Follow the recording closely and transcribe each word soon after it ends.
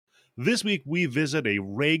This week, we visit a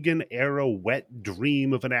Reagan-era wet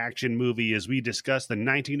dream of an action movie as we discuss the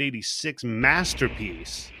 1986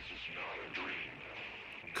 masterpiece,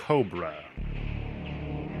 Cobra.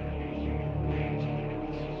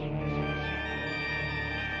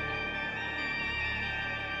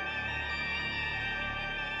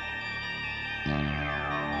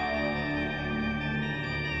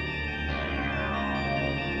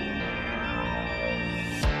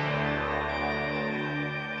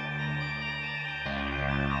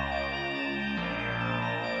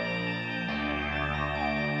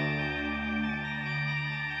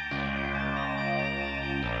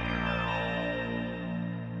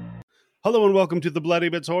 Hello and welcome to the Bloody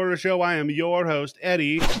Bits Horror Show. I am your host,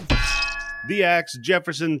 Eddie, the Axe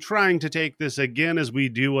Jefferson, trying to take this again as we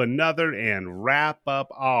do another and wrap up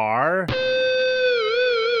our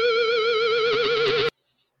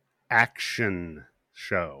action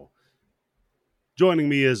show. Joining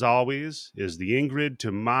me as always is the Ingrid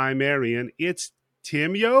to my Marion. It's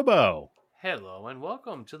Tim Yobo. Hello and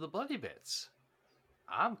welcome to the Bloody Bits.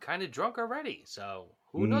 I'm kind of drunk already, so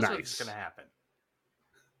who knows what's going to happen.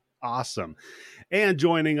 Awesome. And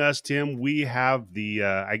joining us, Tim, we have the,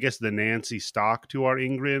 the Nancy Stock to our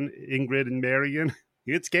Ingrid and Marion.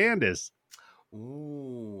 It's Candace.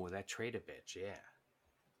 Ooh, that traitor bitch, yeah.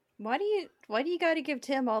 Why do you got to give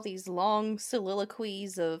Tim all these long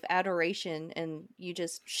soliloquies of adoration and you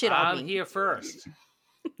just shit on me? I'm here first.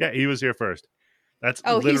 Yeah, he was here first. That's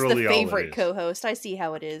literally he's the favorite co-host. I see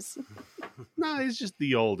how it is. No, he's just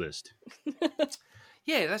the oldest.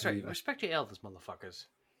 Yeah, that's right. Respect your elders, motherfuckers.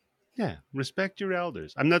 Yeah, respect your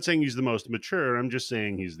elders. I'm not saying he's the most mature. I'm just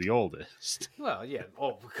saying he's the oldest. Well, yeah.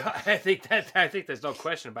 Oh, God, I think there's no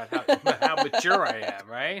question about how mature I am,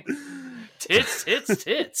 right?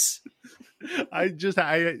 Tits.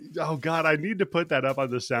 Oh God, I need to put that up on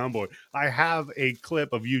the soundboard. I have a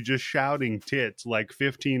clip of you just shouting tits like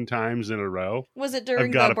 15 times in a row. Was it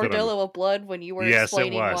during the Bordello of Blood when you were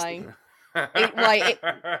explaining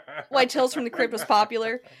why Tales from the Crypt was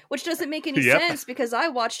popular? Which doesn't make any sense because I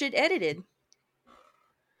watched it edited.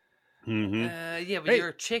 Mm-hmm. Yeah, but you're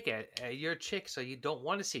a chick. You're a chick, so you don't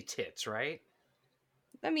want to see tits, right?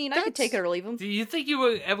 I mean, I could take it or leave them. Do you think you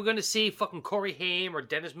were ever going to see fucking Corey Haim or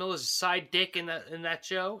Dennis Miller's side dick in that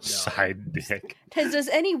show? No. Side dick. Has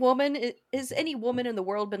any woman in the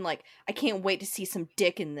world been like, I can't wait to see some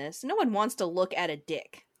dick in this? No one wants to look at a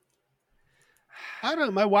dick. I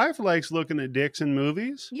don't. My wife likes looking at dicks in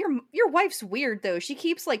movies. Your wife's weird though. She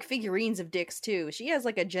keeps like figurines of dicks too. She has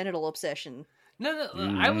like a genital obsession. No.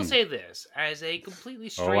 I will say this as a completely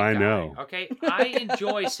straight guy. Know. Okay, I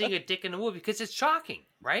enjoy seeing a dick in a movie because it's shocking,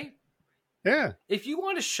 right? Yeah. If you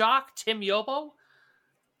want to shock Tim Yobo,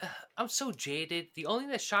 I'm so jaded. The only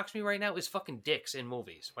thing that shocks me right now is fucking dicks in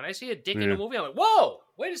movies. When I see a dick in a movie, I'm like, whoa,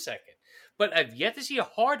 wait a second. But I've yet to see a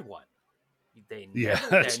hard one.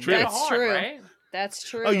 That's true. That's true. Right? That's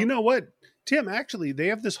true. Oh, you know what, Tim? Actually, they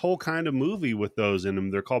have this whole kind of movie with those in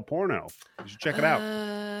them. They're called porno. You should check it out.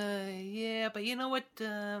 Yeah, but you know what?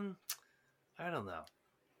 I don't know.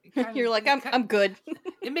 You're like, I'm good.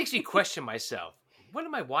 It makes me question myself. What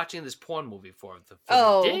am I watching this porn movie for? For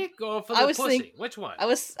the dick or for the pussy? Which one? I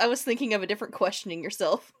was thinking of a different questioning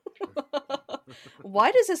yourself.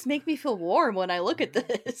 Why does this make me feel warm when I look at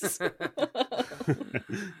this?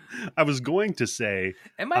 I was going to say,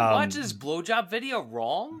 am I watching this blowjob video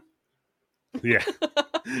wrong? Yeah.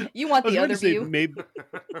 You want the other view.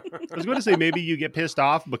 I was going to say maybe you get pissed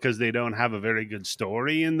off because they don't have a very good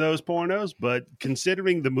story in those pornos, but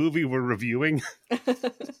considering the movie we're reviewing...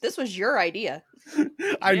 This was your idea.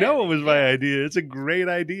 I know it was my idea. It's a great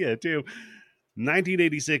idea, too.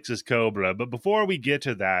 1986 is Cobra, but before we get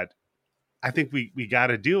to that, I think we got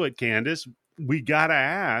to do it, Candace. We got to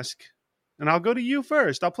ask, and I'll go to you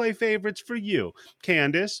first. I'll play favorites for you.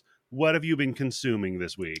 Candace, what have you been consuming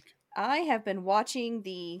this week? I have been watching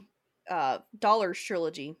the Dollars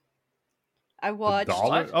trilogy. I watched...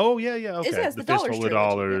 Oh, yeah, okay. It's the Dollars Fistful of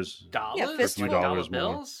Dollars. Dollars? Yeah, Fistful of Dollars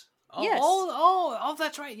bills? Oh, yes. Oh,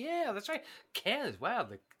 that's right. Yeah, that's right. Candace, wow,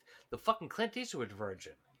 the fucking Clint Eastwood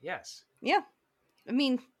version. Yes. Yeah. I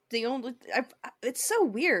mean, it's so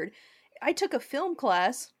weird. I took a film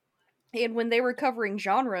class, and when they were covering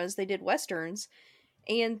genres, they did Westerns,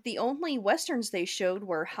 and the only Westerns they showed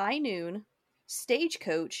were High Noon,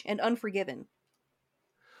 Stagecoach, and Unforgiven.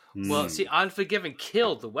 Well, see, Unforgiven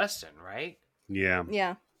killed the Western, right? Yeah.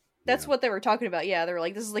 Yeah. That's what they were talking about. Yeah, they were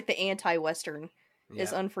like, this is like the anti-Western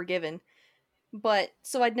is Unforgiven. But,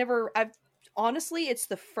 so honestly, it's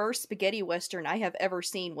the first spaghetti Western I have ever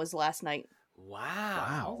seen was last night.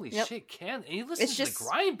 Wow. Holy shit, Ken. And you listen to the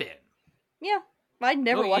Grind Bin. Yeah. I'd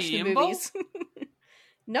never watched the movies.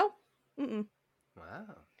 No. Mm-mm. Wow.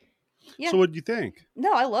 Yeah. So what do you think?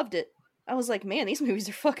 No, I loved it. I was like, man, these movies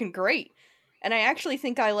are fucking great. And I actually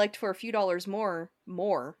think I liked For a Few Dollars more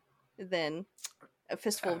than A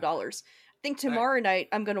Fistful of Dollars. I think tomorrow night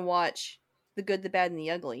I'm gonna watch The Good, the Bad, and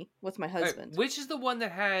the Ugly with my husband. Which is the one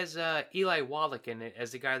that has Eli Wallach in it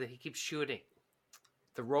as the guy that he keeps shooting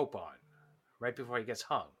the rope on right before he gets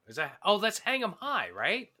hung? Is that? Oh, that's Hang 'Em High,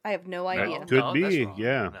 right? I have no That idea. could No, be, that's wrong.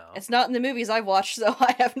 yeah. No. It's not in the movies I've watched, so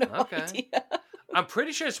I have no Okay. idea. I'm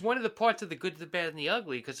pretty sure it's one of the parts of The Good, the Bad, and the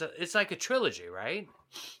Ugly because it's like a trilogy, right?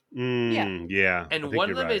 Yeah. I And think one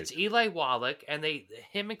you're of them right. it's Eli Wallach, and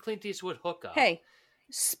him and Clint Eastwood hook up. Hey,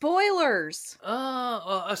 spoilers!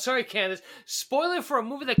 Sorry, Candace. Spoiler for a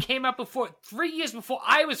movie that came out 3 years before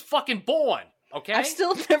I was fucking born. Okay, I've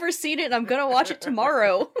still never seen it, and I'm gonna watch it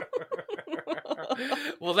tomorrow.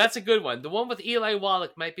 Well, that's a good one. The one with Eli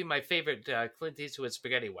Wallach might be my favorite Clint Eastwood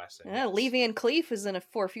spaghetti western. Yeah, Lee Van Cleef is in it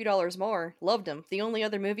For a Few Dollars more. Loved him. The only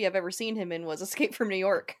other movie I've ever seen him in was Escape from New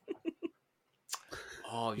York.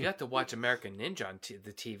 Oh, you have to watch American Ninja on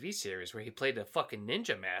the TV series where he played the fucking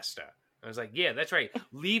ninja master. I was like, yeah, that's right.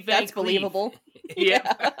 Lee Van That's Cleef. believable. Yeah.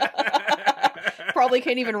 Probably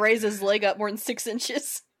can't even raise his leg up more than 6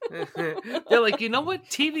 inches. They're like, you know what?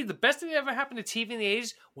 TV, the best thing that ever happened to TV in the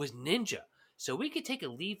 80s was Ninja. So we could take a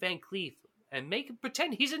Lee Van Cleef and make him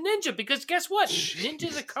pretend he's a ninja because guess what?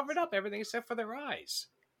 Ninjas are covered up everything except for their eyes.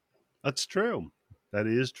 That's true. That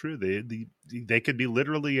is true. They could be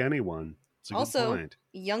literally anyone. It's a Also, good point.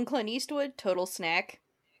 young Clint Eastwood, total snack.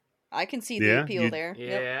 I can see the appeal there.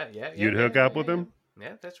 Yep. Yeah. You'd hook up with him?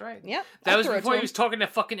 Yeah, that's right. Yep. That I'll was throw it before to he him. was talking to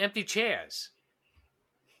fucking empty chairs.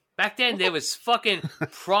 Back then, there was fucking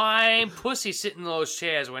prime pussy sitting in those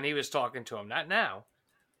chairs when he was talking to him. Not now.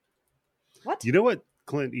 What? You know what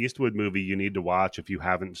Clint Eastwood movie you need to watch if you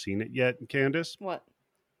haven't seen it yet, Candace? What?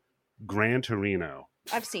 Gran Torino.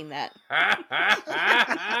 I've seen that.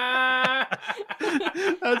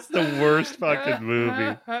 That's the worst fucking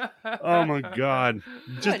movie. Oh my god.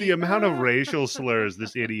 Just the amount of racial slurs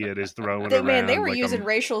this idiot is throwing around. Man, they were like using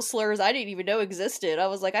racial slurs I didn't even know existed. I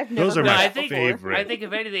was like, I've never Those are heard my that before. favorite. I think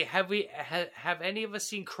if anything, have any of us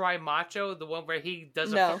seen Cry Macho, the one where he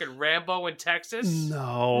does No. a fucking Rambo in Texas?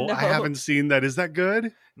 No, No. I haven't seen that. Is that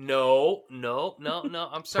good? No.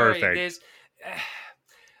 I'm sorry. Perfect. There's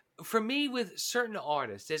for me with certain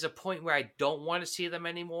artists, there's a point where I don't want to see them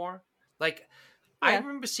anymore. Like I Yeah.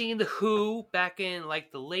 remember seeing the Who back in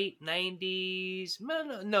like the late '90s.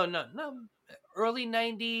 No, early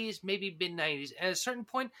 '90s, maybe mid '90s. At a certain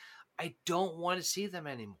point, I don't want to see them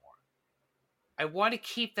anymore. I want to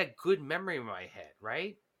keep that good memory in my head,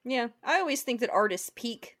 right? Yeah, I always think that artists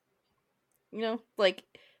peak. You know, like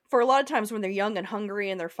for a lot of times when they're young and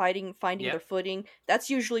hungry and they're finding Yep. their footing,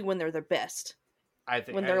 that's usually when they're their best. I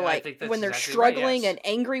think When they're I like think that's when they're exactly right, struggling yes. and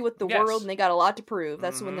angry with the Yes. world and they got a lot to prove.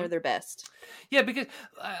 That's when Mhm. they're their best. Yeah, because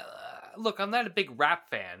look, I'm not a big rap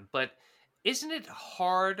fan, but isn't it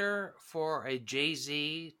harder for a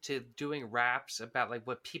Jay-Z to doing raps about like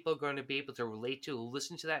what people are going to be able to relate to,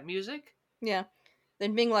 listen to that music? Yeah.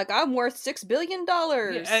 Then being like, I'm worth $6 billion.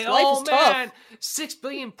 Hey, Life is tough. 6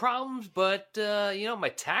 billion problems, but my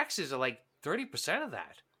taxes are like 30% of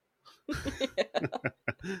that.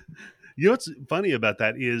 You know what's funny about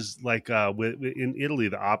that is like in Italy,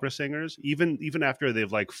 the opera singers, even after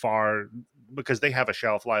they've like because they have a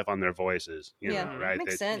shelf life on their voices, you Yeah, know, right?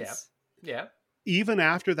 makes sense. Yeah. Even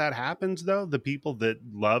after that happens, though, the people that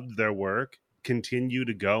loved their work continue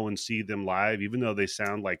to go and see them live, even though they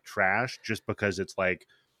sound like trash, just because it's like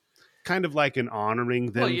kind of like an honoring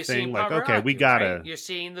them you're thing. seeing Like, okay, we Pavarotti, gotta. right? You're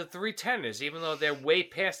seeing the three tenors, even though they're way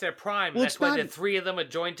past their prime. Well, That's it's why not- the three of them are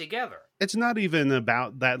joined together. It's not even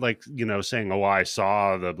about that, like, you know, saying, oh, I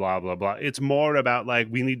saw the blah, blah, blah. It's more about like,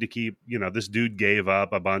 we need to keep, you know, this dude gave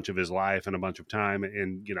up a bunch of his life and a bunch of time.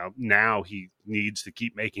 And, you know, now he needs to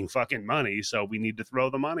keep making fucking money. So we need to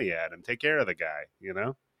throw the money at him, take care of the guy, you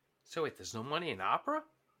know? So wait, there's no money in opera?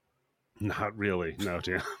 Not really. No,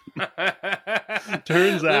 Tim.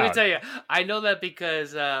 Turns Let me out. tell you, I know that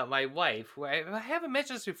because my wife, who I haven't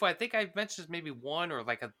mentioned this before. I think I've mentioned this maybe one or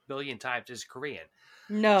like a billion times, is Korean.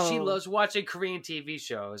 No. She loves watching Korean TV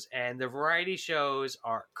shows, and the variety shows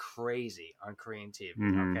are crazy on Korean TV,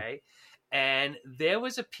 Mhm. okay? And there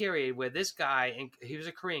was a period where this guy, and he was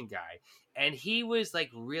a Korean guy, and he was like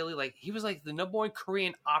really like, he was like the number one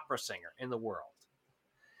Korean opera singer in the world.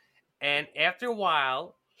 And after a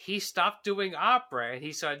while, he stopped doing opera and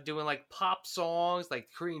he started doing like pop songs, like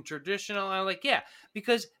Korean traditional. And I'm like, yeah,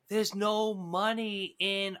 because there's no money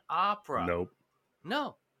in opera. Nope.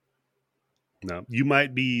 No. No. You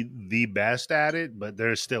might be the best at it, but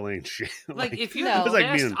there still ain't shit. Like if you're No. the It's like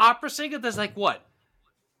best being- opera singer, there's like what?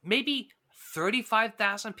 maybe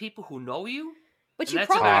 35,000 people who know you. But And you that's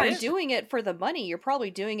probably about aren't it. doing it for the money. You're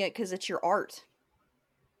probably doing it because it's your art.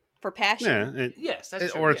 For passion. Yeah, Yes,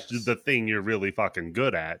 that's true. or it's yes. the thing you're really fucking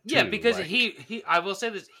good at. Yeah, too, because like- he I will say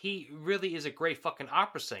this, he really is a great fucking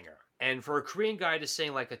opera singer. And for a Korean guy to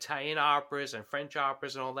sing like Italian operas and French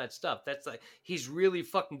operas and all that stuff, that's like, he's really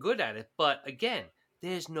fucking good at it. But again,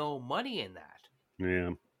 there's no money in that.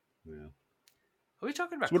 Yeah. Are we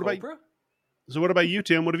talking about So what about- Cobra? So what about you,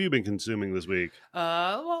 Tim? What have you been consuming this week?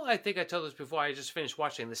 Well, I think I told this before. I just finished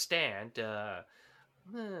watching The Stand,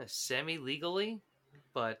 semi-legally,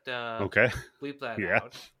 but Okay. bleep that Yeah.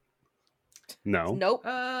 out. No. Nope.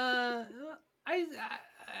 I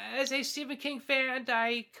as a Stephen King fan,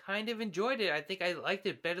 I kind of enjoyed it. I think I liked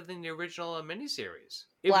it better than the original miniseries.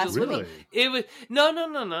 It was a Blasphemy. little. It was no.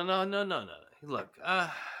 Look,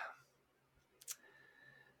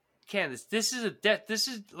 Candace, this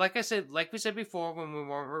is like I said, like we said before when we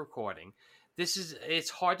weren't recording. It's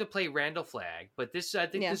hard to play Randall Flagg, but I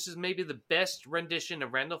think this is maybe the best rendition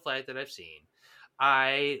of Randall Flagg that I've seen.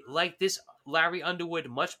 I like this Larry Underwood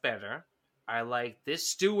much better. I like this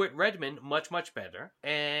Stuart Redmond much, much better.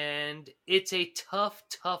 And it's a tough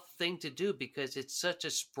thing to do because it's such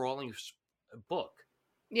a sprawling book.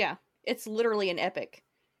 Yeah. It's literally an epic.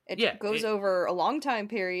 It goes over a long time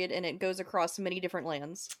period and it goes across many different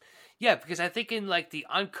lands. Yeah, because I think in like the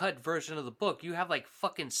uncut version of the book, you have like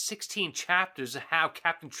fucking 16 chapters of how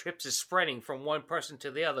Captain Trips is spreading from one person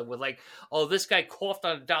to the other with like, oh, this guy coughed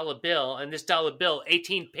on a dollar bill and this dollar bill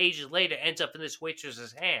 18 pages later ends up in this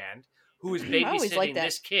waitress's hand who is babysitting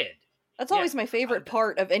this kid. That's always my favorite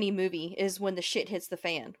part of any movie is when the shit hits the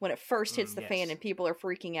fan. When it first hits the fan and people are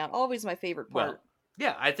freaking out. Always my favorite part. Well,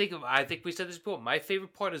 yeah, I think we said this before. My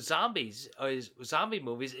favorite part of zombie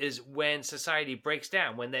movies is when society breaks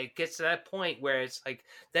down. When they get to that point where it's like,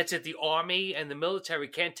 that's it, the army and the military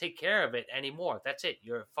can't take care of it anymore. That's it.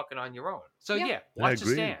 You're fucking on your own. So watch The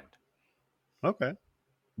Stand. Okay.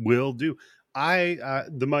 Will do.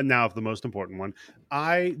 The most important one.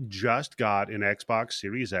 I just got an Xbox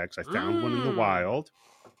Series X. I found one in the wild.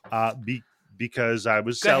 Because I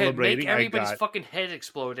was celebrating. Make everybody's fucking head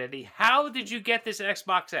explode, Eddie. How did you get this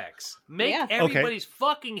Xbox X? Make everybody's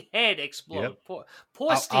fucking head explode. Yep.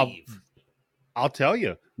 Poor Steve. I'll tell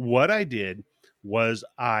you. What I did was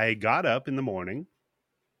I got up in the morning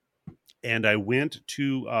and I went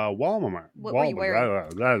to Walmart. What were you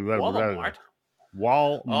wearing? Walmart?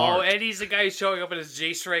 Walmart. Oh, Eddie's the guy who's showing up in his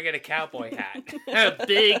G-string and a cowboy hat. A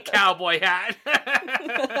big cowboy hat.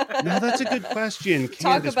 No, that's a good question.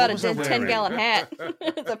 Talk Candace, about a 10-gallon hat.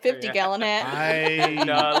 It's a 50-gallon hat.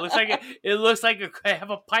 No, it looks like I have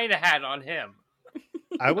a pint of hat on him.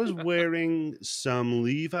 I was wearing some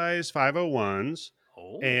Levi's 501s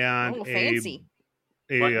and fancy.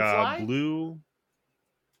 a blue.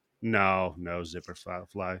 No zipper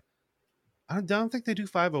fly. I don't think they do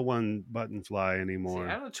 501 button fly anymore.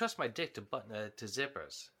 See, I don't trust my dick to button to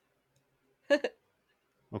zippers.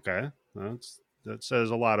 Okay, that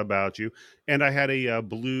says a lot about you. And I had a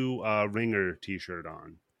blue Ringer T-shirt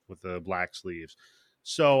on with the black sleeves.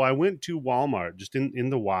 So I went to Walmart just in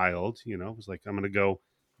the wild. You know, I was like, I'm gonna go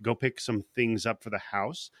pick some things up for the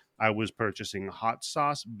house. I was purchasing hot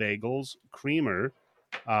sauce, bagels, creamer,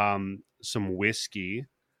 some whiskey,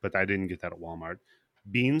 but I didn't get that at Walmart.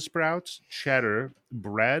 Bean sprouts, cheddar,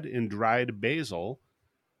 bread, and dried basil.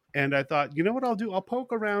 And I thought, you know what I'll do? I'll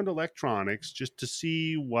poke around electronics just to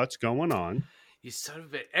see what's going on. You son of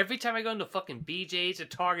a bitch. Every time I go into fucking BJ's or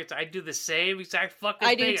Targets, I do the same exact fucking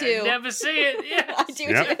I thing. do too. I never see it. Yes. I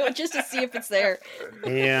do too, just to see if it's there.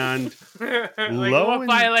 And walk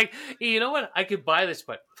by like, you know what? I could buy this,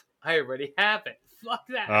 but I already have it. Fuck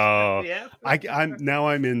that. Oh, yeah.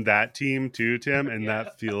 I'm in that team too, Tim, and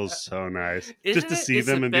that feels so nice. Just to see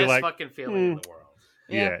them and be like, fucking feeling in the world.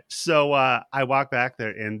 Yeah. So I walked back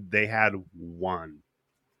there and they had one,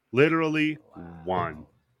 literally one.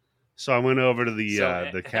 So I went over to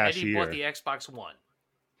the cashier. Eddie bought the Xbox One.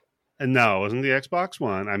 And no, it wasn't the Xbox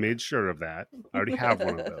One. I made sure of that. I already have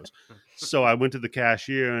one of those. So I went to the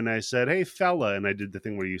cashier and I said, "Hey, fella," and I did the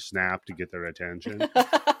thing where you snap to get their attention.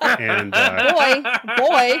 And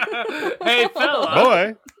boy, hey,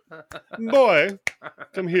 fella, boy,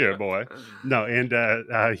 come here, boy. No, and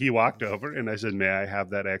he walked over and I said, "May I have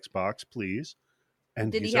that Xbox, please?"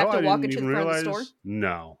 And did he said, have to walk into the front of the store?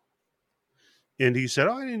 No. And he said,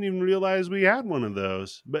 "Oh, I didn't even realize we had one of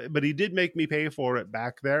those." But he did make me pay for it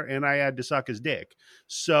back there, and I had to suck his dick.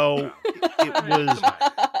 So it was...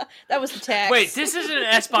 That was the tax. Wait, this isn't an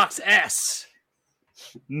Xbox S.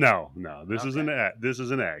 No, this is an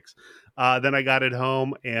X. Then I got it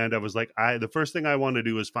home, and I was like, the first thing I want to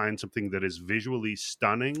do is find something that is visually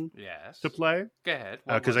stunning Yes. to play. Go ahead.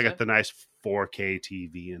 Because I got the nice 4K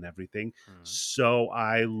TV and everything. So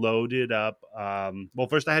I loaded up. Well,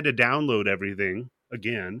 first I had to download everything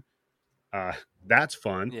again. That's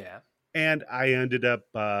fun. Yeah. And I ended up,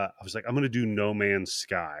 I was like, I'm going to do No Man's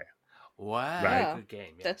Sky. Wow. Right. Good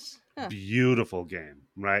game. Yes. Beautiful game,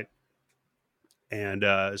 right? And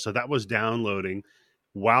so that was downloading.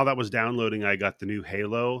 While that was downloading, I got the new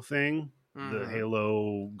Halo thing, the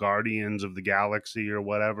Halo Guardians of the Galaxy or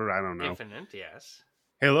whatever. I don't know. Infinite, yes.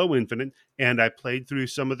 Halo Infinite. And I played through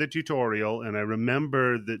some of the tutorial, and I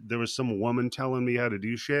remember that there was some woman telling me how to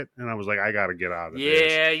do shit, and I was like, I got to get out of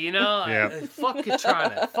this. Yeah, you know, fuck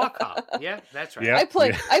Katana. Fuck her. Yeah, that's right. Yep.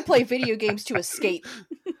 I play video games to escape.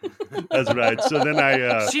 That's right. So then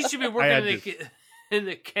I... she should be working in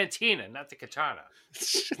the cantina, not the katana.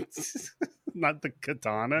 Not the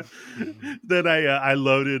katana. Then I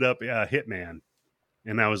loaded up Hitman,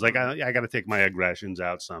 and I was like, I got to take my aggressions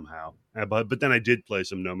out somehow. But then I did play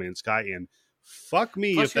some No Man's Sky, and fuck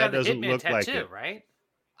me Plus if that doesn't look tattoo, like it. Right?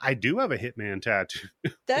 I do have a Hitman tattoo.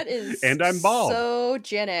 That is, and I'm bald. So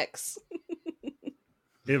Gen X.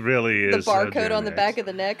 It really is. The barcode on the back of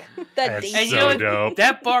the neck. That's dates and so you know, dope.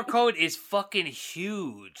 That barcode is fucking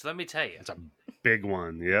huge. Let me tell you. It's a big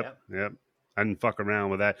one. Yep. I didn't fuck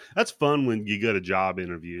around with that. That's fun when you go to job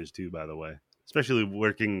interviews too, by the way. Especially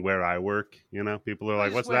working where I work, you know, people are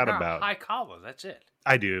like, "What's that about?" High collar, that's it.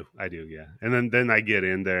 I do, yeah. And then I get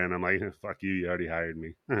in there and I'm like, "Fuck you, you already hired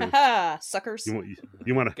me." Haha, suckers.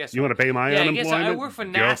 You want to pay my unemployment? I work for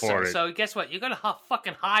NASA, so guess what? You're gonna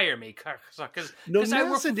fucking hire me, because I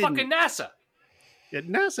work for fucking NASA. Yeah,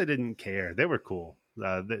 NASA didn't care. They were cool.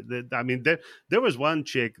 I mean, there was one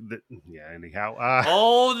chick that, anyhow.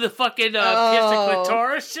 The fucking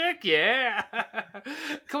clitoris chick? Yeah.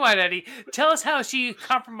 Come on, Eddie. Tell us how she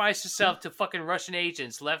compromised herself to fucking Russian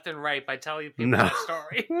agents left and right by telling people that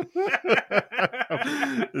story.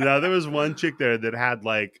 No, there was one chick there that had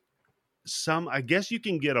like I guess you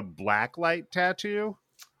can get a blacklight tattoo.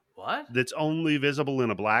 What? That's only visible in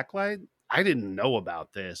a blacklight. I didn't know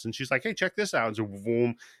about this. And she's like, hey, check this out. And so,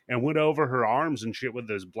 boom, and went over her arms and shit with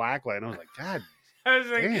this black light. And I was like, God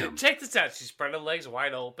damn. Check this out. She spread her legs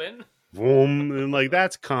wide open. Boom. And like,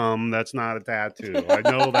 that's cum. That's not a tattoo. I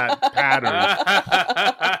know that pattern.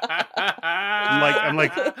 I'm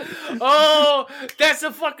like, oh, that's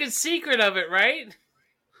the fucking secret of it, right?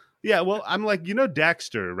 Yeah, well, I'm like,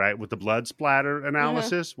 Dexter, right? With the blood splatter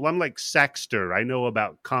analysis. Well, I'm like Sexter. I know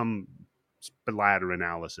about cum splatter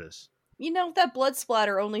analysis. That blood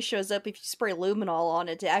splatter only shows up if you spray luminol on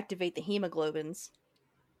it to activate the hemoglobins.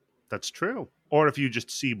 That's true. Or if you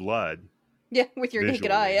just see blood. Yeah, with your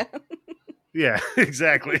naked eye. Yeah,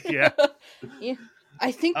 exactly. Yeah. Yeah.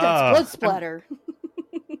 I think that's blood splatter.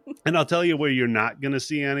 And I'll tell you where you're not going to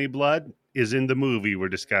see any blood is in the movie we're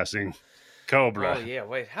discussing, Cobra. Oh, yeah.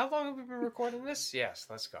 Wait, how long have we been recording this? Yes,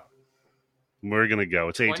 let's go. We're going to go.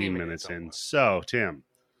 It's 18 minutes in. So, Tim,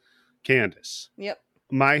 Candace. Yep.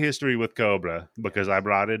 My history with Cobra, because I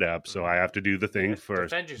brought it up, so I have to do the thing first.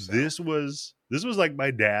 Defend yourself. This was like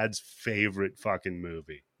my dad's favorite fucking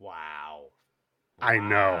movie. Wow. I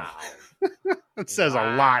know. It says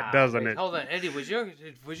a lot, doesn't it? Hold on, Eddie. Was your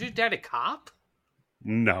dad a cop?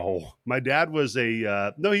 No, my dad was he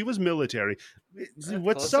was military.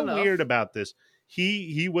 What's so weird about this?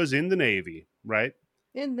 He was in the Navy, right?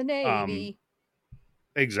 In the Navy.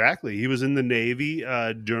 Exactly. He was in the Navy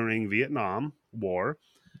during Vietnam War.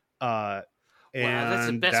 Wow, that's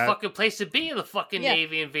the best fucking place to be in the fucking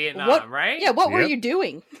Navy in Vietnam, right? Yeah, what were you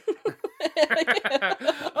doing?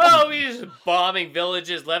 We just bombing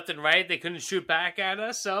villages left and right. They couldn't shoot back at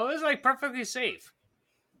us, so it was like perfectly safe.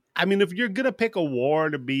 I mean, if you're gonna pick a war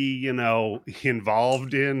to be,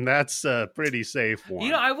 involved in, that's a pretty safe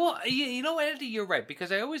one. I will. You know what, Eddie? You're right,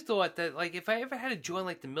 because I always thought that, like, if I ever had to join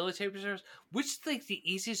like the military reserves, which is like the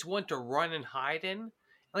easiest one to run and hide in,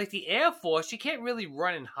 like the Air Force, you can't really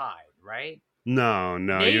run and hide, right? No,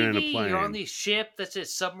 Navy, you're in a plane. You're on these ship that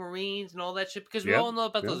says submarines and all that shit, because we all know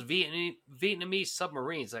about those Vietnamese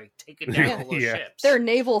submarines, like taking down all those ships. Their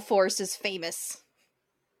naval force is famous.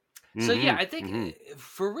 So I think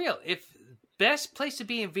for real, if best place to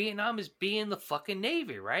be in Vietnam is be in the fucking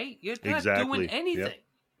Navy, right? You're not doing anything. Yep.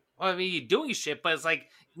 Well, I mean, you're doing shit, but it's like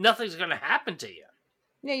nothing's going to happen to you.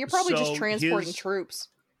 Yeah, you're probably just transporting troops.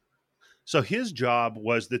 So his job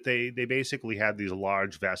was that they basically had these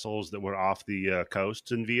large vessels that were off the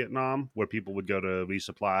coasts in Vietnam where people would go to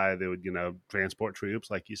resupply. They would, transport troops,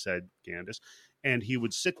 like you said, Candace. And he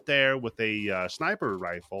would sit there with a sniper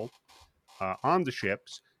rifle on the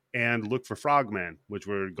ships and look for frogmen, which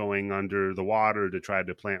were going under the water to try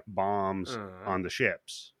to plant bombs on the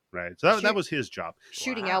ships. Right. So that was his job.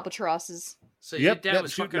 Shooting albatrosses. So your Yep, dad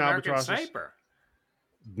was shooting fucking American albatrosses. Sniper.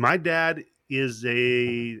 My dad is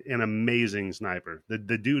an amazing sniper. The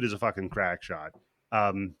dude is a fucking crack shot.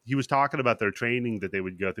 He was talking about their training that they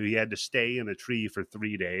would go through. He had to stay in a tree for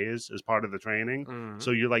 3 days as part of the training. Mm-hmm.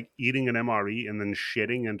 So you're like eating an MRE and then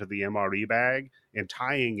shitting into the MRE bag and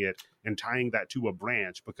tying that to a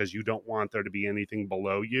branch because you don't want there to be anything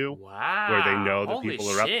below you. Wow. Where they know that Holy people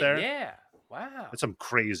are up there. Yeah. Wow. That's some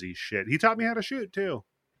crazy shit. He taught me how to shoot too.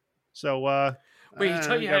 So wait, he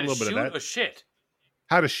taught you how to shoot or shit?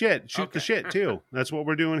 How to shoot the shit too. That's what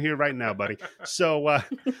we're doing here right now, buddy. So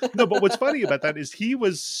no, but what's funny about that is he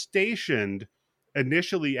was stationed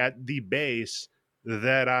initially at the base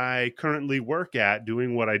that I currently work at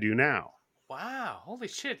doing what I do now. Wow, holy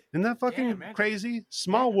shit. Isn't that fucking crazy?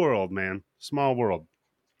 Small world, man. Small world.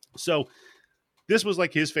 So this was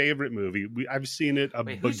like his favorite movie. I've seen it a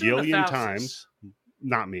bagillion times.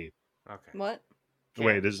 Not me. Okay. What?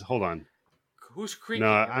 Wait, hold on. Who's creaking?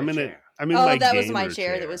 No, I'm in it. Oh, that was my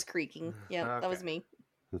chair that was creaking. Yeah, that was me.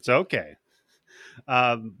 It's okay.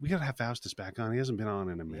 We gotta have Faustus back on. He hasn't been on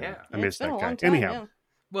in a minute. Yeah. I missed that guy. Time, anyhow. yeah.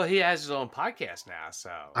 Well, he has his own podcast now,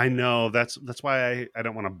 so I know that's why I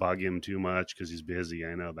don't want to bug him too much because he's busy.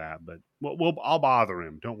 I know that, but I'll bother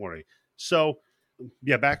him. Don't worry. So,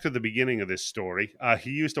 yeah, back to the beginning of this story.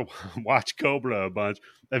 He used to watch Cobra a bunch.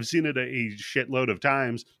 I've seen it a shitload of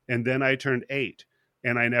times, and then I turned 8.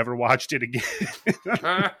 And I never watched it again. See,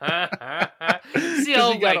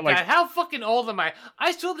 oh my God, how fucking old am I?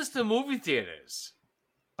 I saw this in the movie theaters.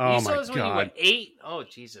 Oh you my saw this God! when you were 8? Oh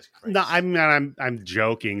Jesus Christ! No, I'm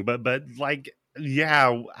joking, but like,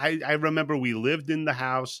 yeah, I remember we lived in the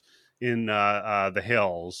house in the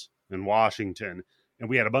hills in Washington, and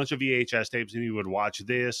we had a bunch of VHS tapes, and you would watch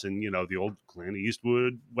this, and the old Clint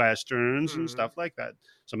Eastwood westerns and stuff like that.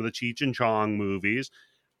 Some of the Cheech and Chong movies.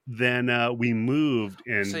 Then we moved,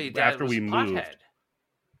 and so your dad after was we a moved, pothead.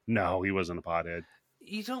 No, he wasn't a pothead.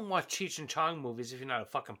 You don't watch Cheech and Chong movies if you're not a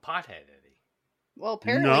fucking pothead, Eddie. Well,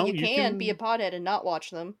 apparently you can be a pothead and not watch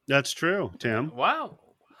them. That's true, Tim. Wow.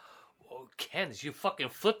 Oh, Candace, you fucking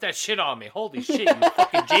flipped that shit on me. Holy shit, you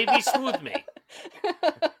fucking JB Smooth me.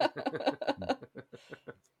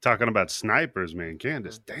 Talking about snipers, man,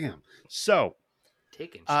 Candace. Damn. So.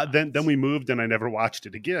 Then we moved and I never watched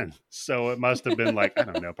it again. So it must have been like, I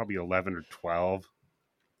don't know, probably 11 or 12.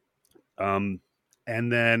 And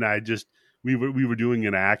then we were doing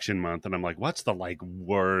an action month and I'm like, what's the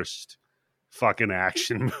worst fucking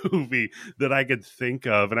action movie that I could think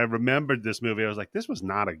of? And I remembered this movie. I was like, this was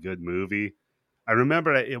not a good movie. I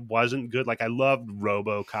remember it wasn't good. Like I loved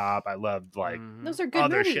RoboCop. I loved those are good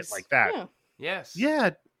other movies. shit like that. Yeah. Yes.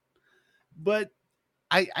 Yeah. But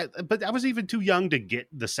I was even too young to get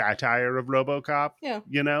the satire of RoboCop. Yeah.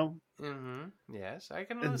 Mm-hmm. Yes, I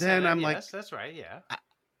can understand. And then I'm like, that's right. Yeah.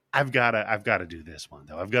 I've got to do this one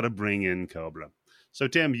though. I've got to bring in Cobra. So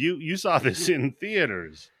Tim, you saw this in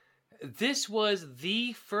theaters. This was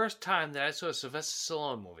the first time that I saw a Sylvester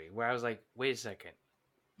Stallone movie where I was like, wait a second,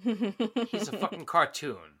 he's a fucking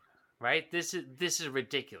cartoon, right? This is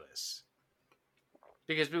ridiculous.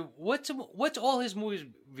 Because what's all his movies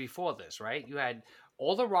before this, right? You had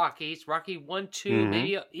all the Rockies, Rocky 1, 2,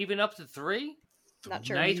 maybe even up to 3. Not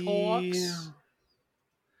sure. Nighthawks,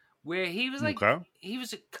 where he was he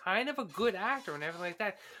was kind of a good actor and everything like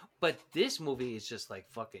that. But this movie is just like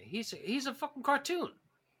fucking. He's a fucking cartoon.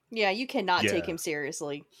 Yeah, you cannot take him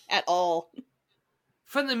seriously at all.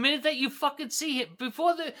 From the minute that you fucking see him,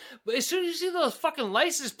 as soon as you see those fucking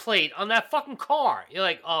license plate on that fucking car, you're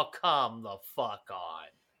like, oh, come the fuck on.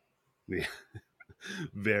 Yeah,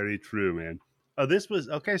 very true, man. This was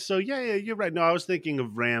okay. So yeah, you're right. No, I was thinking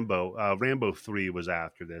of Rambo. Rambo 3 was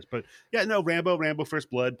after this, but yeah, no, Rambo First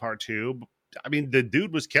Blood Part 2. I mean, the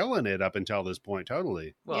dude was killing it up until this point,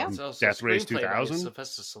 totally. Well, it's also Death Race screenplay by 2000.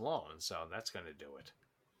 Sylvester Stallone, so that's going to do it.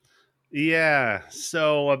 Yeah.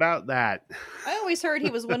 So about that, I always heard he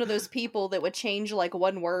was one of those people that would change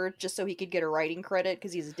one word just so he could get a writing credit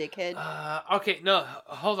because he's a dickhead. Okay, no,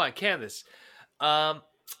 hold on, Candace.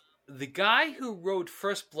 The guy who wrote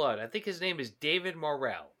First Blood, I think his name is David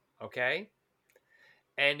Morrell, okay?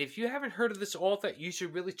 And if you haven't heard of this author, you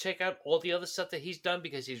should really check out all the other stuff that he's done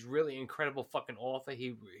because he's really an incredible fucking author.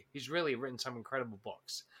 He's really written some incredible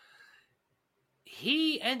books.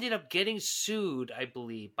 He ended up getting sued, I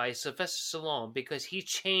believe, by Sylvester Stallone because he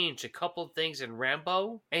changed a couple of things in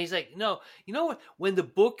Rambo. And he's like, no, you know what? When the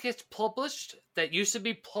book gets published, that used to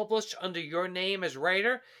be published under your name as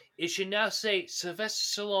writer, it should now say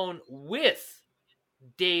Sylvester Stallone with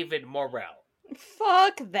David Morrell.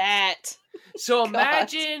 Fuck that. So God.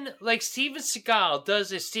 imagine like Steven Seagal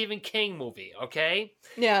does a Stephen King movie, okay?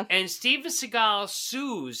 Yeah. And Steven Seagal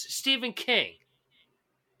sues Stephen King.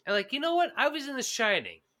 And like, you know what? I was in The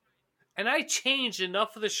Shining. And I changed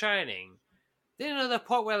enough of The Shining. Then you know that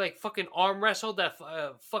part where I like fucking arm wrestled that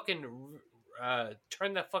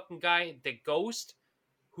turned that fucking guy, the ghost,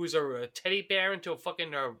 who's a teddy bear into a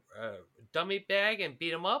fucking dummy bag and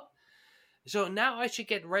beat him up? So now I should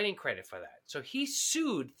get writing credit for that. So he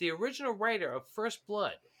sued the original writer of First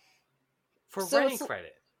Blood for writing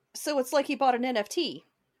credit. So it's like he bought an NFT.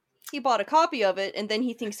 He bought a copy of it, and then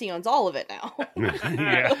he thinks he owns all of it now.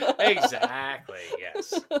 Yeah. Exactly,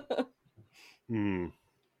 yes.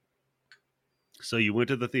 So you went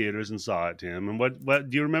to the theaters and saw it, Tim. And what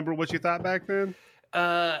do you remember what you thought back then?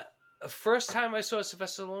 First time I saw a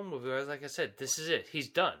Sylvester Stallone movie, I was like I said, this is it. He's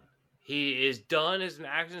done. He is done as an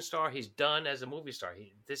action star. He's done as a movie star.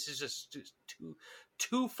 This is just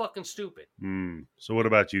too fucking stupid. So what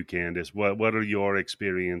about you, Candace? What are your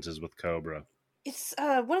experiences with Cobra? It's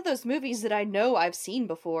one of those movies that I know I've seen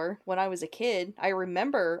before when I was a kid. I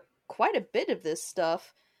remember quite a bit of this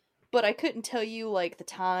stuff, but I couldn't tell you like the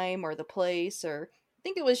time or the place, or I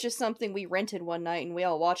think it was just something we rented one night and we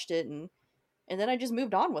all watched it, and then I just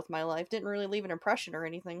moved on with my life. Didn't really leave an impression or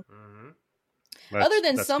anything. Mm-hmm. Other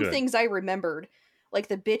than some good. things I remembered, like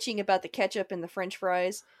the bitching about the ketchup and the French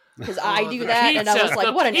fries, because I do the that, pizza, and I was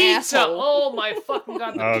like, "What an pizza. asshole!" Oh my fucking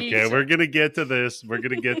god! The Okay, pizza. we're gonna get to this. We're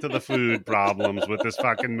gonna get to the food problems with this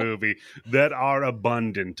fucking movie that are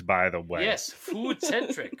abundant, by the way. Yes, food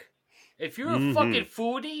centric. If you're a fucking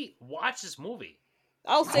foodie, watch this movie.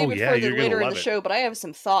 I'll save it for you're gonna later in love the it. show, but I have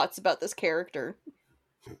some thoughts about this character,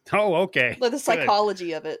 Oh, okay. like the Good.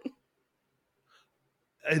 psychology of it.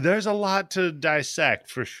 There's a lot to dissect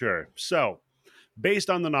for sure. So, based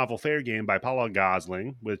on the novel Fair Game by Paula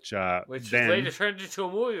Gosling, which Which then, was later turned into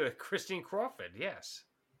a movie with Christine Crawford. Yes.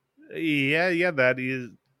 yeah, that is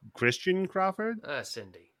Christian Crawford,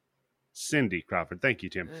 Cindy Crawford. Thank you,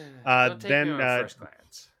 Tim. Don't take then, me on first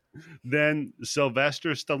glance. Then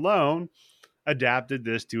Sylvester Stallone adapted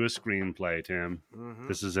this to a screenplay. Tim,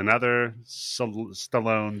 this is another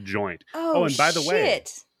Stallone joint. Oh, and by the way,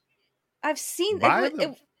 I've seen By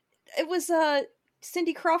it. It was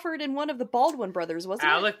Cindy Crawford and one of the Baldwin brothers, wasn't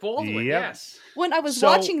it? Alec Baldwin, Yep. yes. When I was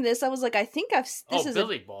watching this, I was like, I think this is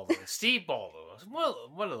Billy Baldwin, Steve Baldwin,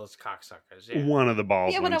 one of those cocksuckers. Yeah. one of the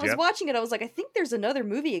Baldwins. Yeah, when I was yep. watching it, I was like, I think there's another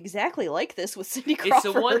movie exactly like this with Cindy Crawford.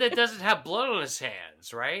 It's the one that doesn't have blood on his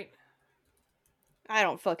hands, right? I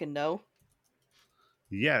don't fucking know.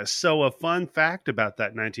 Yes. So a fun fact about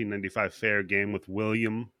that 1995 Fair Game with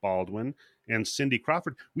William Baldwin and Cindy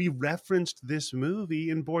Crawford, we referenced this movie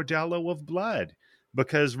in Bordello of Blood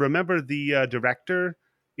because remember the director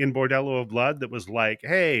in Bordello of Blood that was like,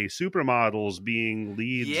 hey, supermodels being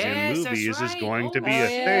leads in movies is going to be a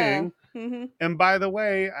thing. Mm-hmm. And by the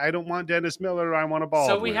way, I don't want Dennis Miller. I want a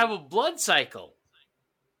Baldwin. So we have a blood cycle.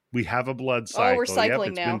 We have a blood cycle. we're cycling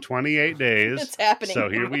It's now. been 28 days. It's happening. So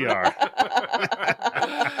here we are.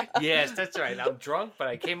 Yes, that's right. I'm drunk, but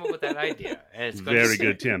I came up with that idea. And it's going Very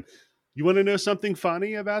good, Tim. You want to know something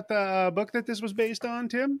funny about the book that this was based on,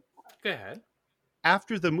 Tim? Go ahead.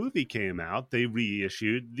 After the movie came out, they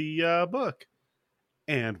reissued the book.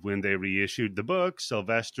 And when they reissued the book,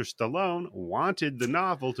 Sylvester Stallone wanted the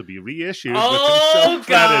novel to be reissued with himself credited.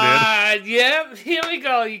 God! Yep, here we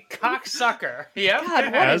go, you cocksucker. Yep.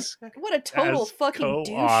 God, what a total fucking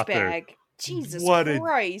co-author. douchebag. Jesus What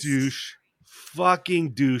Christ. a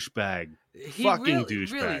fucking douchebag. He Fucking really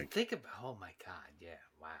douchebag. think about. Oh my god! Yeah,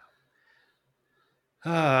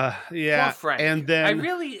 wow. Yeah. Poor Frank. And then I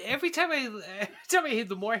really every time I hear,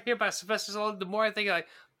 the more I hear about Sylvester Stallone, the more I think like,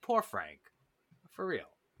 poor Frank. For real.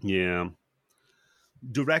 Yeah.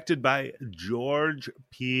 Directed by George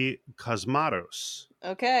P. Cosmatos.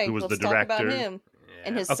 Okay, who was let's the talk director. about him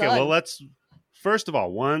and his Okay, son. well, let's first of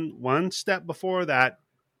all, one step before that,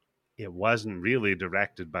 it wasn't really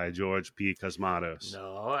directed by George P. Cosmatos.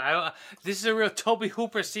 No, this is a real Toby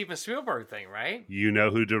Hooper, Steven Spielberg thing, right? You know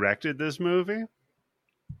who directed this movie?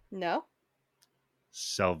 No?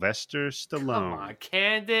 Sylvester Stallone. Come on,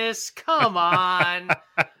 Candace. Come on.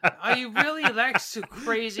 Are you really that so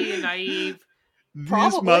crazy and naive? This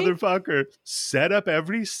Probably. motherfucker set up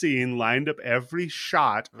every scene, lined up every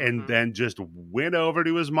shot, and then just went over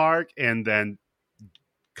to his mark, and then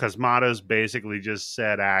Cosmatos basically just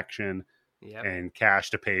said action and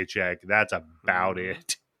cashed a paycheck. That's about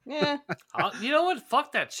it. Yeah. You know what?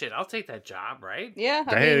 Fuck that shit. I'll take that job, right? Yeah.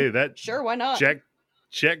 I Hey, mean, that sure, why not?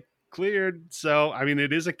 check cleared. So I mean,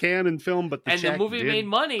 it is a canon film, but the And check the movie did made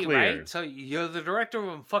money, clear. right? So you're the director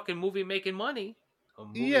of a fucking movie making money.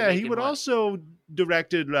 Yeah, he would money. also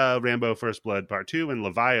directed Rambo First Blood Part 2 and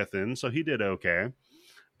Leviathan, so he did okay.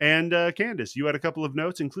 And Candace, you had a couple of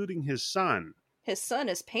notes, including his son. His son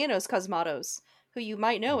is Panos Cosmatos, who you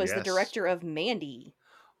might know as the Yes. director of Mandy.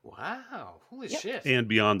 Wow. Holy Yep. shit. And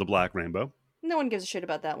Beyond the Black Rainbow. No one gives a shit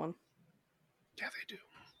about that one. Yeah, they do.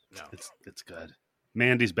 No. It's good.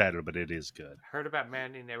 Mandy's better, but it is good. Heard about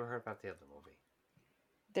Mandy, never heard about the other movie.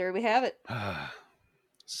 There we have it.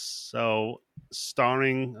 So,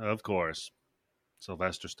 starring, of course,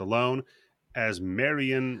 Sylvester Stallone as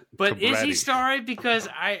Marion But is he Cobretti. starring? Because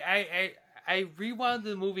I rewound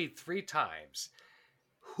the movie 3 times.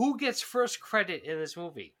 Who gets first credit in this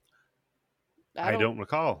movie? I don't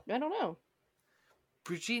recall. I don't know.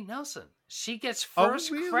 Brigitte Nelson. She gets Oh, first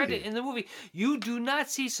really? credit in the movie. You do not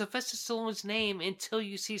see Sylvester Stallone's name until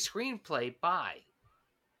you see screenplay by.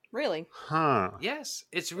 Really? Huh. Yes,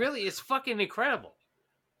 it's fucking incredible.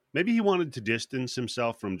 Maybe he wanted to distance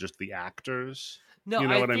himself from just the actors. No, You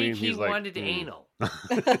know I what I think mean? he He's like, wanted anal.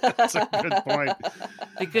 That's a good point.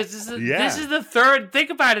 Because this is the third.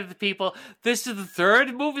 Think about it, people. This is the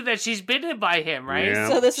third movie that she's been in by him, right? Yeah.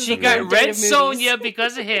 So this is She the got third date Red of movies. Sonja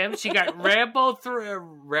because of him. She got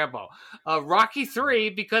Rocky 3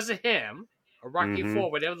 because of him. Or Rocky Mhm.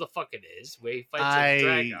 4, whatever the fuck it is, where he fights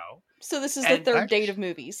Drago. So this is And the third actually- date of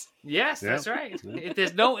movies. Yes, Yeah. that's right. If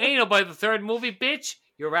there's no anal by the third movie, bitch,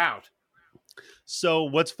 you're out. So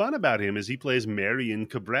what's fun about him is he plays Marion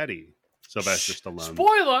Cobretti, Sylvester Stallone.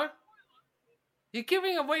 Spoiler! You're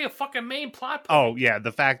giving away a fucking main plot point. Oh, yeah,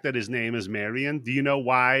 the fact that his name is Marion. Do you know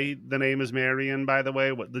why the name is Marion, by the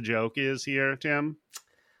way? What the joke is here, Tim?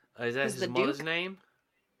 Is that Is his the mother's Duke? name?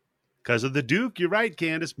 Because of the Duke. You're right,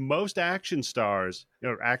 Candace. Most action stars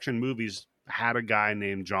or action movies had a guy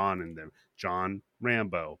named John in them. John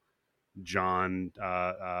Rambo, John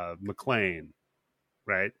McClane,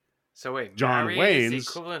 right? So wait, John Marion is the Wayne's-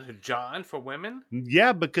 equivalent of John for women?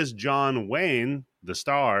 Yeah, because John Wayne, the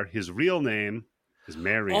star, his real name is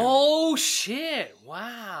Marion. Oh, shit.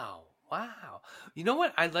 Wow. You know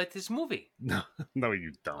what? I like this movie. No,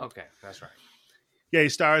 you don't. Okay, that's right. Yeah, he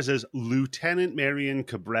stars as Lieutenant Marion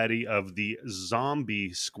Cobretti of the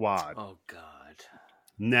Zombie Squad. Oh, God.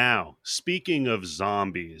 Now, speaking of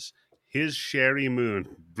zombies, his Sherry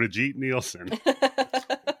Moon, Brigitte Nielsen,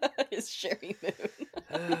 It's Sherry Moon.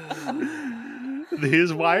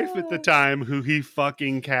 his wife at the time, who he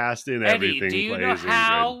fucking cast in Eddie, everything. do you plays know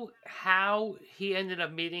Ingrid. how he ended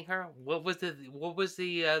up meeting her? What was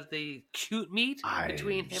the cute meet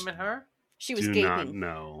between him and her? She was Do not gaping.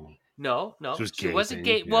 know. No, Just she wasn't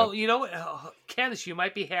gaping, gay. yeah. Well, you know what, Candace, you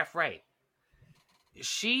might be half right.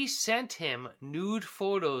 She sent him nude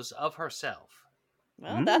photos of herself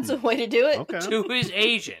Well, that's a way to do it. Okay. to his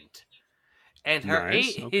agent, and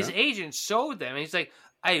Nice, his okay. agent showed them. And he's like,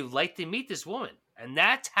 "I'd like to meet this woman," and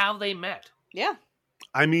that's how they met. Yeah.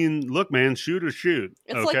 I mean, look, man, shoot or shoot.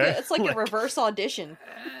 It's okay? like a reverse audition.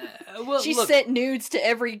 Well, She look, sent nudes to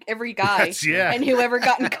every guy, That's- yeah. and whoever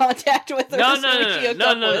got in contact with her. No, is who she hooked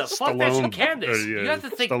up with. Fuck that shit, Stallone, Candace. or, You have to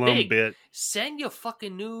think Stallone big. bit. Send your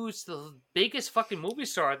fucking news to the biggest fucking movie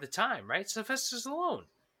star at the time, right? Sylvester Stallone.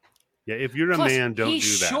 Yeah, if you're a Plus, man, don't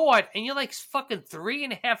he's do that. short, and you're like fucking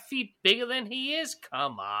 3.5 feet bigger than he is.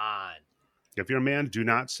 Come on, If you're a man, do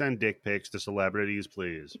not send dick pics to celebrities,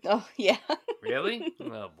 please. Oh yeah. really?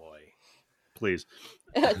 Oh boy, Please.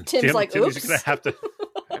 Tim's like, Tim's oops. gonna have to.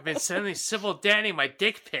 I've been sending Sybil Danny my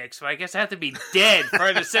dick pics, so I guess I have to be dead for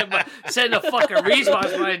her to send a fucking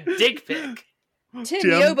response my dick pic. Tim Tim,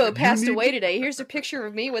 Yobo you passed need- away today. Here's a picture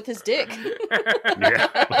of me with his dick. Yeah,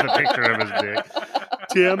 with a picture of his dick.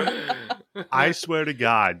 Tim, I swear to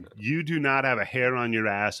God, you do not have a hair on your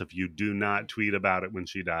ass if you do not tweet about it when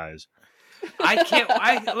she dies. Let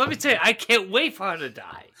me tell you, I can't wait for her to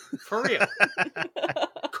die. For real.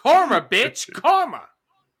 Karma, bitch. Karma.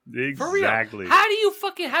 For real. Exactly. How do you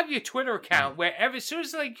fucking have your Twitter account where as soon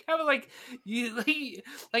as like have like you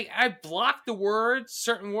like I block the words,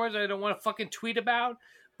 certain words I don't want to fucking tweet about,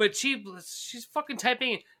 but she's fucking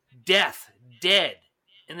typing in death, dead,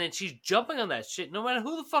 and then she's jumping on that shit no matter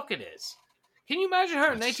who the fuck it is. Can you imagine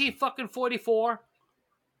her in 1944?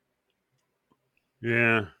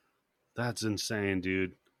 Yeah, that's insane,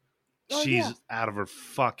 dude. Oh, She's yeah. out of her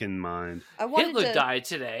fucking mind. I wanted Hitler to. died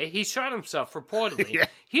today. He shot himself reportedly. Yeah.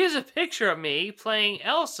 Here's a picture of me playing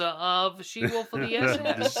Elsa of She-Wolf of the The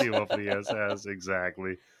SS. She-Wolf of the SS,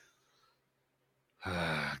 exactly.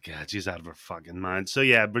 God, she's out of her fucking mind. So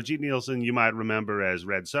yeah, Brigitte Nielsen, you might remember as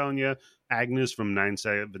Red Sonja, Agnes from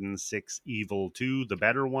 976 Evil 2, the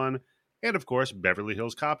better one, and of course Beverly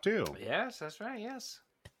Hills Cop 2. Yes, that's right, yes.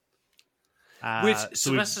 Uh, Which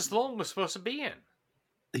so we've- Sylvester Stallone was supposed to be in.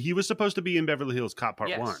 He was supposed to be in Beverly Hills Cop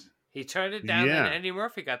Part 1. He turned it down, Yeah. and Eddie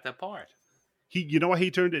Murphy got that part. You know why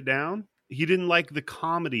he turned it down? He didn't like the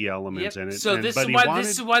comedy elements in it. So this is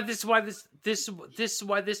why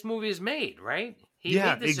this movie is made, right? He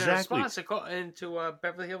made this in response to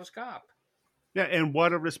Beverly Hills Cop. Yeah, and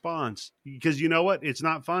what a response. Because you know what? It's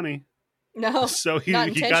not funny. No, so he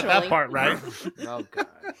got that part right. Oh, God.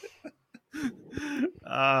 Oh,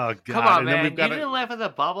 God. Come on, and man. You didn't laugh at the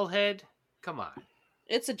bobblehead? Come on.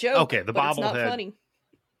 It's a joke. Okay, the bobblehead. It's not funny.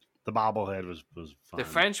 The bobblehead was fun. The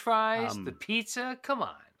French fries, the pizza. Come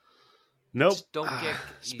on. Nope.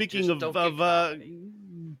 Speaking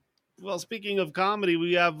of comedy,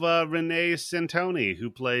 we have Renee Santoni, who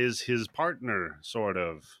plays his partner, sort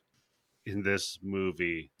of, in this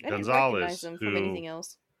movie. I didn't recognize him from anything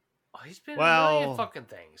else. Oh, he's been in a million fucking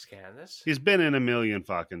things, Candace. He's been in a million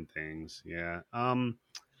fucking things, yeah.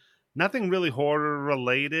 Nothing really horror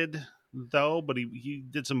related, though, but he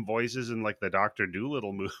did some voices in like the Dr.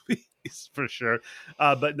 Dolittle movies for sure.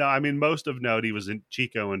 But no, I mean, most of note, he was in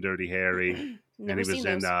Chico and Dirty Harry, and he was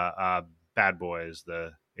in Bad Boys,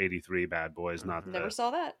 the 83 Bad Boys, not Never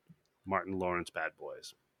saw that. Martin Lawrence Bad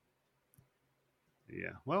Boys.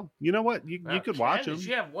 Yeah, well, you know what? You could watch them.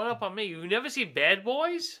 You have one up on me. You've never seen Bad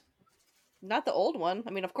Boys? Not the old one. I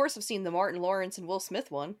mean, of course, I've seen the Martin Lawrence and Will Smith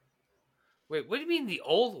one. Wait, what do you mean the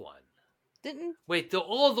old one? Wait, the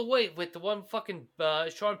one fucking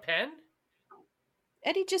Sean Penn?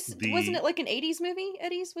 Eddie wasn't it like an 80s movie?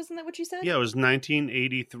 Eddie's, wasn't that what you said? Yeah, it was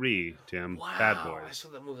 1983, Tim. Wow, Bad Boys. I saw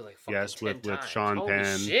that movie like fucking 10 times. With Sean Holy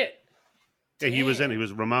Penn. Shit. Yeah, he was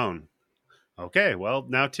Ramon. Okay, well,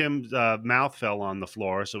 now Tim's mouth fell on the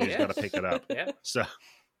floor, so he's got to pick it up. Yeah. So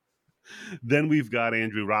then we've got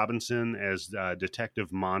Andrew Robinson as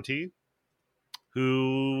Detective Monty,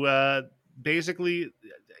 who basically,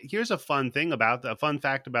 here's a fun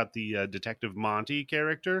fact about the Detective Monty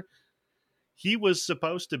character. He was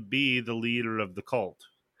supposed to be the leader of the cult.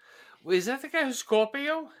 Is that the guy who's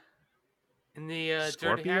Scorpio in the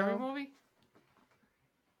Dirty Harry movie?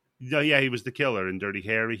 No, yeah, he was the killer in Dirty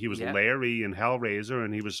Harry. He was Larry in Hellraiser,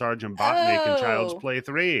 and he was Sergeant Botnick in Child's Play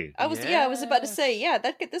 3. I was about to say,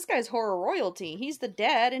 this guy's horror royalty. He's the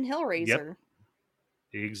dad in Hellraiser.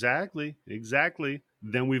 Yep. Exactly.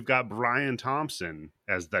 Then we've got Brian Thompson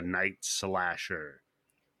as the Night Slasher.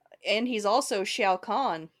 And he's also Shao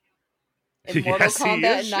Kahn in Mortal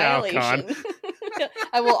Kombat Annihilation.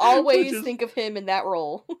 I will always think of him in that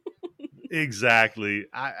role. Exactly.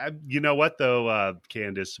 You know what, though,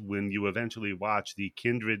 Candace, when you eventually watch the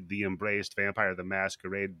Kindred the Embraced Vampire the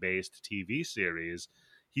Masquerade-based TV series,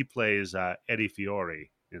 he plays Eddie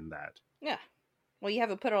Fiore in that. Yeah. Well, you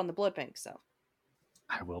haven't put it on the blood bank, so.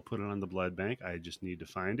 I will put it on the blood bank. I just need to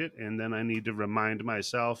find it, and then I need to remind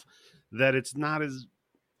myself that it's not as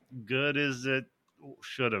good as it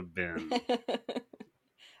should have been.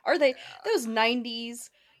 Are they those 90s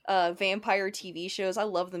vampire TV shows? I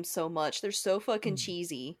love them so much. They're so fucking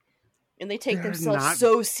cheesy, and they take themselves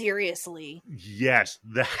so seriously. Yes,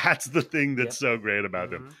 that's the thing that's so great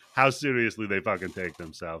about them. How seriously they fucking take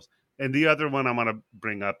themselves. And the other one I'm going to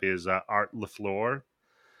bring up is Art LaFleur.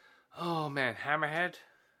 Oh, man. Hammerhead,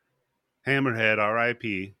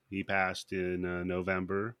 R.I.P. He passed in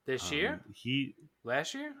November. This year?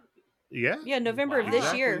 Last year? Yeah. Yeah, November of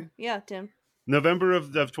this year. Yeah, Tim. November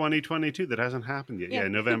of 2022. That hasn't happened yet. Yeah,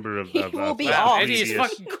 November of... He will be off. Eddie is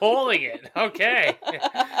fucking calling it. Okay.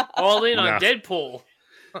 All in on Deadpool.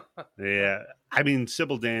 Yeah. I mean,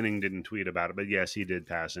 Sybil Danning didn't tweet about it, but yes, he did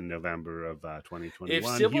pass in November of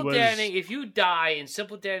 2021. If you die and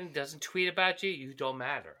Sybil Danning doesn't tweet about you, you don't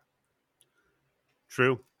matter.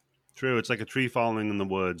 True. It's like a tree falling in the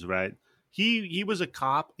woods, right? He was a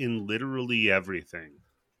cop in literally everything.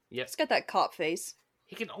 Yep. He's got that cop face.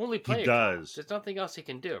 He can only play. He does. There's nothing else he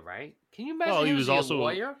can do, right? Can you imagine he was also a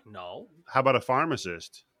lawyer? No. How about a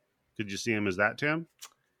pharmacist? Could you see him as that, Tim?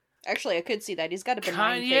 Actually, I could see that. He's got a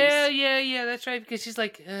benign face. Yeah. That's right. Because he's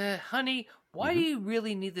like, honey, why do you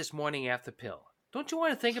really need this morning after pill? Don't you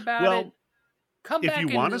want to think about it? Come back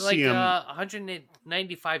in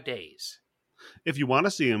 195 days. If you want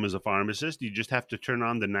to see him as a pharmacist, you just have to turn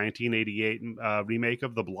on the 1988 remake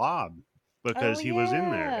of The Blob, because he was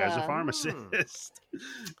in there as a pharmacist.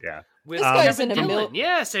 Yeah. This guy's in a million.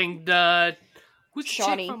 Yeah, saying who's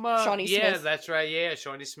Shawnee Smith. Yeah, that's right. Yeah,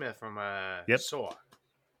 Shawnee Smith from Saw.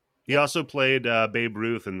 He also played Babe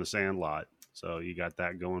Ruth in The Sandlot, so you got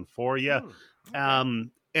that going for you. Okay.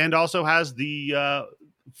 And also has the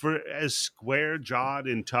for as square-jawed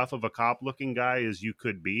and tough of a cop-looking guy as you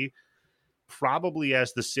could be, probably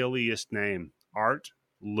has the silliest name, Art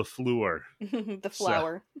LaFleur. The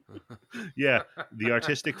flower. So, yeah, the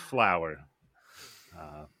artistic flower.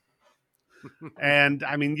 And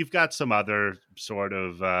I mean, you've got some other sort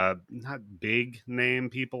of not big name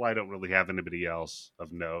people. I don't really have anybody else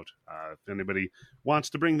of note. If anybody wants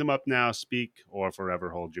to bring them up now, speak or forever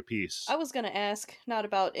hold your peace. I was going to ask not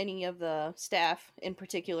about any of the staff in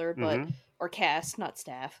particular, but or cast, not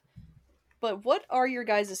staff. But what are your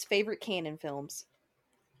guys' favorite canon films?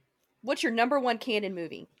 What's your number one canon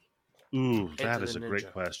movie? Ooh, that Enter is the a great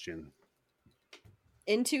Ninja. question.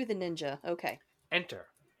 Into the Ninja. Okay. Enter.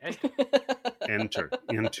 Enter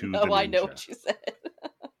into the Oh, Ninja. I know what you said.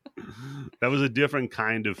 That was a different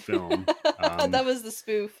kind of film. That was the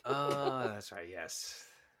spoof. Oh, that's right. Yes.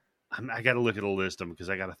 I got to look at a list of them because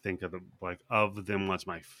I got to think of them. What's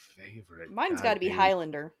my favorite? Mine's got to be Goddamn.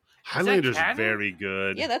 Highlander. Highlander's canon? very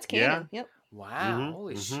good. Yeah, that's canon. Yep. Wow.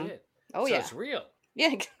 Holy shit. Oh, so yeah. it's real.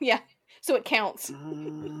 Yeah, yeah. So it counts.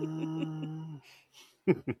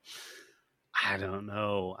 I don't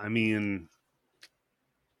know. I mean,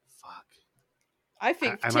 fuck. I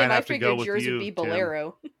think I Tim. might I have to go figured with yours you, would be Tim.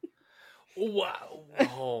 Bolero. Wow.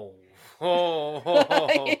 Oh.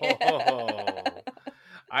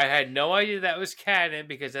 I had no idea that was canon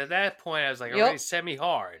because at that point I was like already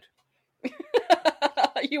semi-hard.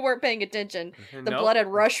 You weren't paying attention. The Nope. blood had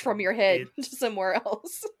rushed from your head to somewhere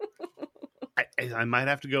else. I might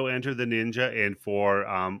have to go Enter the Ninja, and for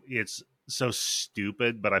it's so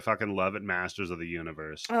stupid, but I fucking love it. Masters of the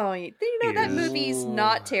Universe. Oh, you know that Is- movie's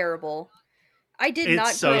not terrible. I did It's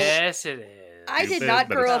not so grow. Yes, it is. I did stupid, not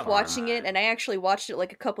but grow it's up fun. watching it, and I actually watched it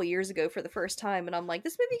like a couple years ago for the first time, and I'm like,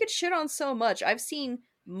 this movie gets shit on so much. I've seen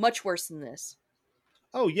much worse than this.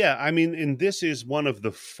 Oh yeah, I mean, and this is one of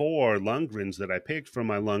the 4 Lundgrens that I picked from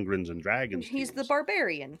my Lundgrens and Dragons. He's the teams.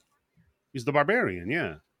 barbarian. He's the barbarian,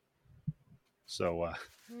 yeah. So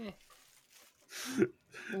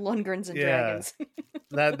Lundgrens and Yeah. dragons.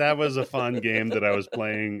 that was a fun game that I was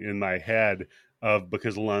playing in my head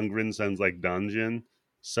because Lundgren sounds like dungeon.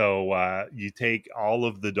 So you take all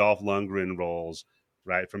of the Dolph Lundgren roles,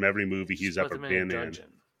 right, from every movie he's Split ever them been a in. dungeon.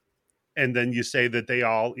 And then you say that they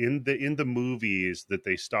all in the movies that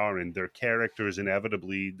they star in, their characters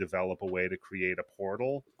inevitably develop a way to create a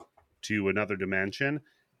portal to another dimension,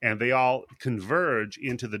 and they all converge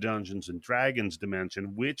into the Dungeons and Dragons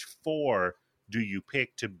dimension. Which 4 do you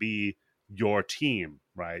pick to be your team,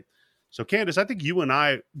 right? So Candace, I think you and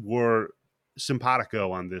I were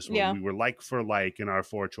simpatico on this one. Yeah. We were like for like in our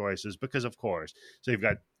 4 choices because of course. So you've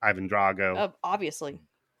got Ivan Drago. Obviously.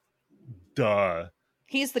 Duh.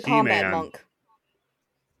 He's the combat He-Man. monk.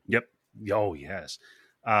 Yep. Oh, yes.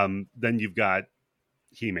 Then you've got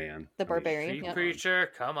He-Man. The I mean, barbarian. Tree Yep. creature,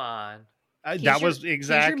 come on. that was your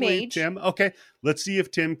exactly mage. Tim. Okay, let's see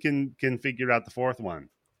if Tim can figure out the 4th one.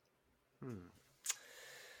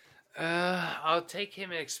 I'll take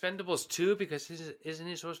him in Expendables 2 because isn't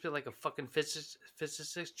he supposed to be like a fucking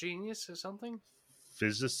physicist genius or something?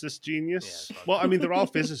 Physicist genius? Yeah, Well, I mean, they're all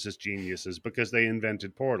physicist geniuses because they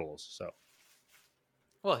invented portals. So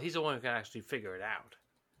Well, he's the one who can actually figure it out.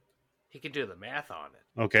 He can do the math on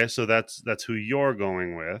it. okay, so that's who you're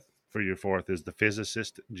going with for your 4th is the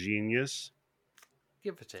physicist genius.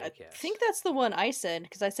 Give or take, I yes. think that's the one I said,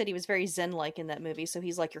 because I said he was very zen-like in that movie, so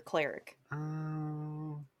he's like your cleric. I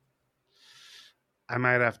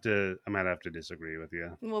might have to disagree with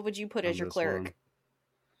you. What would you put on as your this cleric? one.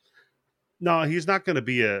 No, he's not going to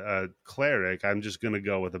be a cleric. I'm just going to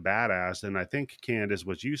go with a badass. And I think, Candace,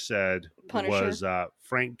 what you said Punisher. was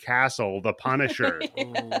Frank Castle, the Punisher.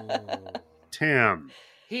 Ooh. Tim.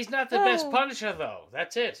 He's not the best Punisher, though.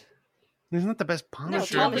 That's it. He's not the best No,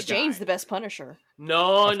 Punisher. Thomas the guy. Jane's the best Punisher.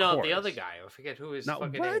 No, Of the course. other guy. I forget who his No,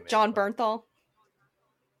 fucking what? name is. John but- Bernthal.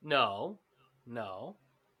 No.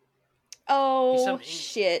 Oh, He's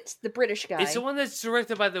shit. The British guy. It's the one that's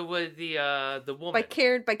directed by the woman. By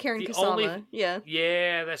Karen The Kusama. only- Yeah.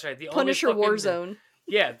 Yeah, that's right. The Punisher only fucking, Warzone.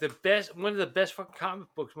 Yeah, one of the best fucking comic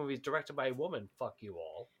books movies directed by a woman. Fuck you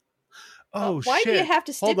all. Oh, Why shit. do you have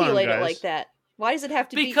to Hold on, stipulate it guys. like that? Why does it have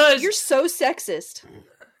to Because- be? You're so sexist.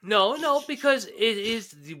 No, because it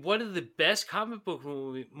is one of the best comic book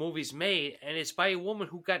movies made, and it's by a woman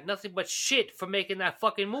who got nothing but shit for making that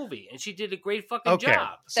fucking movie, and she did a great fucking Okay.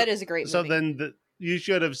 job. That is a great So movie. then you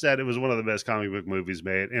should have said it was one of the best comic book movies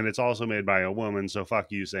made, and it's also made by a woman, so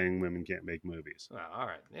fuck you saying women can't make movies. Oh, all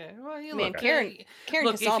right, yeah. Well, you Man, look, Karen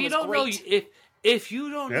look, if you Kusama's don't great. know, if you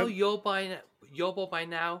don't know Yep. Yobo by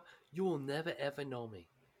now, you will never ever know me.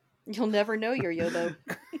 You'll never know your Yobo.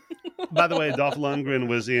 By the way, Dolph Lundgren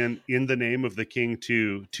was in The Name of the King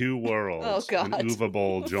 2, Two Worlds, Oh, God. an Uwe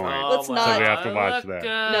Boll joint. Let's well, not- So we have to watch look,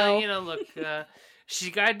 that. No. You know, look, she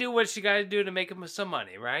got to do what she got to do to make him some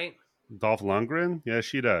money, right? Dolph Lundgren? Yes,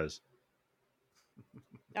 she does.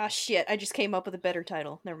 Ah, shit. I just came up with a better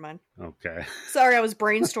title. Never mind. Okay. Sorry, I was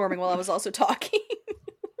brainstorming while I was also talking.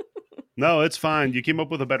 No, it's fine. You came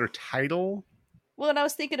up with a better title Well, and I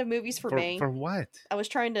was thinking of movies for May. for what? I was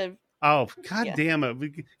trying to... Oh, god Yeah. damn it.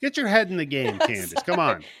 Get your head in the game, Candace. Come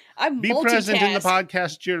on. I'm Be present in the multitask.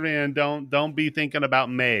 podcast you're in. Don't be thinking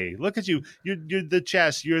about May. Look at you. You're the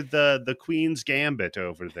chess. You're the Queen's Gambit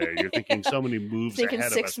over there. You're thinking so many moves Thinking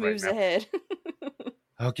ahead 6 of us moves right now. ahead.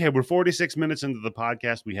 Okay, we're 46 minutes into the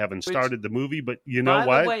podcast. We haven't started the movie, but you know By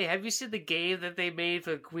what? the way, have you seen the game that they made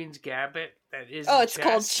for Queen's Gambit? That is Oh, it's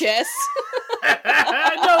called chess. No,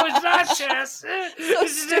 it's not chess. It's a different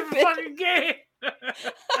stupid. fucking game.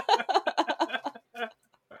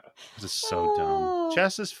 This is so dumb.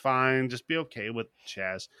 Chess is fine. Just be okay with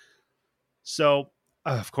chess. So,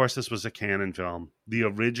 of course, this was a canon film. The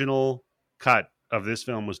original cut of this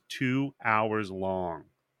film was 2 hours long.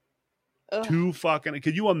 Ugh.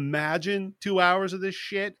 Could you imagine 2 hours of this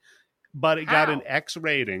shit? But it got an How? X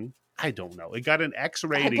rating. I don't know. It got an X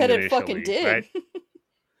rating bet it initially, fucking did. right?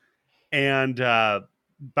 And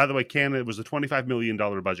by the way, Canon, it was a $25 million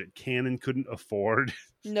budget. Canon couldn't afford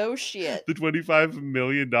No shit. the $25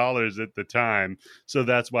 million at the time. So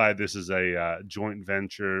that's why this is a joint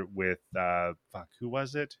venture with, who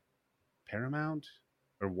was it? Paramount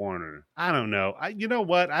or Warner? I don't know. You know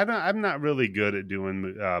what? I'm not really good at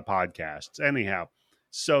doing podcasts. Anyhow,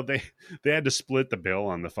 so they had to split the bill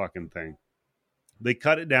on the fucking thing. They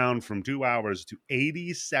cut it down from 2 hours to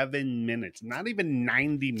 87 minutes, not even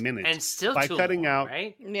 90 minutes. And still by too cutting long, out,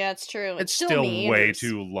 right? Yeah, it's true. it's still way meanders.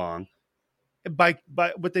 too long. By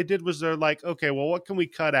what they did was they're like, okay, well, what can we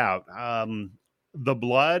cut out? The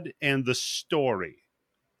blood and the story.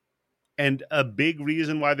 And a big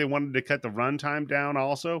reason why they wanted to cut the runtime down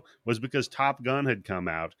also was because Top Gun had come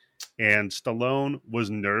out and Stallone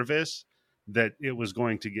was nervous that it was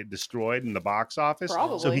going to get destroyed in the box office.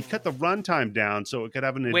 Probably. So he cut the runtime down so it could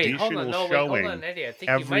have an Wait, hold additional on, no, showing. wait, hold on, Eddie. I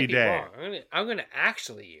think every you might be day. wrong. I'm gonna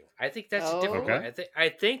actually you. I think that's a different Okay. one. I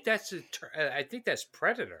think that's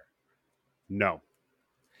Predator. No.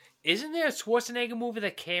 Isn't there a Schwarzenegger movie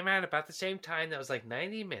that came out about the same time that was like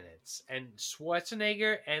 90 minutes? And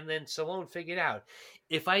Schwarzenegger and then Stallone figured out,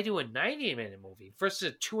 if I do a 90-minute movie versus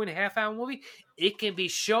a 2.5 hour movie, it can be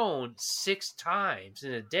shown 6 times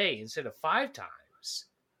in a day instead of 5 times.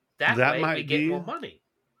 That way might we get be- more money.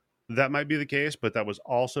 That might be the case, but that was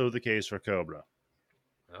also the case for Cobra.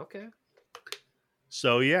 Okay.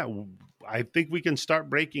 So, yeah, I think we can start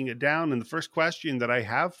breaking it down. And the first question that I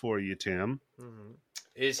have for you, Tim, Mm-hmm.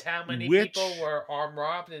 Is how many Which- people were arm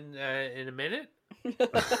robbed in a minute?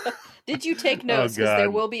 Did you take notes? Because God.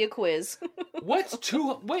 there will be a quiz. What's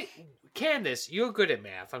wait, Candace, you're good at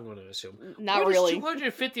math, I'm going to assume. Not What really. does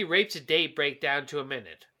 250 rapes a day break down to a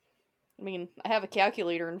minute? I mean, I have a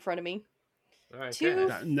calculator in front of me. All right, Two- go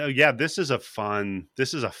ahead. no, yeah, this is a fun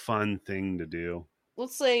thing to do.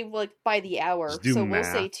 Let's say, like, by the hour. Just do So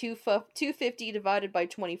math. we'll say 250 divided by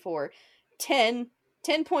 24.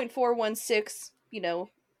 10.416,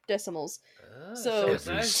 decimals. So, it's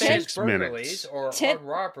not 6 burglaries minutes. or 10 armed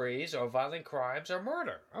robberies or violent crimes or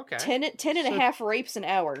murder. Okay. 10 and a half rapes an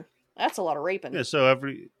hour. That's a lot of raping. Yeah, so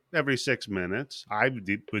every 6 minutes, I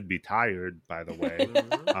would be tired, by the way.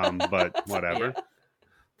 Mhm. But whatever. Yeah.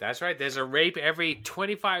 That's right. There's a rape every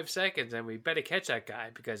 25 seconds, and we better catch that guy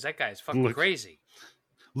because that guy's fucking Look. crazy.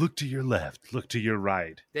 Look to your left. Look to your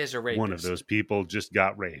right. There's a rapist. One of those people just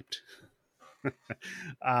got raped.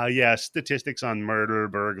 Yeah, statistics on murder,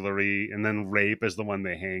 burglary, and then rape is the one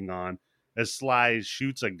they hang on. As Sly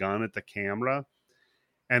shoots a gun at the camera.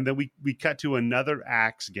 And then we cut to another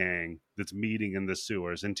axe gang that's meeting in the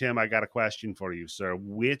sewers. And Tim, I got a question for you, sir.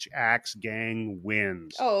 Which axe gang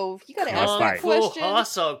wins? Oh, you gotta Come ask on, that fight. Full question.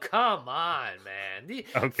 hustle. Come on, man.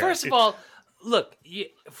 Okay. First of all, look,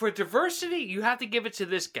 for diversity, you have to give it to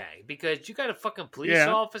this guy because you got a fucking police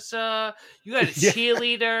Yeah. officer, you got a Yeah.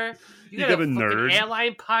 cheerleader, you got a got a fucking nerd.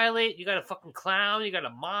 airline pilot, you got a fucking clown, you got a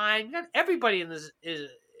mime, you got everybody in this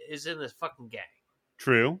is in this fucking gang.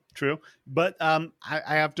 True. But I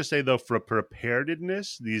have to say, though, for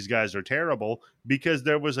preparedness, these guys are terrible because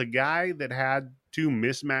there was a guy that had 2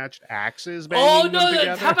 mismatched axes Oh banging no! them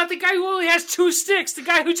together. How about the guy who only has 2 sticks? The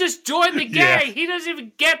guy who just joined the Yeah. gang. He doesn't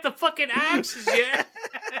even get the fucking axes yet.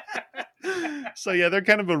 So, yeah, they're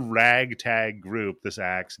kind of a ragtag group, this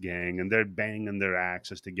axe gang, and they're banging their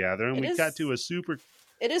axes together. And It we is- cut to a super...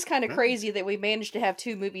 It is kind of Huh? crazy that we managed to have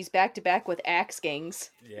 2 movies back to back with axe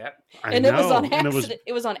gangs. Yep. And it was on and it was accident.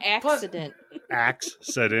 It was on accident.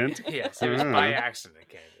 accident. Yes, it was by accident,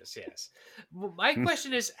 Candace. Yes. Well, my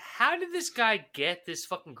question is, how did this guy get this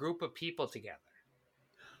fucking group of people together?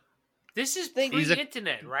 This is He's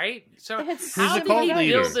pre-internet, right? So They had how a did cult he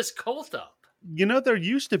leader. build this cult up? You know, there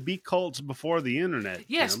used to be cults before the internet.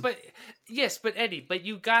 Yes, Tim. but Eddie, but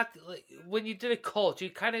you got when you did a cult, you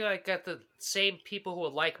kind of like got the same people who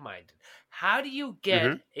are like-minded. How do you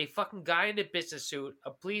get a fucking guy in a business suit,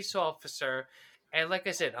 a police officer, and like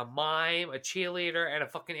I said, a mime, a cheerleader, and a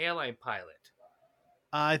fucking airline pilot?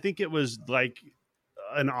 I think it was like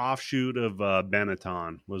an offshoot of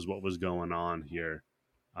Benetton was what was going on here.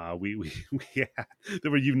 They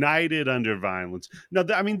were united under violence. No,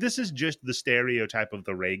 I mean, this is just the stereotype of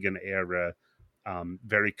the Reagan era,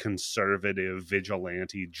 very conservative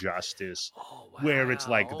vigilante justice, where it's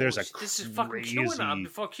like there's a this is fucking QAnon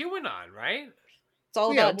before QAnon, right? It's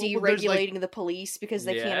all Yeah, about well, there's, deregulating the police because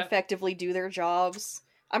they Yeah. can't effectively do their jobs.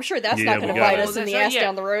 I'm sure that's Yeah, not going we to bite gotta- us in the Well, ass that's-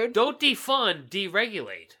 down the road. Don't defund,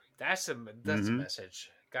 deregulate. That's a message.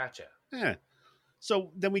 Gotcha. Yeah.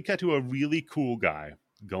 So then we cut to a really cool guy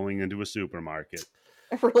going into a supermarket.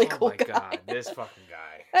 A really Oh cool my guy. god, this fucking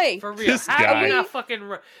guy. Hey, For real, This how guy- are we not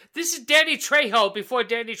fucking? This is Danny Trejo before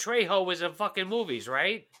Danny Trejo was in fucking movies,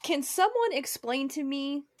 right? can someone explain to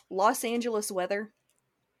me Los Angeles weather?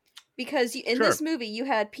 Because in Sure. this movie, you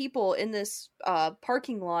had people in this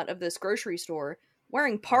parking lot of this grocery store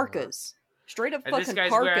wearing parkas. Straight up And this fucking guy's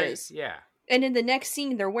parkas. wearing, yeah. And in the next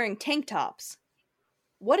scene, they're wearing tank tops.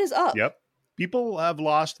 What is up? Yep. People have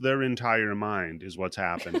lost their entire mind, is what's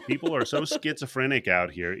happened. People are so schizophrenic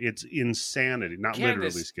out here. It's insanity. Not literally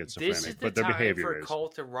Candace, schizophrenic, this is the but their time behavior for a is.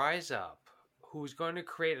 cult to rise up, who's going to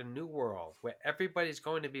create a new world where everybody's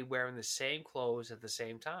going to be wearing the same clothes at the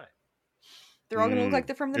same time. They're all going to look like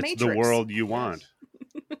they're from the It's Matrix. the world you want.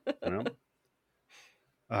 You know?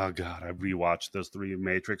 Oh, God. I rewatched those 3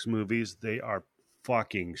 Matrix movies. They are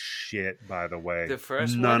fucking shit, by the way. The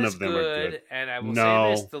first None one is of them good, are good. and I will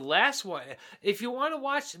No. say this: the last one. If you want to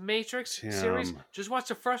watch Matrix series, Tim. just watch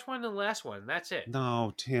the first one and the last one. That's it.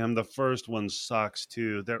 No, Tim, the first one sucks,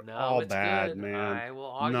 too. They're No, all it's bad, good. man. I will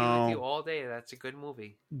argue No. with you all day. That's a good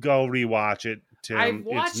movie. Go rewatch it, Tim. I've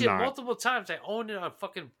watched It's it not. multiple times. I own it on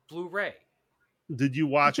fucking Blu-ray. Did you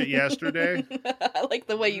watch it yesterday? I like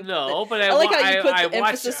the way you No, put but I like how you put I the watched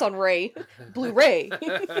emphasis on Ray. Blu-ray.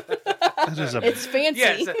 That is a It's fancy.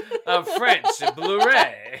 Yes, French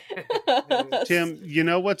Blu-ray. Tim, you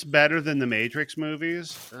know what's better than the Matrix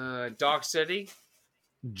movies? Dark City.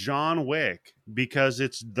 John Wick, because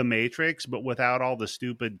it's the Matrix, but without all the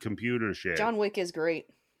stupid computer shit. John Wick is great.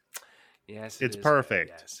 Yes, It's is.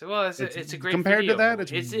 perfect. Yes. Well, it's a great compared to video that,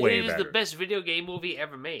 movie. it's way it is better. the best video game movie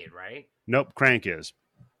ever made, right? Nope, Crank is.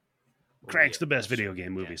 Oh, Crank's yeah, the best that's video true.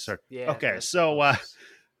 game movie, Yes. sir. Yeah, Okay, that's so close.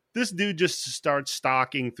 this dude just starts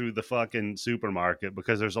stalking through the fucking supermarket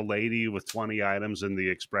because there's a lady with 20 items in the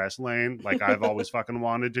express lane, like I've always fucking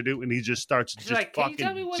wanted to do, and he just starts She's just like, can you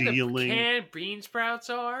tell me fucking what dealing. the canned bean sprouts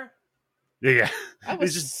are? Yeah, I He's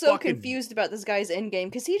was just so fucking- confused about this guy's endgame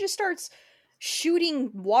because he just starts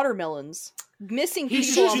shooting watermelons, missing He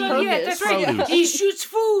people on shoots. purpose. Yeah, that's right. Produce. He shoots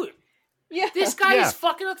food. Yeah. This guy Yeah. is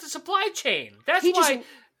fucking up the supply chain. That's He why.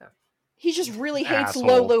 He just really hates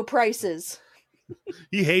Asshole. low prices.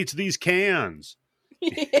 He hates these cans.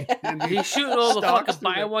 Yeah. And He's shooting all the stalks fucking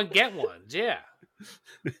through buy the- one get ones. Yeah,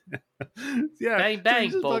 Yeah, bang so bang, he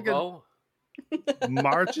just fucking Bobo.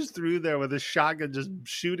 marches through there with his shotgun, just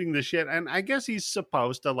shooting the shit. And I guess he's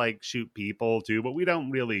supposed to like shoot people too, but we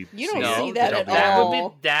don't really. You don't it. see that We at don't that know. all.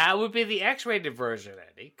 Would be, that would be the X-rated version,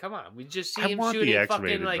 Eddie. Come on, we just see I him want shooting the fucking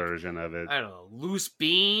X-rated like version of it. I don't know, loose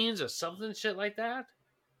beans or something shit like that.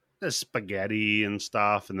 The spaghetti and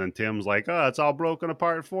stuff, and then Tim's like, "Oh, it's all broken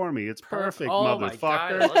apart for me. It's perfect, Oh my god,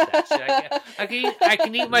 I motherfucker." love that shit. I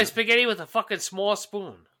can eat my spaghetti with a fucking small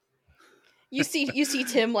spoon. You see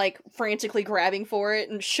Tim like frantically grabbing for it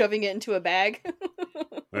and shoving it into a bag.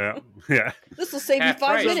 Yeah, yeah. This will save you Half 5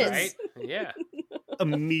 price, minutes. right? Yeah.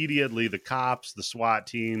 Immediately, the cops, the SWAT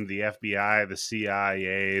team, the FBI, the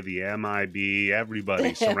CIA, the MIB, everybody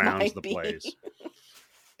The surrounds the MIB. place.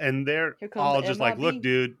 And they're Here comes all the just like, MIB. "Look,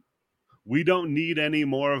 dude, we don't need any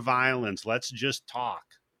more violence. Let's just talk."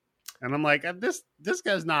 And I'm like, this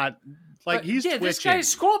guy's not like But, he's yeah, twitching. this guy's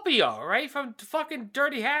Scorpio, right? From fucking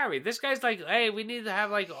Dirty Harry. This guy's like, hey, we need to have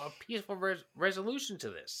like a peaceful resolution to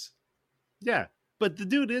this. Yeah, but the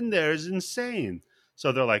dude in there is insane.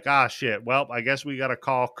 So they're like, "Ah, shit. Well, I guess we got to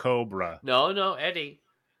call Cobra." No, Eddie.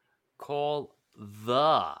 Call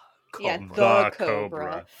the Cobra. Yeah, The the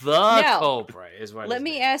Cobra. The Now, Cobra is what Let his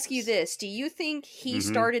me name ask you is. this. Do you think he Mhm.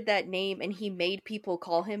 started that name and he made people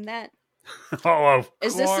call him that? Oh, of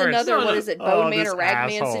Is this course. another, No, what no. is it, Oh, Bone Man this or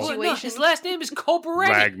Ragman asshole. Well, situation? no, his last name is Cobra,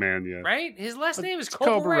 Ragman, yeah. right? His last name is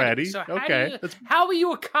Cobra Cobra. Reddy. So Okay, that's- how are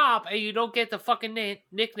you a cop and you don't get the fucking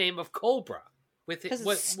nickname of Cobra? with Because it,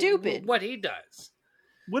 it's stupid. what he does.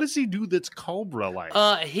 What does he do that's Cobra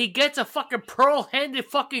like? He gets a fucking pearl-handed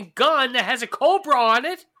fucking gun that has a cobra on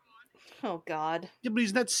it. Oh God. Yeah, but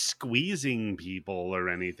he's not squeezing people or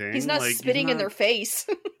anything. He's not Like, spitting he's in not- their face.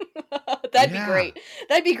 That'd be Yeah. great.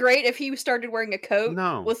 That'd be great if he started wearing a coat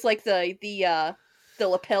No. with like the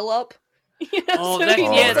lapel up. You know, Oh, so that, he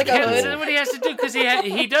Oh, yeah, looks like a that's hood. that's what he has to do because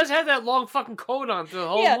he does have that long fucking coat on through the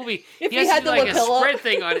whole Yeah, movie. if He he has had to do the like a lapel up. spread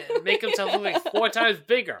thing on it and make himself look like 4 times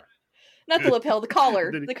bigger. Not the lapel, the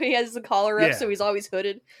collar. Then he- Like he has the collar up, Yeah. so he's always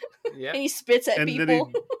hooded, Yeah. and he spits at And then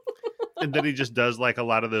people. and then he just does like a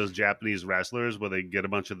lot of those Japanese wrestlers where they get a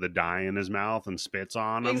bunch of the dye in his mouth and spits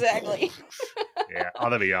on them. Exactly. Yeah, oh,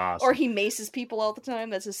 that'd be awesome. Or he maces people all the time.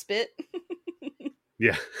 That's his spit.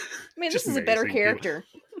 yeah. Man, Just this is a better macing people. character.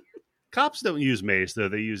 Cops don't use mace though;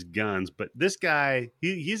 they use guns. But this guy,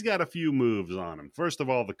 he's got a few moves on him. First of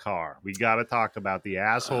all, the car. We got to talk about the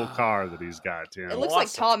asshole car that he's got, Tim. It looks like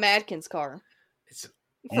Awesome. Tom Adkins' car. It's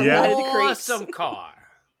From Yeah. Night of an the Creeps. awesome car.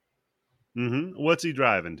 What's he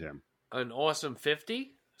driving, Tim? An awesome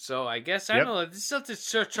 50. So I guess I Yep. don't know. This is up to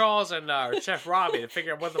Sir Charles and Chef Robbie to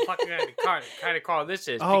figure out what the fucking kind of car this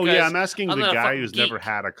is. Oh because yeah, I'm asking I'm the not a guy fucking who's geek. never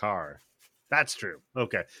had a car. That's true.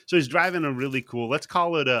 Okay, so he's driving a really cool. Let's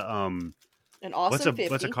call it a An awesome 50.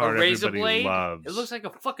 what's a a car razor everybody blade. loves? It looks like a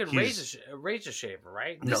fucking He's- razor shaver,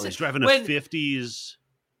 right? No, This he's is- driving a when- 50s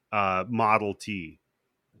Model T.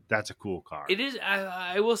 That's a cool car. It is.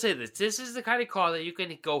 I will say this. This is the kind of car that you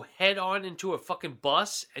can go head on into a fucking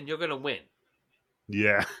bus and you're gonna win.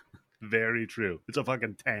 Yeah, very true. It's a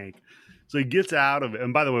fucking tank. So he gets out of it.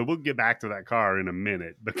 And by the way, we'll get back to that car in a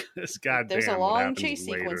minute because goddamn, There's a what long happens chase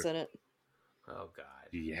later. sequence in it. Oh god.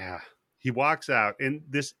 Yeah. He walks out, and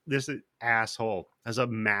this asshole has a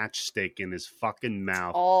matchstick in his fucking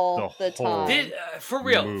mouth. All the whole- time. Did for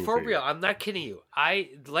real? For movie. real? I'm not kidding you.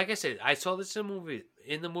 Like I said, I saw this in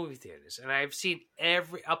the movie theaters, and I've seen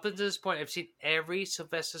up until this point. I've seen every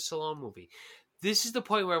Sylvester Stallone movie. This is the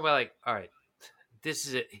point where we're like, all right, this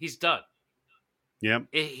is it. He's done. Yep.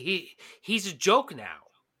 He's a joke now.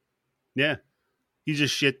 Yeah. He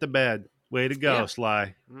just shit the bed. Way to go, Yeah.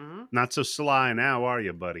 Sly. Mm-hmm. Not so sly now, are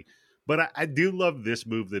you, buddy? But I do love this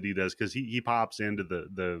move that he does because he pops into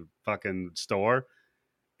the fucking store,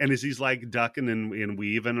 and as he's like ducking and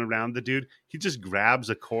weaving around the dude, he just grabs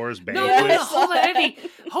a Coors No, Banquet. Yes. hold on, Eddie.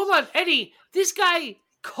 Hold on, Eddie. This guy,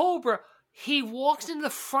 Cobra, he walks in the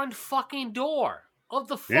front fucking door of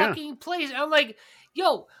the Yeah. fucking place. I'm like,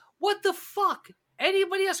 yo, what the fuck?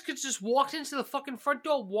 Anybody else could just walk into the fucking front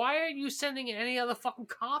door. Why are you sending any other fucking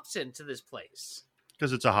cops into this place?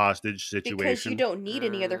 Because it's a hostage situation. Because you don't need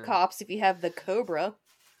any other cops if you have the Cobra.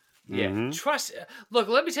 Yeah, Mhm. trust. Look,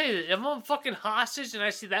 let me tell you this. If I'm fucking hostage and I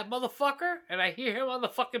see that motherfucker and I hear him on the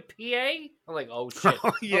fucking PA, I'm like, oh shit,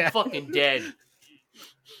 Oh, yeah. I'm fucking dead.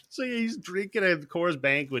 So yeah, he's drinking a Coors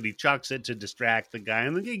Banquet. He chucks it to distract the guy,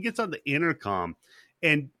 and then he gets on the intercom.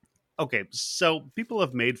 And okay, so people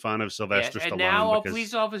have made fun of Sylvester Yeah, and Stallone now a because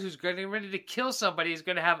police officer who's getting ready to kill somebody is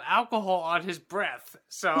going to have alcohol on his breath.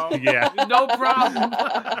 So Yeah. no problem.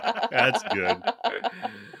 that's good.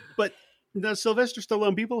 But no, Sylvester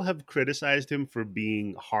Stallone, people have criticized him for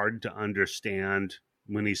being hard to understand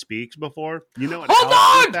when he speaks before. You know what Hold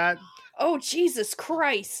helps on! with that? Oh, Jesus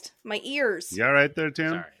Christ. My ears. You all right there,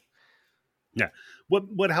 Tim? Sorry. Yeah.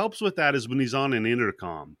 What helps with that is when he's on an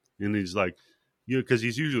intercom and he's like, yeah, because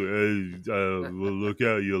he's usually, well, look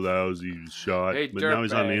out, you lousy shot. Hey, But now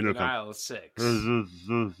he's on the dirtbag, intercom. aisle 6.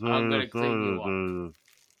 I'm gonna clean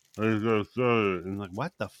And like,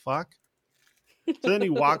 what the fuck? So then he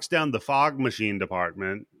walks down the fog machine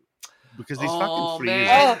department because he's fucking freezing.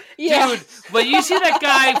 man. Oh, yeah. Dude, when you see that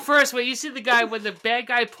guy first, when you see the guy, when the bad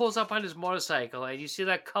guy pulls up on his motorcycle and you see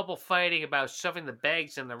that couple fighting about shoving the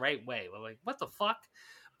bags in the right way, we're like, what the fuck?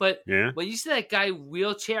 But Yeah. when you see that guy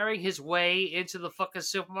wheelchairing his way into the fucking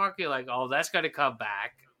supermarket, you're like, oh, that's going to come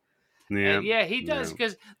back. Yeah. And yeah, he does, Yeah.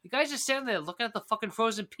 because the guy's just standing there looking at the fucking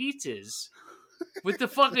frozen pizzas with the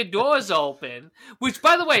fucking doors open. Which,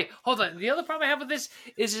 by the way, hold on. The other problem I have with this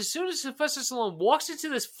is as soon as Sylvester Stallone walks into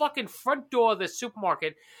this fucking front door of the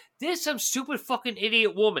supermarket, there's some stupid fucking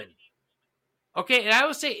idiot woman. Okay? And I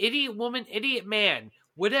would say idiot woman, idiot man,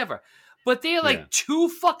 whatever. But they're like Yeah. 2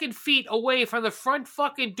 fucking feet away from the front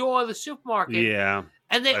fucking door of the supermarket. Yeah.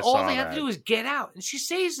 And I all saw they have that. to do is get out. And she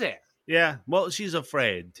stays there. Yeah. Well, she's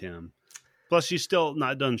afraid, Tim. Plus, she's still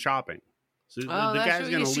not done shopping. So Oh, the that's guy's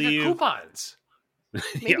right. going Yeah, to she got leave. coupons.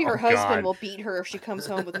 Maybe Yeah, her oh, husband God. will beat her if she comes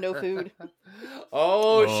home with no food.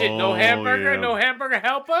 Oh, shit, no Oh, hamburger? yeah. No hamburger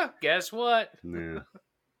helper? Guess what? Yeah.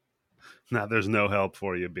 Now there's no help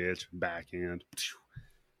for you, bitch. Backhand.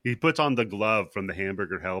 He puts on the glove from the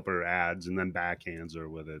Hamburger Helper ads and then backhands her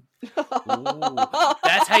with it. Ooh,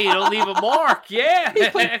 that's how you don't leave a mark. Yeah,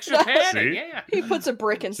 extra padding. See? Yeah, He puts a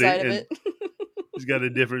brick inside of and it. He's got a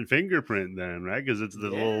different fingerprint then, right? Because it's the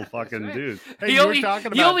little fucking right. dude. Hey, he you only were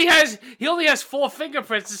talking he about... only has 4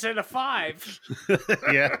 fingerprints instead of 5.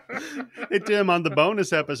 Yeah. Hey, Tim, on the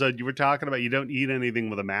bonus episode, you were talking about you don't eat anything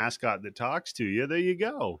with a mascot that talks to you. There you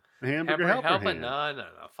go. A Hamburger Helper hand. No.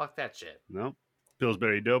 Fuck that shit. No.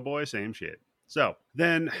 Pillsbury Doughboy, same shit. So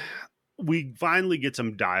then we finally get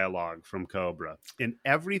some dialogue from Cobra. And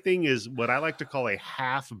everything is what I like to call a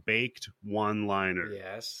half-baked one-liner.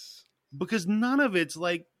 Yes. Because none of it's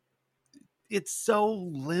like, it's so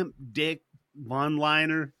limp dick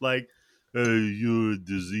one-liner. Like, hey, you're a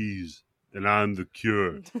disease and I'm the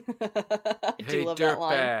cure. I do Hey, love that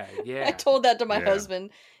line. dirtbag. Yeah. I told that to my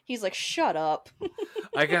husband. He's like, shut up.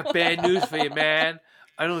 I got bad news for you, man.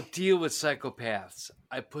 I don't deal with psychopaths.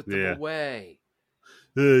 I put them Yeah. away.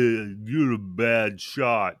 Hey, you're a bad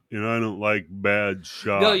shot, and I don't like bad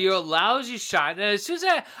shots. No, you're a lousy shot. And as soon as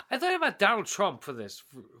I thought about Donald Trump for this,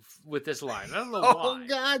 with this line. I don't know why. Oh,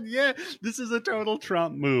 God, yeah. This is a total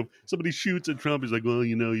Trump move. Somebody shoots at Trump. He's like, well,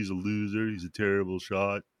 you know, he's a loser. He's a terrible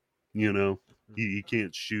shot. You know, he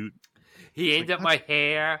can't shoot. He aimed at my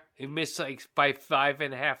hair. He missed like by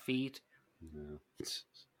 5.5 feet. Yeah.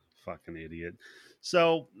 Fucking idiot.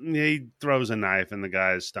 So he throws a knife in the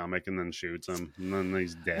guy's stomach and then shoots him, and then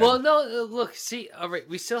he's dead. Well, no, look, see, all right,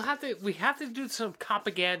 we have to do some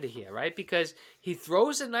propaganda here, right? Because he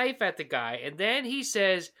throws a knife at the guy, and then he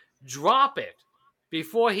says, drop it,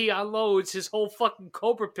 before he unloads his whole fucking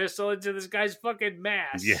Cobra pistol into this guy's fucking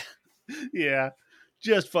mask. Yeah.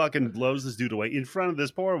 Just fucking blows this dude away in front of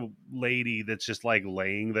this poor lady that's just like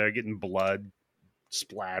laying there getting blood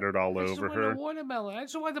splattered all over her. A watermelon. I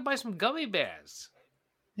just wanted to buy some gummy bears.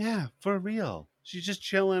 Yeah, for real. She's just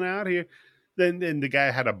chilling out here. Then the guy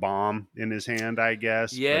had a bomb in his hand, I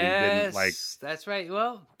guess. Yes, that's right.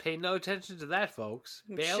 Well, pay no attention to that, folks.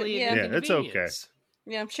 Barely an it's okay. inconvenience.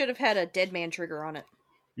 Yeah, should have had a dead man trigger on it.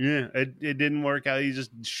 Yeah, it didn't work out. He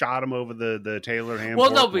just shot him over the Taylor ham.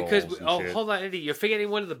 Well, no, because shit. Hold on, Eddie, you're forgetting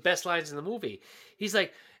one of the best lines in the movie. He's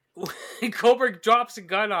like, Cobra drops a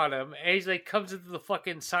gun on him, and he's like, comes into the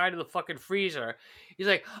fucking side of the fucking freezer. He's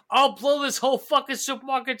like, I'll blow this whole fucking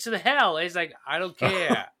supermarket to the hell. And he's like, I don't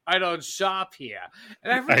care. I don't shop here.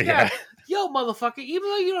 And I forgot, yo, motherfucker, even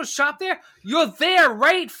though you don't shop there, you're there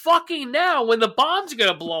right fucking now when the bomb's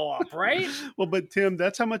gonna blow up, right? Well, but Tim,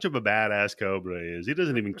 that's how much of a badass Cobra is. He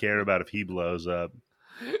doesn't even care about if he blows up.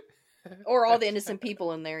 Or all the innocent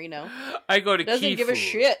people in there, you know. I go to Doesn't Key give Food. a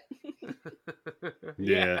shit.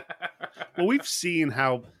 Yeah. Well, we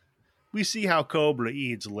see how Cobra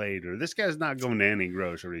eats later. This guy's not going to any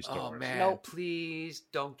grocery store. Oh man, Nope. Please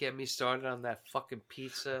don't get me started on that fucking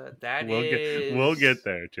pizza. We'll get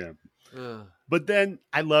there, Tim. Ugh. But then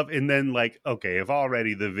okay, if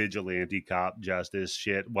already the vigilante cop justice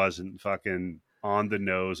shit wasn't fucking on the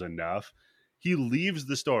nose enough, he leaves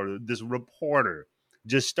the store. This reporter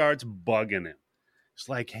just starts bugging him. It's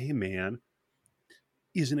like, hey man,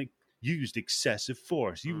 isn't it used excessive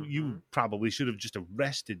force? You probably should have just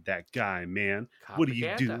arrested that guy, man. What are you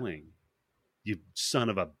doing? You son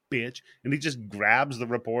of a bitch. And he just grabs the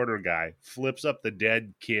reporter guy, flips up the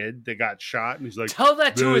dead kid that got shot, and he's like, tell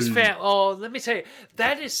that to his family. Oh, let me tell you,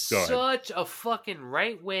 that is Go such a fucking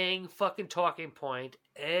right-wing fucking talking point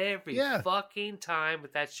every fucking time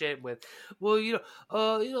with that shit with, well,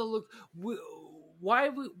 look,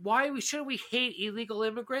 why shouldn't we hate illegal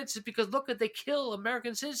immigrants? It's because look, they kill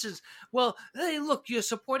American citizens. Well, hey, look, you're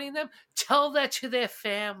supporting them. Tell that to their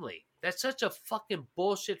family. That's such a fucking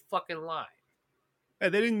bullshit fucking lie. Hey,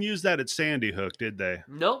 they didn't use that at Sandy Hook, did they?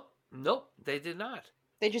 Nope, they did not.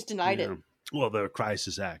 They just denied it. Well, they're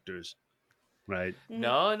crisis actors, right?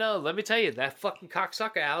 No, let me tell you, that fucking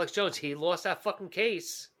cocksucker, Alex Jones, he lost that fucking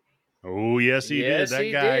case. Oh, yes, he did.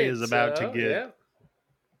 That guy is about to get...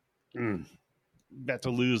 Yeah. About to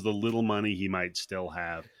lose the little money he might still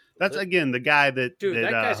have. That's again the guy that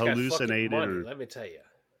hallucinated. Money, let me tell you.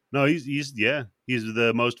 No, he's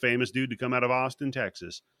the most famous dude to come out of Austin,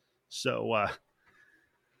 Texas. So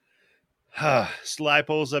Sly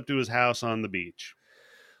pulls up to his house on the beach.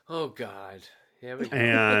 Oh God!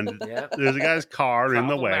 And there's a guy's car in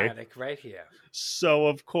the way, right here. So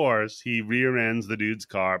of course he rear ends the dude's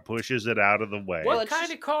car, pushes it out of the way. What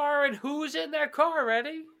kind of car and who's in that car,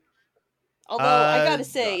 Eddie? Although, I gotta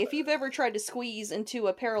say, if you've ever tried to squeeze into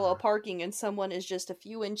a parallel parking and someone is just a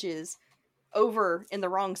few inches over in the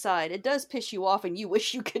wrong side, it does piss you off and you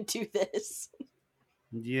wish you could do this.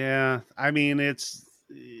 Yeah, I mean, it's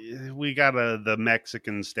we got the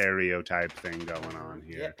Mexican stereotype thing going on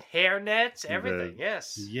here. Yeah, hair nets, everything.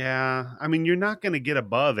 Yes. Yeah, I mean, you're not going to get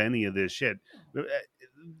above any of this shit.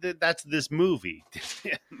 That's this movie.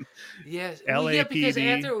 Yes. LAPD. Well,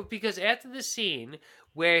 yeah, because after the scene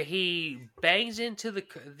where he bangs into the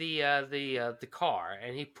car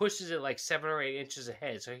and he pushes it like 7 or 8 inches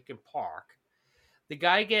ahead so he can park. The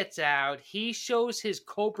guy gets out. He shows his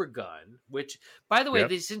Cobra gun, which, by the way,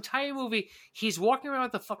 this entire movie, he's walking around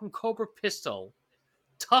with a fucking Cobra pistol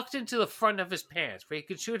tucked into the front of his pants where he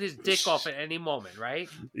could shoot his dick off at any moment, right?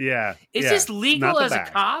 Yeah. Is this legal as back.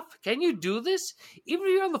 a cop? Can you do this? Even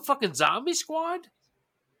if you're on the fucking zombie squad?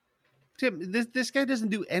 Tim, this guy doesn't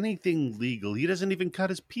do anything legal. He doesn't even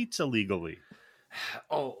cut his pizza legally.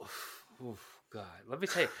 Oh, God. Let me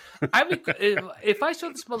tell you. If I saw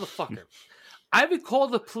this motherfucker, I would call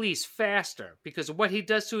the police faster because of what he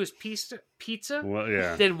does to his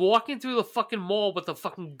pizza than walking through the fucking mall with a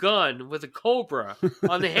fucking gun with a Cobra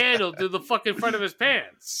on the handle through the fucking front of his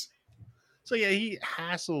pants. So, yeah, he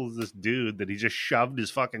hassles this dude that he just shoved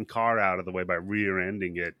his fucking car out of the way by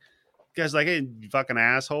rear-ending it. The guy's like, hey, you fucking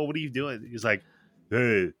asshole, what are you doing? He's like,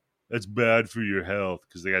 hey, that's bad for your health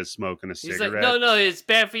because the guy's smoking a cigarette. He's like, no, it's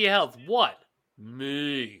bad for your health. What?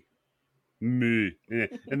 Me. And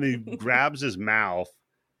then he grabs his mouth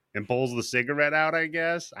and pulls the cigarette out, I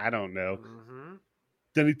guess. I don't know. Mm-hmm.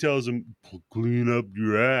 Then he tells him, clean up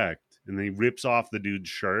your act. And then he rips off the dude's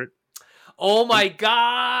shirt. Oh my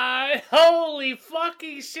God. Holy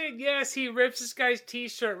fucking shit. Yes, he rips this guy's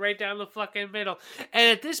t-shirt right down the fucking middle. And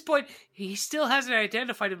at this point, he still hasn't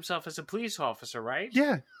identified himself as a police officer, right?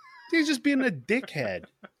 Yeah. He's just being a dickhead.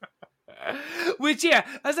 Which, yeah,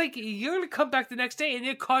 I was like, you're going to come back the next day and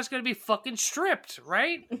your car's going to be fucking stripped,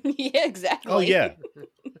 right? Yeah, exactly. Oh, yeah.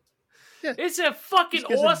 It's a fucking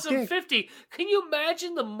awesome 50. Can you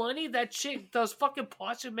imagine the money that shit, those fucking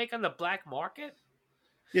parts would make on the black market?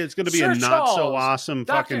 Yeah, it's going to be a not-so-awesome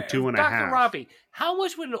fucking 2.5. Dr. Robbie, how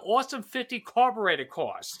much would an awesome 50 carburetor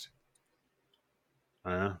cost?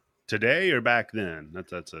 Today or back then?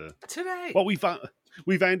 That's a... Today. Well, we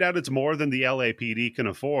find out it's more than the LAPD can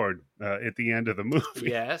afford at the end of the movie.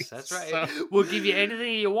 Yes, that's right. So, we'll give you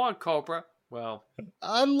anything you want, Cobra. Well,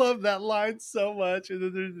 I love that line so much.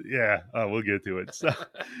 We'll get to it.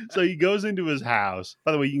 So he goes into his house.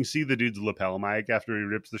 By the way, you can see the dude's lapel mic after he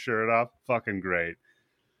rips the shirt off. Fucking great.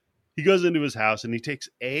 He goes into his house and he takes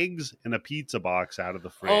eggs and a pizza box out of the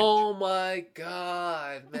fridge. Oh my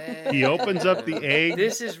God, man. He opens up the egg.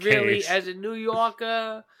 This is really, case. As a New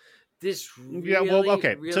Yorker, this really,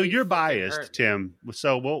 okay. Really so you're biased, hurt. Tim.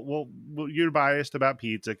 So you're biased about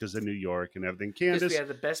pizza because of New York and everything. Candace, because we have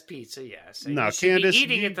the best pizza, yes. And no, you should Candace, be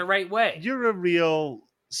eating it the right way. You're a real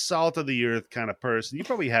salt of the earth kind of person. You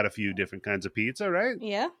probably had a few different kinds of pizza, right?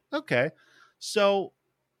 Yeah. Okay. So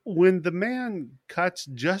when the man cuts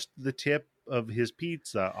just the tip of his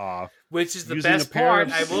pizza off, which is the best part,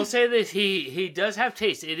 I will say this: he does have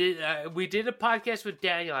taste. It is. We did a podcast with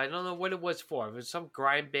Daniel. I don't know what it was for. It was some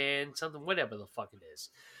grind band, something, whatever the fuck it is.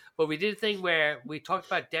 But we did a thing where we talked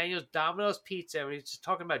about Daniel's Domino's pizza, and we were just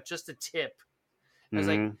talking about just the tip. I was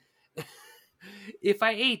like, if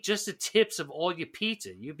I ate just the tips of all your pizza,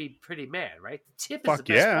 you'd be pretty mad, right? The tip is the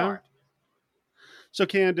best part. So,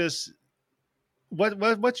 Candace,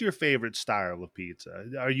 what's your favorite style of pizza?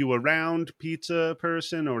 Are you a round pizza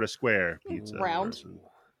person or a square pizza round person?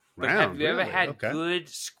 But have you ever had good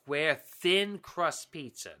square thin crust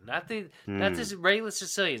pizza? Not this regular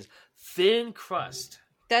Sicilians, thin crust.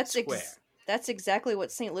 That's exactly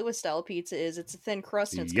what St. Louis style pizza is. It's a thin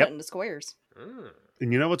crust and it's cut into squares.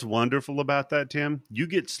 And you know what's wonderful about that, Tim? You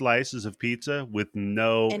get slices of pizza with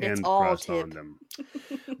no end crust on them.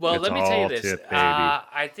 Well, let me tell you this.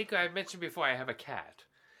 I think I mentioned before I have a cat.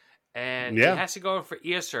 And he has to go in for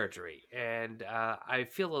ear surgery. And I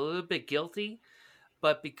feel a little bit guilty.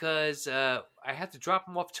 But because I have to drop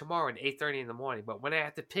him off tomorrow at 8:30 in the morning. But when I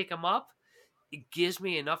have to pick him up, it gives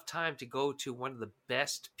me enough time to go to one of the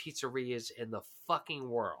best pizzerias in the fucking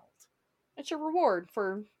world. It's your reward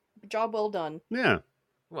for a job well done. Yeah.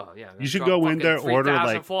 Well, yeah. You should go in there, order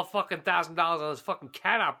like $4,000 on this fucking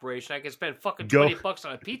cat operation. I can spend fucking $20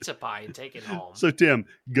 on a pizza pie and take it home. So, Tim,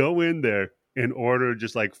 go in there and order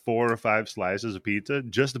just like 4 or 5 slices of pizza.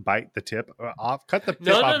 Just bite the tip off. Cut the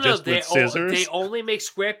tip off just with scissors. They only make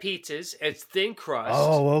square pizzas. It's thin crust.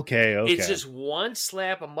 Oh, okay. It's just one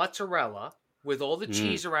slab of mozzarella with all the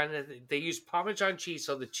cheese around it. They use Parmesan cheese,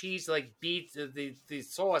 so the cheese like beads the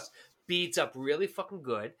sauce beads up really fucking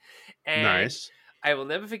good. And nice. I will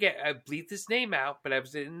never forget. I bleeped his name out, but I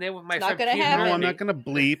was in there with my It's not friend gonna Peter happen. No, I'm Nertney. not going to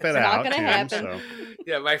bleep it It's not out, gonna Tim. happen. So.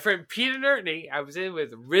 Yeah, my friend Peter Nertney. I was in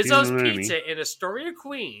with Rizzo's Peter Nertney. Pizza in Astoria,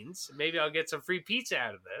 Queens. Maybe I'll get some free pizza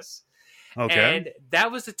out of this. Okay. And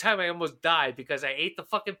that was the time I almost died because I ate the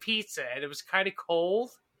fucking pizza and it was kind of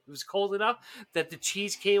cold. It was cold enough that the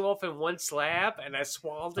cheese came off in one slab and I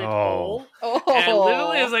swallowed it whole. Oh. And I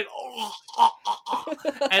literally was like,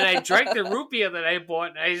 and I drank the root beer that I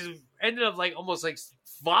bought and I just ended up like almost like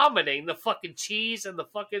vomiting the fucking cheese and the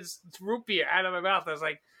fucking root beer out of my mouth. I was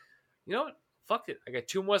like, you know what? Fuck it. I got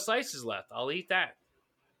 2 more slices left. I'll eat that.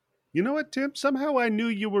 You know what, Tim? Somehow I knew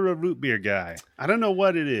you were a root beer guy. I don't know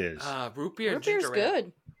what it is. Root beer. Root beer's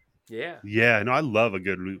good. Yeah. Yeah, no, I love a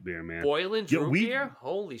good root beer, man. Boiling Yeah, root beer?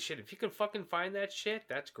 Holy shit. If you can fucking find that shit,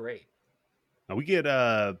 that's great. We get,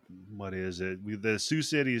 what is it? The Sioux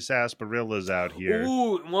City sarsaparillas out here.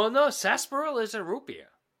 Ooh, well, no, sarsaparilla isn't root beer.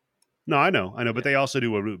 No, I know, but they also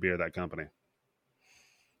do a root beer, that company.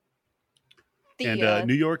 And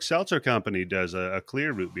New York Seltzer Company does a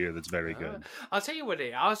clear root beer that's very good. I'll tell you what,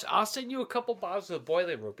 I'll send you a couple bottles of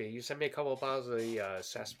boiling root beer. You send me a couple bottles of the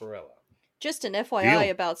sarsaparilla. Just an FYI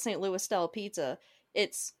Deal. about St. Louis style pizza.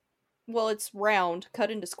 It's round, cut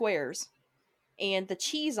into squares, and the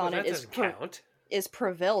cheese on it is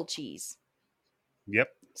Provel cheese. Yep.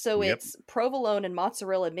 So it's provolone and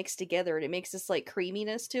mozzarella mixed together, and it makes this like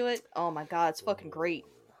creaminess to it. Oh my god, it's fucking great.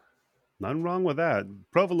 Nothing wrong with that.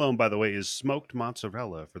 Provolone, by the way, is smoked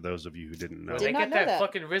mozzarella, for those of you who didn't know. When Did I not get know that that.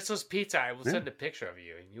 fucking Rizzo's pizza, I will send a picture of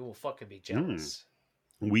you, and you will fucking be jealous.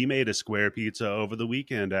 We made a square pizza over the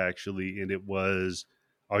weekend, actually, and it was...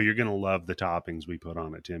 Oh, you're going to love the toppings we put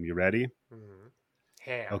on it, Tim. You ready? Mm-hmm.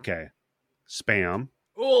 Ham. Okay. Spam.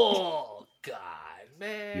 Oh, God,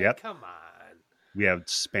 man. Yep. Come on. We have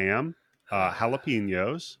Spam,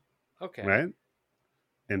 jalapenos, Okay. right?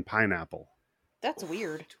 And pineapple. That's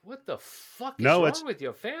weird. What the fuck is No, wrong with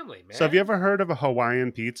your family, man? So have you ever heard of a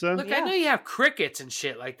Hawaiian pizza? Look, I Yeah. know you have crickets and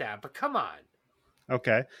shit like that, but come on.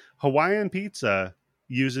 Okay. Hawaiian pizza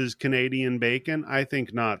uses Canadian bacon? I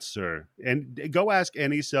think not, sir. And go ask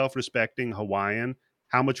any self-respecting Hawaiian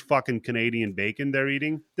how much fucking Canadian bacon they're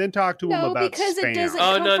eating. Then talk to them No, about because it Spam. doesn't-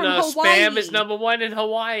 Oh, come no, from no. Hawaii. Spam is number one in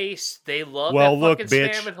Hawaii. They love Well, that look, fucking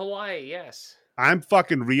bitch. spam in Hawaii, yes. I'm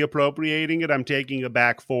fucking reappropriating it. I'm taking it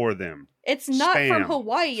back for them. It's not from Spam.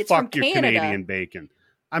 Hawaii. It's Fuck from your Canada. Canadian bacon.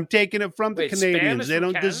 I'm taking it from the Wait, Spam Canadians. is They from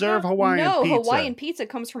don't Canada? deserve Hawaiian No, pizza. Hawaiian pizza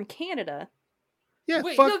comes from Canada. Yeah,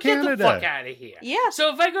 Wait, fuck no, Canada. get the fuck out of here. Yeah.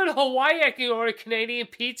 So if I go to Hawaii, I can order Canadian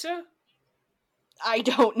pizza? I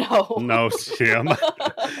don't know. No, Tim.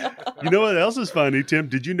 You know what else is funny, Tim?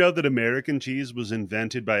 Did you know that American cheese was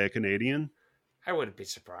invented by a Canadian? I wouldn't be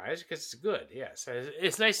surprised because it's good, yes.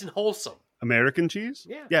 It's nice and wholesome. American cheese?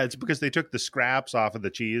 Yeah. Yeah, it's because they took the scraps off of the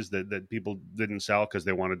cheese that people didn't sell because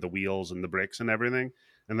they wanted the wheels and the bricks and everything.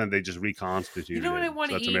 And then they just reconstituted You know what it. I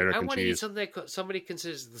want So to that's eat? I American want to eat cheese. something that somebody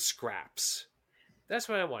considers the scraps. That's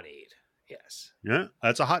what I want to eat. Yes. Yeah,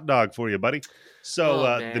 that's a hot dog for you, buddy. So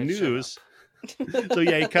Oh, man, the shut news... So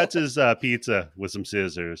yeah, he cuts his pizza with some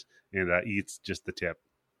scissors and eats just the tip.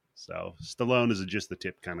 So Stallone is a just the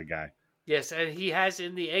tip kind of guy. Yes, and he has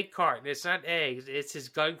in the egg carton. It's not eggs. It's his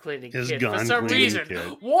gun cleaning His kit. gun For some cleaning reason,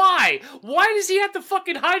 kit. why? Why does he have to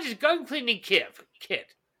fucking hide his gun cleaning kit?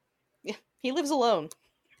 He lives alone.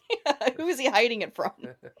 Who is he hiding it from?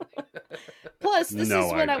 Plus, this No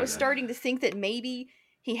is when I idea. was starting to think that maybe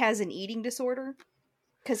he has an eating disorder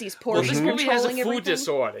because he's Well, portion this movie has a controlling food everything.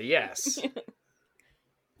 disorder. Yes.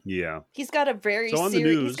 Yeah. He's got a very So on the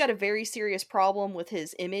news- he's got a very serious problem with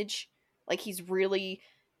his image. Like he's really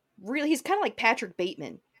he's kind of like Patrick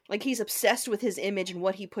Bateman. Like he's obsessed with his image and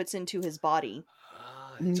what he puts into his body.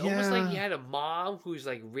 It's almost like he Yeah. had a mom who's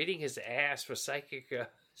like reading his ass for psychic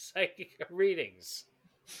readings.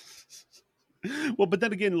 Well, but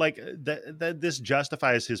then again, like that this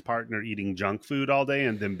justifies his partner eating junk food all day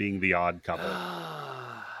and them being the odd couple,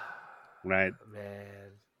 right? Man.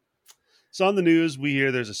 So on the news, we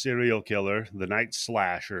hear there's a serial killer, the Night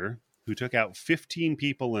Slasher, who took out 15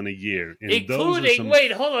 people in a year. And Including,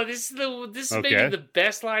 wait, hold on. This is Okay. maybe the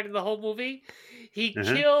best line in the whole movie. He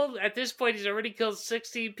Uh-huh. killed, at this point, he's already killed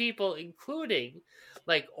 16 people, including,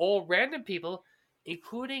 like, all random people,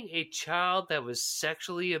 including a child that was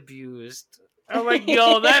sexually abused. I'm like,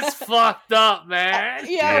 yo, that's fucked up, man.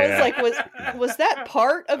 Yeah, I Yeah. was like, was that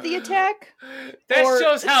part of the attack? That Or-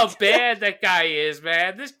 shows how bad that guy is,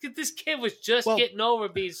 man. This kid was just Well- getting over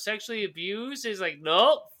being sexually abused. He's like,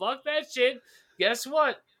 nope, fuck that shit. Guess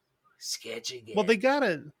what? Sketching it. Well,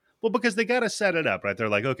 Well, because they got to set it up, right? They're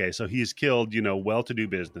like, okay, so he's killed, well-to-do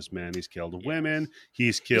businessmen. He's killed women.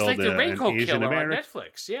 He's killed like the an Reiko Asian killer on American.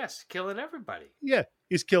 Netflix. Yes, killing everybody. Yeah,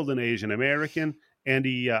 he's killed an Asian American, and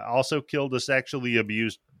he also killed a sexually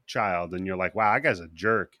abused child. And you're like, wow, that guy's a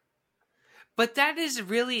jerk. But that is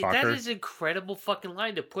Fucker. that is incredible fucking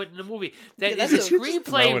line to put in a movie. That Yeah, is that's a a-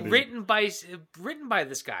 screenplay written by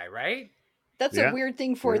this guy, right? That's Yeah. a weird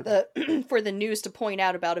thing for the for the news to point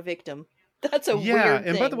out about a victim. That's a Yeah, weird thing.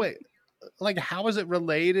 and by the way, like, how is it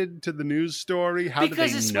related to the news story? How Because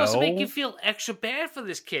do they it's know? supposed to make you feel extra bad for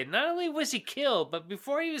this kid. Not only was he killed, but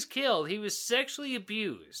before he was killed, he was sexually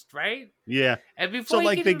abused, right? Yeah. And before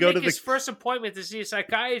like, he they could go even to make his first appointment to see a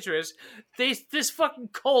psychiatrist, this fucking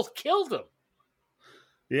cult killed him.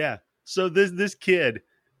 Yeah. So this kid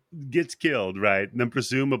gets killed, right? And then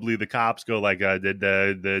presumably the cops go like, did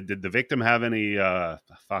the victim have any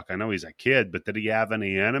fuck, I know he's a kid, but did he have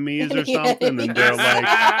any enemies or something? And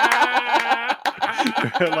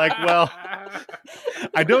they're like, well,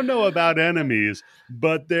 I don't know about enemies,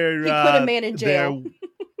 but they're He put a man in jail.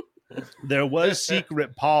 There was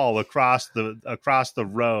Secret Paul across the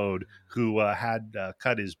road who had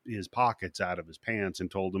cut his pockets out of his pants and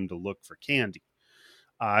told him to look for candy.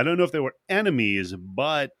 I don't know if they were enemies,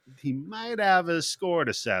 but he might have a score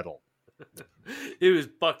to settle. It was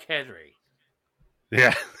Buck Henry.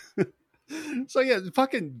 Yeah. So yeah,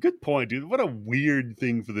 fucking good point, dude. What a weird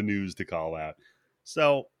thing for the news to call out.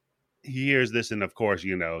 So he hears this, and of course,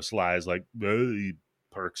 Sly's like, he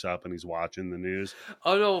perks up and he's watching the news.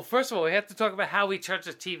 Oh no! First of all, we have to talk about how he turns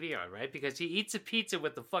the TV on, right? Because he eats a pizza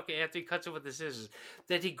with the fucking after he cuts it with the scissors.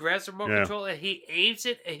 Then he grabs the remote control and he aims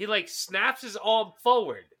it, and he like snaps his arm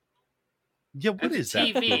forward. Yeah, what is that?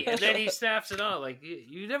 TV, and then he snaps it on. Like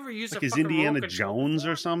you never use like a is fucking Indiana remote control Jones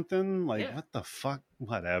before. or something? Like, Yeah. what the fuck?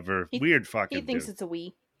 Whatever. Weird fucking He thinks dude. it's a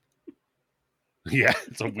Wii. Yeah,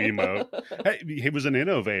 it's a Wiimote. Hey, he was an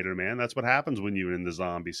innovator, man. That's what happens when you're in the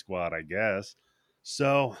zombie squad, I guess.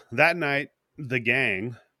 So that night, the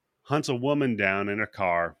gang hunts a woman down in her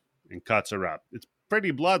car and cuts her up. It's pretty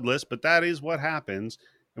bloodless, but that is what happens.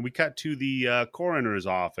 And we cut to the coroner's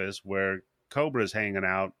office where Cobra's hanging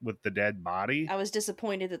out with the dead body. I was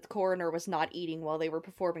disappointed that the coroner was not eating while they were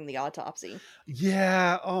performing the autopsy.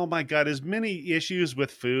 Yeah, oh my God, as many issues with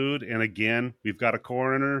food. And again, we've got a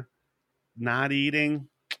coroner not eating.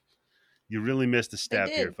 You really missed a step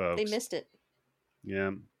They did. here, folks. They missed it.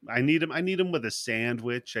 Yeah, I need him with a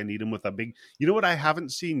sandwich. I need him with a big. You know what I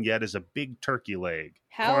haven't seen yet is a big turkey leg.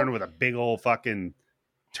 How- Coroner with a big old fucking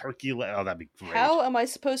turkey leg. Oh, that'd be great. How am I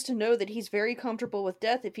supposed to know that he's very comfortable with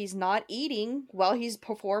death if he's not eating while he's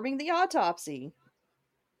performing the autopsy?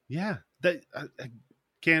 Yeah, that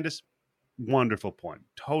Candace, wonderful point.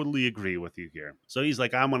 Totally agree with you here. So he's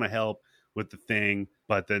like, I'm gonna help with the thing,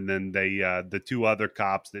 but then they the two other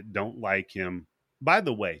cops that don't like him. By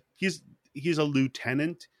the way, he's a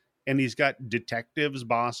lieutenant and he's got detectives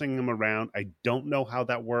bossing him around. I don't know how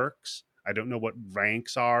that works. I don't know what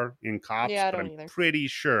ranks are in cops, Yeah, I but don't I'm either. pretty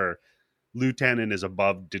sure lieutenant is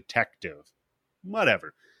above detective.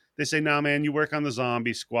 Whatever. They say, nah, man, you work on the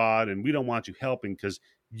zombie squad and we don't want you helping because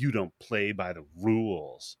you don't play by the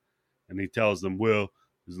rules. And he tells them, well,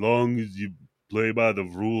 as long as you play by the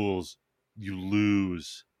rules, you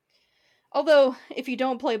lose. Although, if you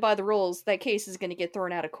don't play by the rules, that case is going to get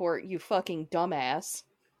thrown out of court, you fucking dumbass.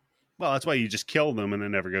 Well, that's why you just kill them and it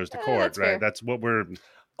never goes to court, that's right? fair. That's what we're...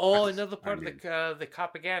 Oh, another part I mean- of the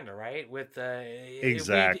propaganda, right? With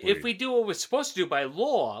Exactly. if we do what we're supposed to do by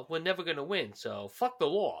law, we're never going to win. So fuck the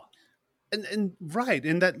law. And right,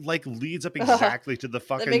 and that like leads up exactly to the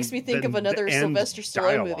fucking... That makes me think of another the end Sylvester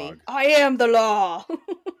Stallone movie. dialogue. I am the law!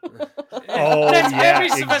 Oh, That's yeah, every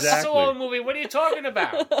Sylvester exactly. Stallone movie. What are you talking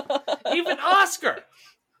about? Even Oscar.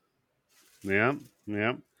 Yeah,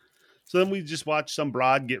 yeah. So then we just watch some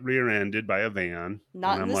broad get rear-ended by a van.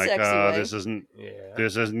 Not and in I'm the like, sexy way.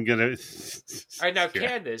 this isn't gonna... All right, now, Yeah.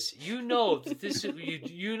 Candace, you know that this.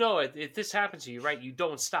 You know if this happens to you, right? You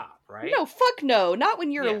don't stop, right? No, fuck no. Not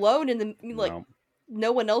when you're Yeah. alone and the like. No.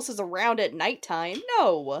 No one else is around at nighttime.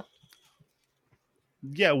 No.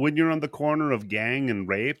 Yeah, when you're on the corner of gang and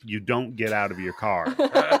rape, you don't get out of your car.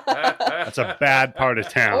 That's a bad part of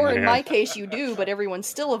town, Or in man. my case, you do, but everyone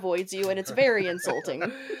still avoids you, and it's very insulting.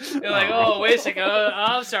 You're like, oh, wait a second.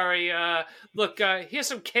 I'm sorry. Look, here's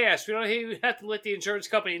some cash. We don't even have to let the insurance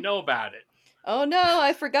company know about it. Oh no,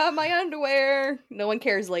 I forgot my underwear. No one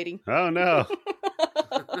cares, lady. Oh, no.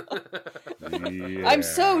 I'm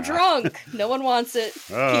so drunk. No one wants it.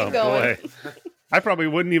 Oh, Keep going. boy. I probably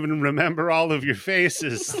wouldn't even remember all of your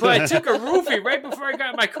faces. But I took a roofie right before I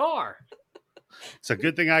got in my car. It's a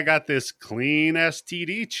good thing I got this clean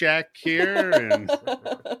STD check here. And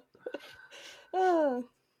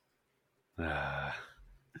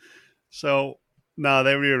So no,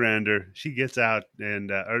 they rear end her. She gets out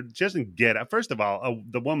and or she doesn't get out. First of all,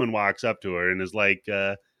 the woman walks up to her and is like,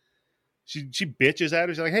 she bitches at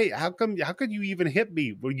her. She's like, "Hey, how could you even hit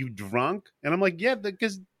me? Were you drunk?" And I'm like, "Yeah,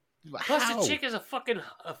 because Plus, how?" the chick is a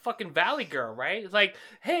fucking valley girl, right? It's like,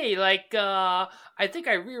 hey, like, I think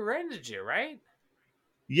I rear-ended you, right?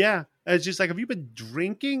 Yeah, and it's just like, "Have you been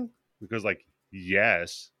drinking?" Because like,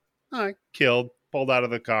 yes, all right, killed, pulled out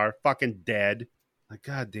of the car, fucking dead. Like,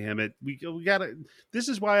 God damn it, we gotta. This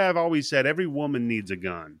is why I've always said every woman needs a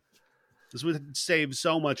gun. This would save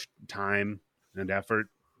so much time and effort.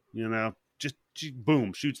 You know, just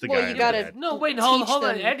boom, shoots the Well, guy you in gotta- the head. No, wait, Teach hold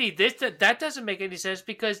on, them- Eddie. That doesn't make any sense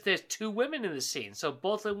because there's 2 women in the scene, so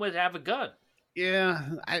both of them would have a gun. Yeah,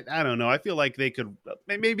 I don't know. I feel like they could.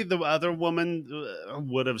 Maybe the other woman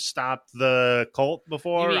would have stopped the cult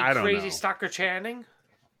before. You mean I don't crazy know. Stalker Channing?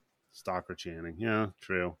 Stalker Channing. Yeah,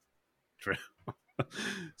 true.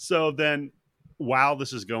 So then, while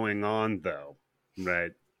this is going on, though,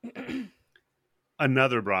 right,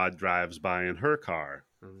 another broad drives by in her car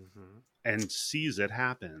Mm-hmm. and sees it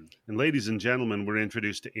happen. And ladies and gentlemen, we're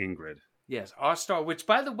introduced to Ingrid. Yes, our star. Which,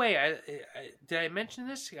 by the way, I did I mention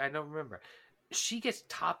this? I don't remember. She gets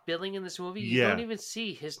top billing in this movie. You Yeah. don't even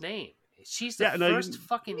see his name. She's the Yeah, no, first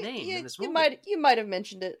fucking name in this movie. You might have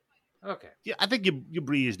mentioned it. Okay. Yeah, I think you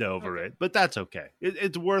breezed over it, but that's okay.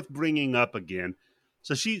 It's worth bringing up again.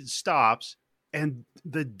 So she stops, and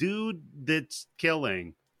the dude that's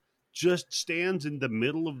killing just stands in the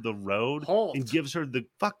middle of the road Halt. and gives her the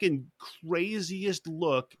fucking craziest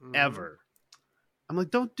look ever. I'm like,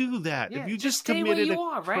 don't do that. Yeah, if you just just stay where committed you a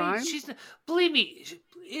are, crime, right? Believe me,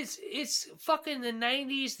 it's fucking the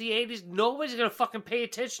 90s, the 80s. Nobody's gonna fucking pay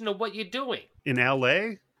attention to what you're doing. in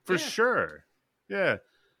LA for Yeah. sure. Yeah.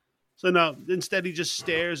 So no, instead he just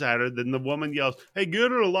stares at her. Then the woman yells, "Hey, get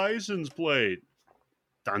her a license plate."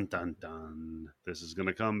 Dun dun dun. This is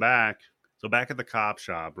gonna come back. So back at the cop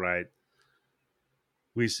shop, right?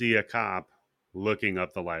 We see a cop looking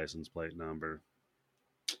up the license plate number.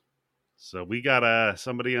 So we got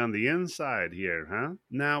somebody on the inside here, huh?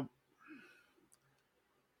 Now,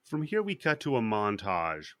 from here we cut to a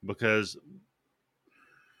montage because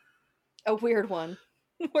A weird one.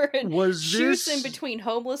 Where it Was shoots this- in between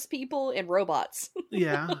homeless people and robots.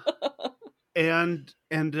 yeah, and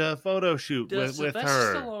a photo shoot Does with Sylvester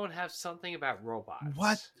her. Stallone have something about robots?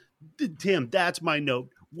 What? Tim, that's my note.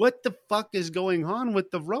 What the fuck is going on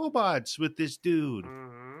with the robots with this dude?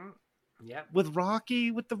 Mm-hmm. Yep. With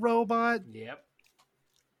Rocky, with the robot? Yep.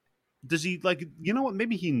 Does he, like, you know what?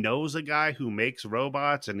 Maybe he knows a guy who makes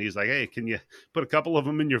robots and he's like, hey, can you put a couple of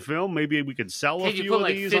them in your film? Maybe we could sell a Can you few put of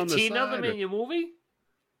like these on the 15 side. of them in your movie?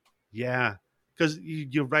 Yeah. Because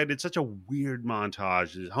you're right. It's such a weird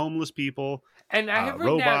montage. There's homeless people. And I have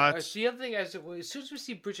written down robots. the other thing as soon as we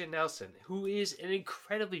see Bridget Nelson, who is an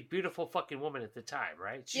incredibly beautiful fucking woman at the time,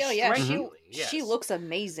 right? She's Yeah, strikingly, yes. she looks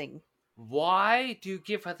amazing. Why do you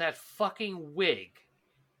give her that fucking wig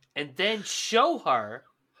and then show her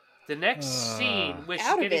the next scene where she's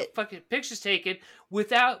Out of getting it. fucking pictures taken with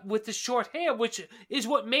the short hair, which is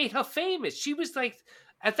what made her famous. She was like,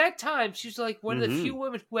 at that time, she was like one of the few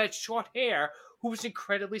women who had short hair who was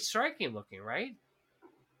incredibly striking looking, right?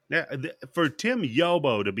 Yeah, for Tim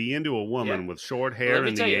Yobo to be into a woman Yeah. with short hair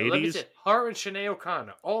in the Let me 80s, tell you, her and Sinead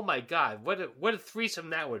O'Connor. Oh my God, what a threesome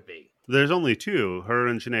that would be. there's only two, her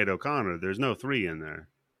and Sinead O'Connor. There's no three in there.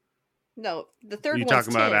 No, the third You one's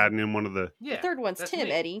talking about Tim. adding in one of the... The Yeah, third one's that's Tim,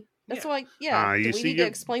 me. Eddie. That's Yeah. why, yeah. you Do we see, need to you're-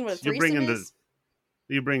 explain what a you're threesome bringing is?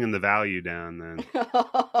 You're bringing the value down then.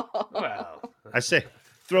 Well, I say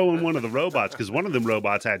throw in one of the robots because one of them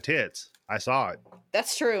robots had tits. I saw it.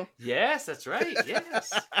 That's true. yes, that's right.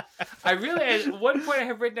 Yes, I really. At one point, I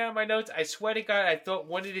have written down in my notes. I swear to God, I thought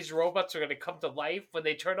one of these robots are going to come to life when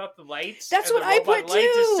they turn off the lights. That's and what the I robot put lights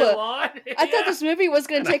is too. still on. I thought this movie was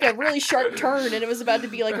going to take a really sharp turn, and it was about to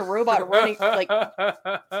be like a robot running. Like,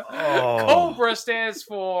 Cobra stands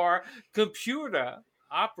for computer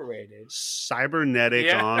operated. Cybernetic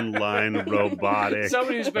Yeah. online robotic.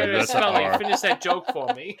 Somebody who's better at That's spelling, hard. finish that joke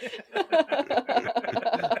for me.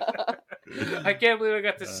 I can't believe I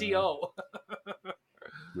got the CO.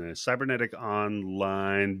 Yeah, cybernetic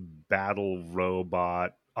online battle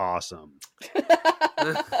robot. Awesome.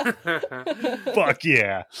 Fuck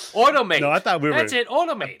yeah. Automate. No, I thought we were That's it.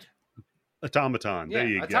 Automate. automaton. Yeah, There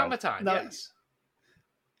you automaton. go. No, Yes.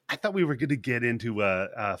 I thought we were going to get into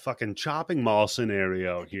a fucking chopping mall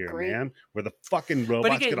scenario here, Great. man, where the fucking But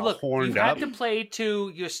robots again, get all look, you horned have up. to play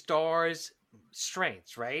to your star's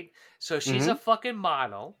strengths, right? So she's Mm-hmm. a fucking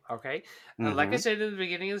model, okay? Like I Mhm. said in the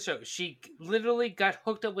beginning of the show, she literally got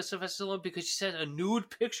hooked up with Sylvester Stallone because she sent a nude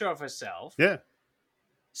picture of herself. Yeah.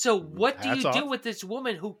 So what do Hats you off. do with this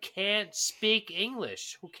woman who can't speak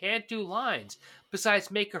English, who can't do lines, besides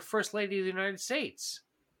make her first lady of the United States?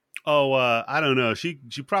 Oh, I don't know. She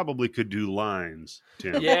probably could do lines,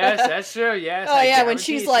 Tim. Yes, that's true. Yes. Oh I yeah, when guarantee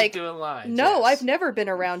she's like, doing lines. "No, yes. I've never been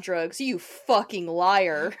around drugs. You fucking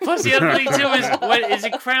liar." Plus, the other thing too is what is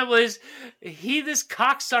incredible is this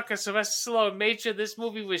cocksucker Sylvester Stallone made sure this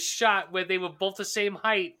movie was shot where they were both the same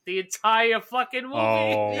height the entire fucking movie.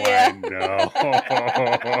 Oh, Yeah.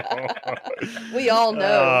 I know. We all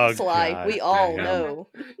know, Oh, Sly. God We all damn. know.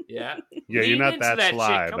 Yeah, Yeah, lean you're not into that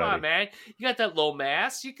sly, shit. Come buddy. on, man. You got that low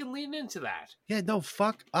mass. You can lean into that. Yeah, no,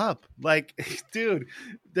 fuck up. Like, dude,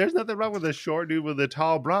 there's nothing wrong with a short dude with a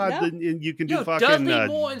tall broad. No. Then you can do Yo, fucking. Dudley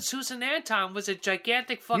Moore and Susan Anton was a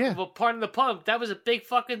gigantic fucking Yeah. part of the pump. That was a big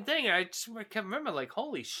fucking thing. I just can't remember. Like,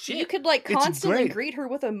 holy shit. You could like It's constantly great. greet her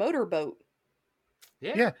with a motorboat.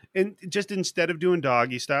 Yeah, and just instead of doing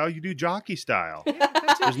doggy style, you do jockey style. That's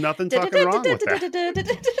it. There's nothing fucking wrong with that.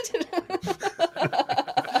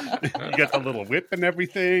 You got the little whip and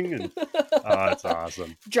everything, and it's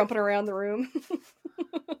awesome. Jumping around the room.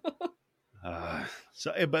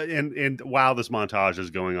 And while this montage is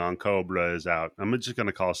going on, Cobra is out. I'm just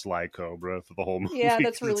gonna call Sly Cobra for the whole movie. Yeah,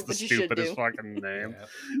 that's 'cause really it's the what you should stupidest do. fucking name. Yeah.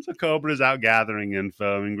 So Cobra's out gathering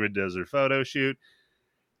info. Ingrid does her photo shoot.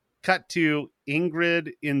 Cut to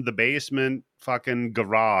Ingrid in the basement fucking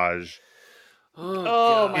garage.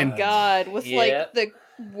 Oh my god, with Yeah. like the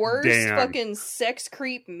worst Dan. fucking sex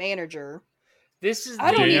creep manager. This is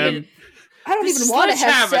I don't Dan. I don't This even is want to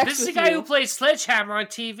have Sledgehammer. sex This is with the guy you. who played Sledgehammer on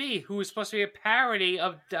TV, who was supposed to be a parody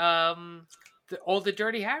of all the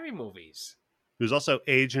Dirty Harry movies. Who's also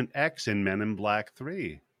Agent X in Men in Black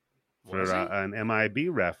 3. For Was he? an MIB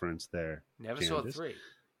reference there. Never saw Candace. 3.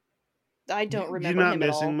 I don't You're remember not him at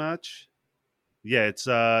missing all. much. Yeah, it's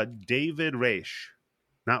David Raish.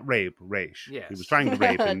 Not Rape, Raish. Yes. He was trying to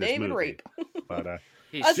rape in this David movie. Rape. But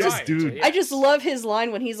He's I just- trying dude, to, I just yes. love his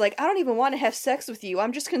line when he's like, "I don't even want to have sex with you.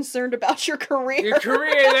 I'm just concerned about your career." Your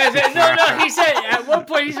career. No. He said at one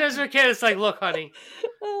point he says to a kid, "It's like, look, honey,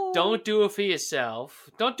 don't do it for yourself.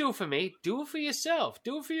 Don't do it for me. Do it for yourself.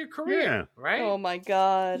 Do it for your career. Yeah. Right? Oh my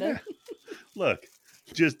god. Yeah. Look,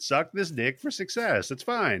 just suck this dick for success. It's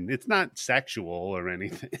fine. It's not sexual or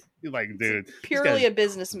anything. You're like, dude, this Purely guy's a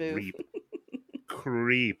business move.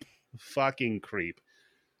 creep, fucking creep.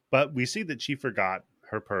 But we see that she forgot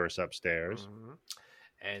her purse upstairs. Mhm.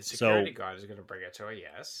 And security So- guard is going to bring it to her.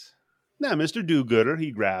 Yes. Now, Mr. Do-Gooder,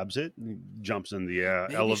 he grabs it, and he jumps in the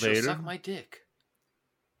Maybe elevator. she'll suck my dick.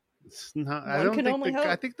 It's not, I One don't can think only I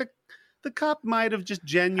hope. think the cop might have just As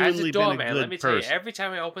genuinely a been a doorman, good let me tell you, person. every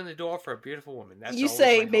time I open the door for a beautiful woman, that's You always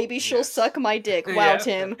say my hope. maybe she'll Yes. suck my dick. Wow, Yeah.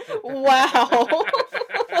 Tim. Wow.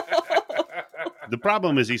 The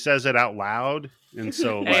problem is he says it out loud, and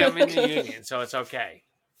so Hey, like, I'm in the union, so it's okay.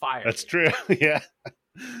 Fire. that's me. true. Yeah,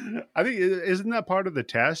 I think isn't that part of the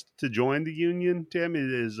test to join the union? Tim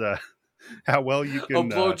is how well you A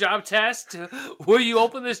can. blowjob test? Will you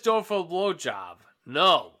open this door for a blowjob?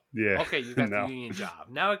 No. Yeah. Okay, you got No. the union job.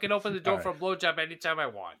 Now I can open the door All for a blowjob anytime I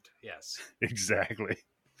want. Yes. Exactly.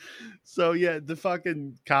 So yeah, the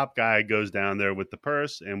fucking cop guy goes down there with the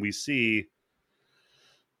purse, and we see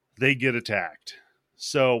they get attacked.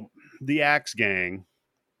 So the Axe Gang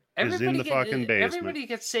is in the fucking basement. Everybody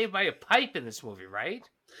gets saved by a pipe in this movie, right?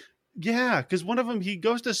 Yeah, because one of them, he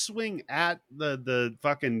goes to swing at the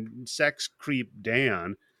fucking sex creep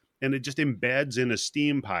Dan, and it just embeds in a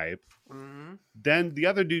steam pipe. Mm-hmm. Then the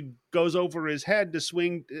other dude goes over his head to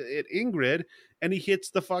swing at Ingrid, and he hits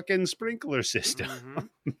the fucking sprinkler system.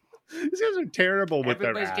 Mm-hmm. These guys are terrible with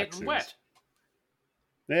Everybody's their axes. getting wet.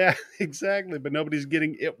 Yeah, exactly. But nobody's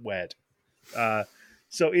getting it wet.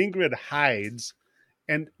 So Ingrid hides,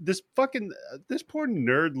 and this poor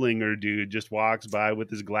nerdlinger dude just walks by with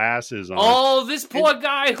his glasses on. Oh, this poor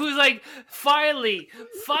guy who's like, finally,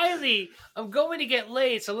 I'm going to get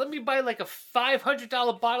laid, so let me buy like a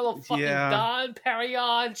 $500 bottle of fucking Yeah. Don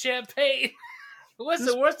Perignon champagne. What's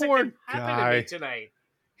This the worst that poor can happen to guy. me tonight?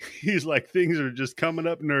 He's like, things are just coming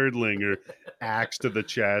up, nerdlinger, axe to the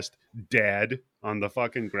chest, dead on the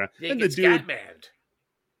fucking ground. They And the get dude, Scatman.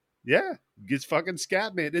 yeah, gets fucking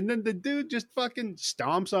scatman. And then the dude just fucking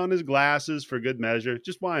stomps on his glasses for good measure.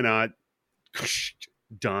 Just why not?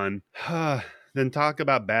 Done. Then talk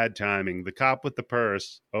about bad timing. The cop with the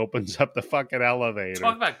purse opens up the fucking elevator.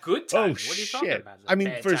 Talk about good Oh time. What are you talking shit! about? I mean,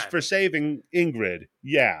 Bad for timing. saving Ingrid,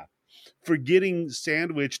 yeah. For getting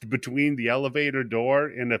sandwiched between the elevator door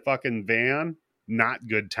and a fucking van, not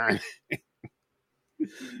good timing.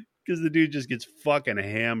 Because the dude just gets fucking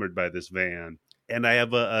hammered by this van. And I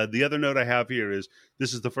have the other note I have here is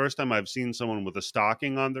this is the first time I've seen someone with a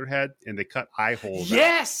stocking on their head and they cut eye holes out.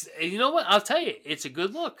 Yes! You know what? I'll tell you, it's a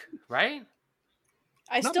good look, right?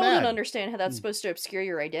 I Not still bad. don't understand how that's supposed to obscure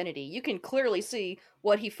your identity. You can clearly see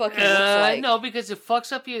what he fucking looks like. No, because it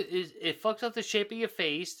fucks up the shape of your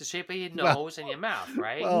face, the shape of your nose, and your mouth,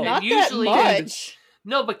 right? well, And Not usually, that much.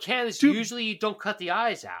 No, but Candace, usually you don't cut the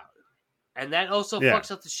eyes out. And that also fucks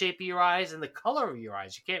up the shape of your eyes and the color of your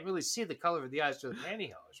eyes. You can't really see the color of the eyes through the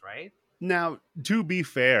pantyhose, right? Now, to be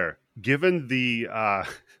fair, given the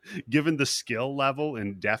skill level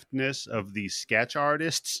and deftness of the sketch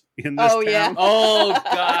artists in this town, yeah. Oh,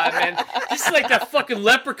 God, man. This is like that fucking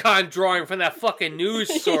leprechaun drawing from that fucking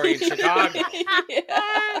news story in Chicago.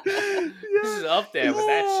 This is up there with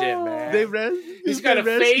that shit, man. He's got a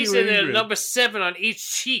face and a number 7 on each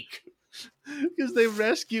cheek. Because they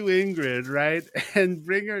rescue Ingrid, right? And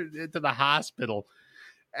bring her to the hospital.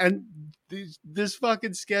 And this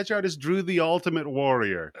fucking sketch artist drew the ultimate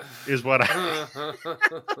warrior, is what I...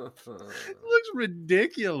 It looks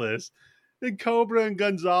ridiculous. And Cobra and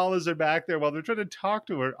Gonzalez are back there while they're trying to talk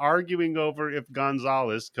to her, arguing over if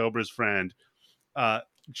Gonzalez, Cobra's friend,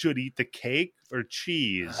 should eat the cake or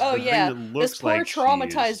cheese. Oh, The yeah. thing that looks This poor like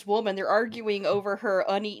traumatized cheese. woman, they're arguing over her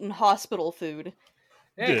uneaten hospital food.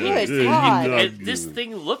 Yeah, Good God. and this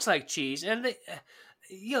thing looks like cheese, and this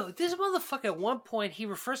motherfucker at one point he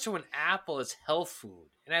refers to an apple as health food,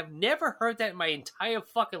 and I've never heard that in my entire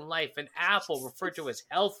fucking life. An apple referred to as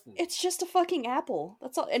health food. It's just a fucking apple.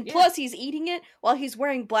 That's all. And plus, he's eating it while he's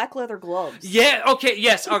wearing black leather gloves. Yeah. Okay.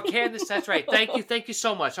 Yes. Okay. Candace, that's right. Thank you. Thank you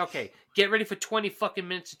so much. Okay. Get ready for 20 fucking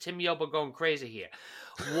minutes of Tim Yobo going crazy here.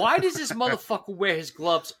 Why does this motherfucker wear his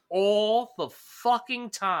gloves all the fucking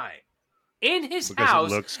time? In his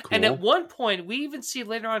house, it looks cool. And at one point, we even see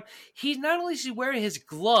later on, he's not only is he wearing his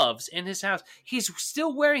gloves in his house, he's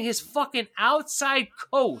still wearing his fucking outside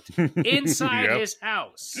coat inside his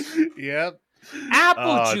house. Yep.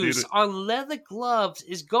 Apple juice on leather gloves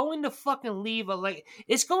is going to fucking leave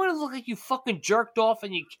it's going to look like you fucking jerked off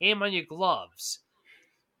and you came on your gloves.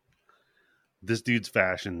 This dude's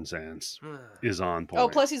fashion sense is on point. Oh,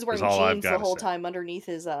 plus he's wearing jeans the whole time underneath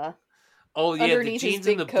his Oh yeah, the underneath jeans his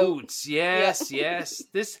and the big coat. boots. Yes, yes.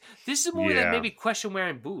 This is a movie that made me question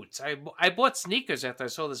wearing boots. I bought sneakers after I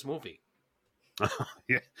saw this movie.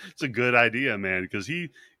 Yeah, it's a good idea, man. Because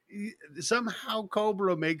he somehow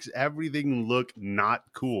Cobra makes everything look not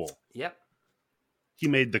cool. Yep. He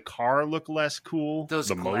made the car look less cool. Those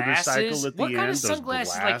the glasses. motorcycle at the what end. kind of those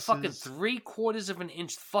sunglasses? glasses. Like fucking 3/4 of an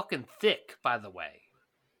inch fucking thick. By the way,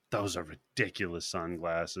 those are ridiculous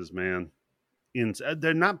sunglasses, man.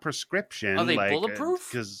 They're not prescription. Are they bulletproof?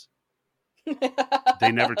 Because they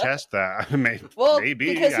never test that. Maybe,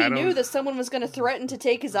 because he knew that someone was going to threaten to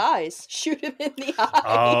take his eyes, shoot him in the eyes.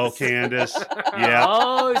 Oh, Candace. Yeah.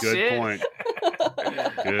 Oh, Good shit. point.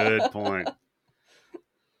 Good point.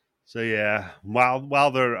 So yeah,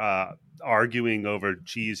 while they're arguing over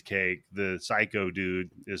cheesecake, the psycho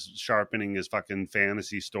dude is sharpening his fucking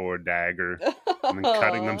fantasy store dagger and then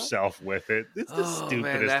cutting himself with it. It's the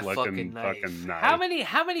stupidest looking fucking knife.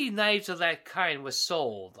 How many knives of that kind was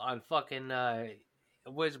sold on fucking the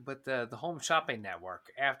Home Shopping Network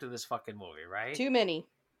after this fucking movie, right? Too many.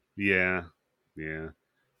 Yeah.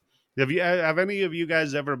 Have any of you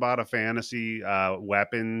guys ever bought a fantasy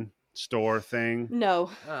weapon store thing?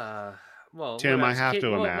 No. Well, Tim, I have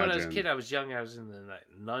to When I was a imagine. kid, I was young. I was in the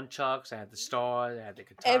nunchucks. I had the star. I had the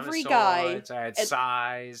katana Every guy- swords. I had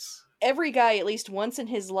size. Every guy, at least once in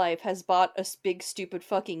his life, has bought a big, stupid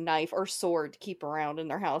fucking knife or sword to keep around in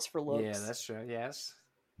their house for looks. Yeah, that's true. Yes.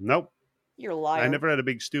 Nope. You're a liar. I never had a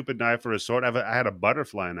big stupid knife or a sword. I had a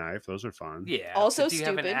butterfly knife. Those are fun. Yeah. Also but do you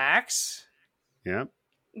have an stupid. axe? Yeah.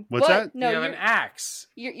 What's But, that? No, you have an axe.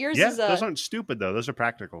 yours Yeah, is those aren't stupid though. Those are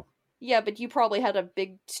practical. Yeah, but you probably had a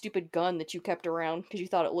big, stupid gun that you kept around because you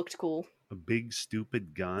thought it looked cool. A big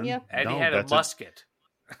stupid gun. Yeah. And he No, had a that's musket.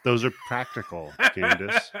 those are practical,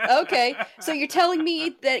 Candace. Okay, so you're telling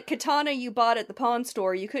me that katana you bought at the pawn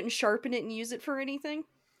store, you couldn't sharpen it and use it for anything?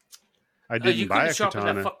 I didn't you buy couldn't a sharpen that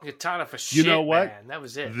katana. fucking katana for shit. You know what? Man. That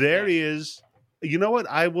was it. There yeah. is. You know what?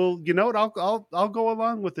 I will. You know what? I'll go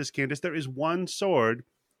along with this, Candace. There is one sword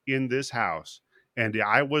in this house, and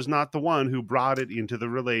I was not the one who brought it into the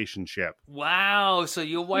relationship. Wow. So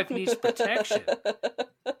your wife needs protection.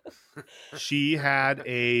 She had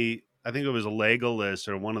I think it was a Legolas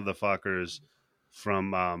or one of the fuckers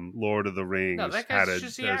from Lord of the Rings No, that had guy's a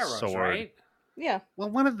just the arrows, sword. right? Yeah. Well,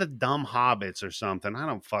 one of the dumb hobbits or something. I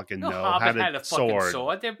don't fucking No, know. Hobbit had a fucking sword.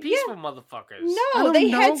 sword. They're peaceful motherfuckers. No, don't they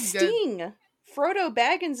know. had Sting. Frodo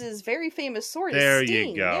Baggins' very famous sword There is you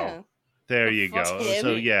Sting. go. Yeah. There The you fuck? go. Him?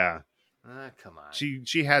 So yeah, Come on.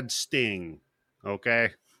 She had Sting,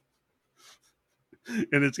 okay?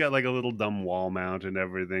 And it's got like a little dumb wall mount and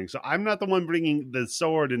everything. So I'm not the one bringing the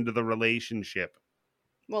sword into the relationship.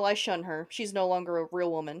 Well, I shun her. She's no longer a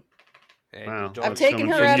real woman. And Wow, your I'm it's taking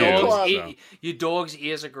coming her from out of the you, club. so. Your dog's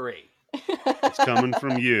ears agree. It's coming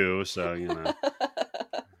from you, so you know.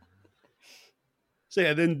 So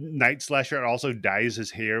yeah, then Night Slasher also dyes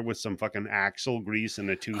his hair with some fucking axle grease and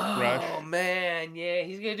a toothbrush. Oh man, yeah,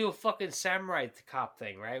 he's gonna do a fucking samurai cop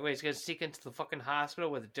thing, right? Where he's gonna sneak into the fucking hospital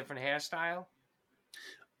with a different hairstyle.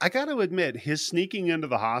 I got to admit, his sneaking into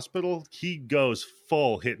the hospital, he goes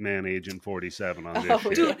full Hitman Agent 47 on this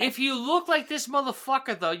shit. Dude, if you look like this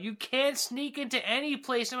motherfucker, though, you can't sneak into any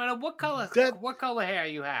place, no matter what color hair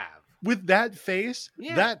you have. With that face,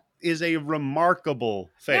 Yeah. that is a remarkable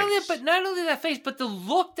face. Not only that face, but the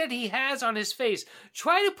look that he has on his face.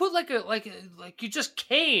 Try to put like you just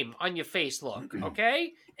came on your face look,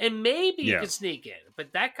 okay? And maybe you can sneak in,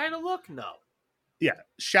 but that kind of look, no. Yeah,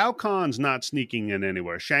 Shao Kahn's not sneaking in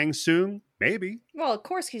anywhere. Shang Tsung, maybe. Well, of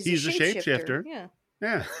course, he's a shapeshifter. Yeah.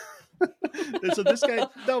 Yeah. So this guy,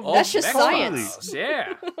 That's just science.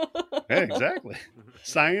 Yeah. Yeah, exactly.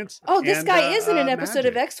 Science. Oh, this and, guy is in an episode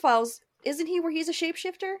of magic. X-Files. Isn't he where he's a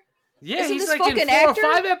shapeshifter? Yeah, Isn't he's this like in fucking 4 actor?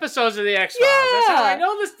 or 5 episodes of the X-Files. That's how I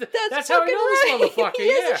know this. That's how I know this motherfucker. He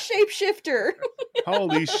is a shapeshifter.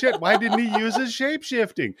 Holy shit! Why didn't he use his shape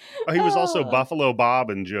shifting? Oh, he was also Buffalo Bob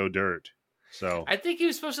and Joe Dirt. So I think he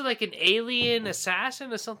was supposed to be like an alien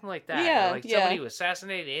assassin or something like that. Yeah, Like somebody who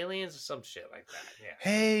assassinated aliens or some shit like that. Yeah.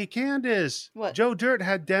 hey, Candace, What? Joe Dirt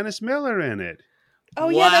had Dennis Miller in it. Oh,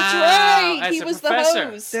 yeah, that's right. As He a was professor.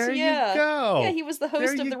 the host. There yeah. you go. Yeah, he was the host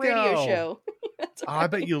There of you the radio go. show. That's Oh, I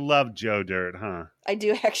bet you love Joe Dirt, huh? I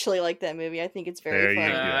do actually like that movie. I think it's very There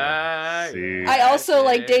you funny. go. See? I also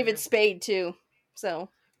like it. David Spade, too. So,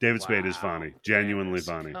 David Spade is funny, genuinely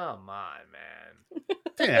funny. Come on, man.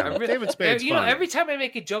 Yeah, David Spade's You know, funny. every time I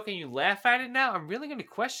make a joke and you laugh at it now, I'm really going to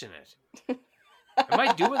question it. Am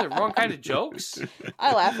I doing the wrong kind of jokes?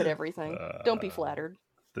 I laugh at everything. Don't be flattered.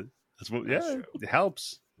 That's what. Yeah, it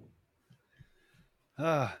helps.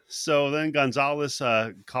 So then Gonzalez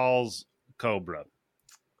calls Cobra,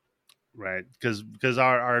 right? Because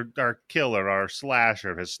our killer, our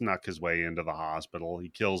slasher, has snuck his way into the hospital. He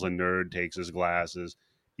kills a nerd, takes his glasses.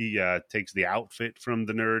 He takes the outfit from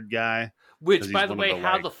the nerd guy. Which, by the one of way, the,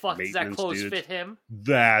 how like, the fuck does that maintenance clothes dudes. fit him?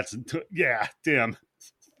 Yeah, Tim.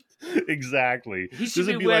 Exactly. He should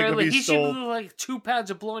This would be like wearing if he should stole- be like 2 pounds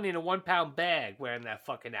of bologna in a 1 pound bag wearing that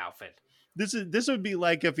fucking outfit. This would be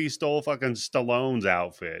like if he stole fucking Stallone's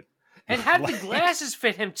outfit. And how did the glasses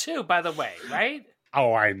fit him too, by the way, right?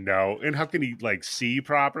 Oh, I know. And how can he like see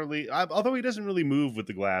properly? Although he doesn't really move with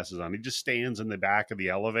the glasses on, he just stands in the back of the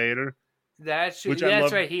elevator. That's Which I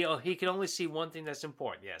love. right. He can only see one thing that's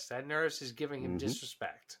important. Yes, that nurse is giving him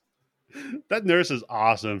disrespect. That nurse is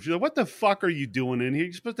awesome. She's like, "What the fuck are you doing in here?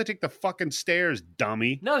 You're supposed to take the fucking stairs,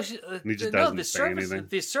 dummy." No, he just doesn't the say service, anything.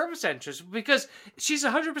 the service entrance, because she's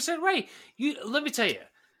 100% right. Let me tell you,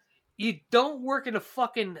 you don't work in a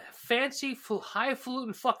fucking fancy,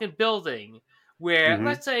 highfalutin fucking building where,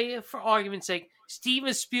 let's say, for argument's sake,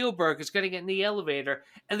 Steven Spielberg is going to get in the elevator,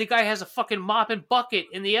 and the guy has a fucking mop and bucket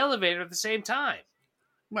in the elevator at the same time.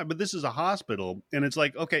 Right, but this is a hospital, and it's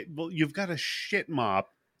like, okay, well, you've got a shit mop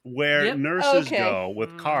where nurses go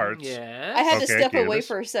with carts. Yes. I had to step away Candace.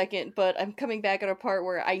 for a second, but I'm coming back at a part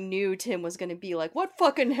where I knew Tim was going to be like, what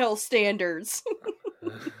fucking hell standards?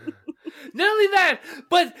 Not only that,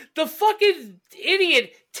 but the fucking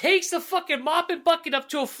idiot takes the fucking mop and bucket up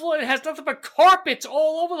to a floor and has nothing but carpets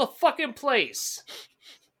all over the fucking place.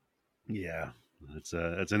 Yeah, that's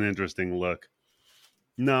an interesting look.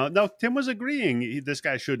 No, Tim was agreeing this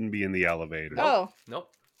guy shouldn't be in the elevator. Oh.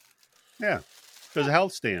 Nope. Yeah, because of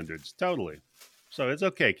health standards, totally. So it's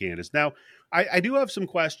okay, Candace. Now, I do have some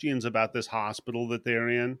questions about this hospital that they're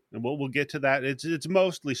in, and we'll get to that. It's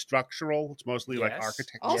mostly structural. It's mostly like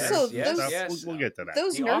architecture. Also, stuff. We'll get to that.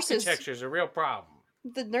 Those The nurses, architecture is a real problem.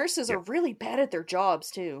 the nurses are really bad at their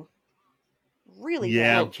jobs, too. Really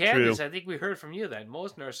Yeah. Well, bad. Candace, true. I think we heard from you that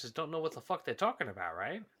most nurses don't know what the fuck they're talking about,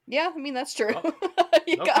 right? Yeah, I mean, that's true. Oh,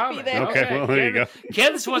 you no got comment. me there. Okay, well, there you go.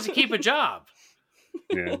 Candace wants to keep a job.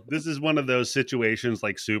 Yeah, this is one of those situations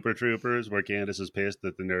like Super Troopers where Candace is pissed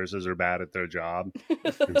that the nurses are bad at their job,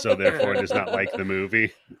 and so therefore does not like the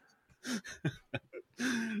movie.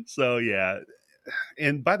 So yeah,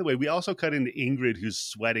 and by the way, we also cut into Ingrid, who's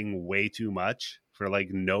sweating way too much for like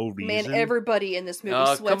no reason. Man, everybody in this movie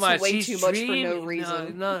Oh, sweats come on. way She's too much for no dreaming-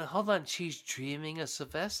 reason. No, hold on. She's dreaming of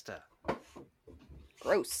Sylvester,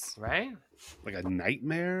 Gross. right? Like a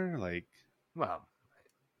nightmare, like Well,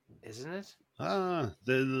 isn't it?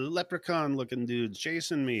 the leprechaun looking dude's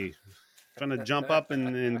chasing me, trying to jump up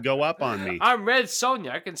and go up on me. I'm Red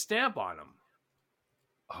Sonja. I can stamp on him.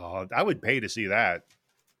 Oh, I would pay to see that.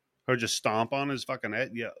 Or just stomp on his fucking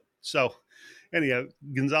head. Yeah. So, anyhow,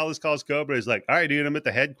 Gonzalez calls Cobra. He's like, all right, dude, I'm at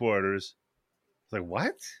the headquarters. It's like,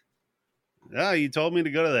 what? No, you told me to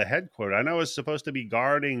go to the headquarters. I know I was supposed to be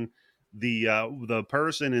guarding the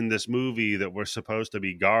person in this movie that we're supposed to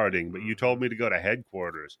be guarding, but you told me to go to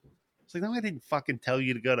headquarters. It's like, no, I didn't fucking tell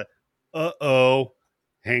you to go to... Uh-oh.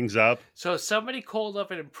 Hangs up. So somebody called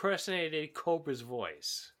up and impersonated Cobra's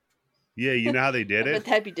voice. Yeah, you know how they did But it?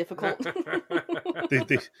 that'd be difficult.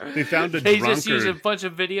 They found a They drunkard. just use a bunch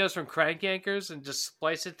of videos from Crank Yankers and just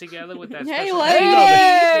splice it together with that Hey, special...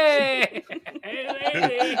 lady! Hey,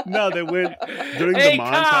 lady! No, they went during Hey, the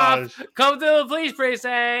cop! montage. Come to the police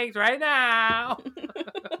precinct right now!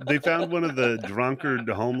 They found one of the drunkard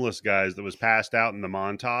homeless guys that was passed out in the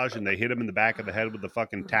montage, and they hit him in the back of the head with the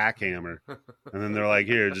fucking tack hammer. And then they're like,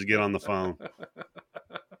 here, just get on the phone.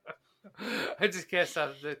 I just can't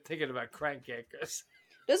stop thinking about Crank Yankers.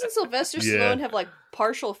 Doesn't Sylvester Yeah. Stallone have like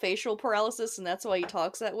partial facial paralysis and that's why he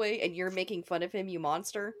talks that way and you're making fun of him, you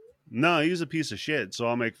monster? No, he's a piece of shit, so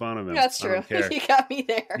I'll make fun of him. That's I true. don't care. You got me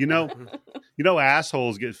there. You know,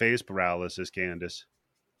 assholes get face paralysis, Candace.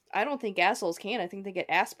 I don't think assholes can. I think they get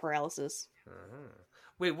ass paralysis.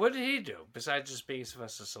 Wait, what did he do besides just being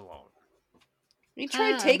Sylvester Stallone? You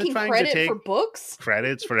tried I've been taking trying to credit take for books?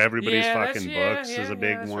 Credits for everybody's that's- fucking books is a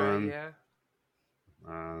big that's one. Right,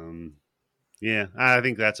 yeah. Yeah, I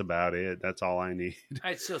think that's about it. That's all I need.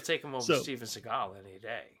 I'd still take him over So- Steven Seagal any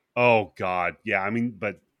day. Oh God, yeah. I mean,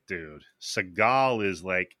 but dude, Seagal is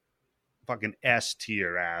like fucking S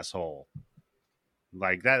tier asshole.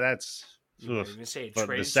 Like that. That's You might ugh. even say But the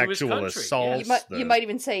traitor to his sexual country. assault- You might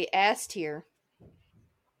even say ass tier.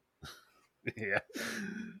 Yeah.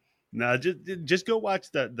 No, just go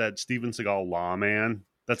watch that Steven Seagal Lawman.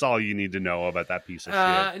 That's all you need to know about that piece of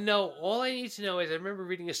shit. No, all I need to know is I remember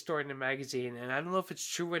reading a story in a magazine, and I don't know if it's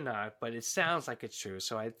true or not, but it sounds like it's true.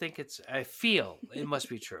 So I feel it must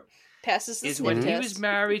be true. Passes the Is sniff when he test. was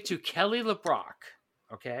married to Kelly LeBrock.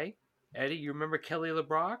 Okay, Eddie, you remember Kelly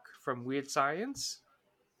LeBrock from Weird Science?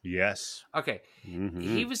 Yes. Okay, Mhm.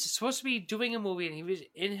 he was supposed to be doing a movie, and he was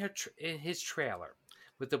in his trailer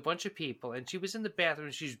with a bunch of people, and she was in the bathroom,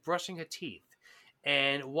 and she was brushing her teeth.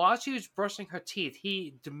 And while she was brushing her teeth,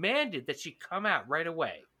 he demanded that she come out right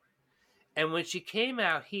away. And when she came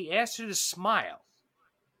out, he asked her to smile.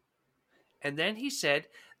 And then he said,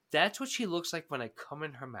 "That's what she looks like when I come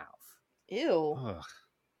in her mouth." Ew. Ugh.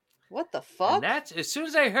 What the fuck? And that's, as soon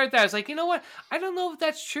as I heard that, I was like, you know what? I don't know if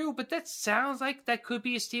that's true, but that sounds like that could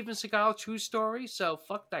be a Steven Seagal true story. So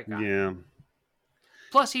fuck that guy. Yeah.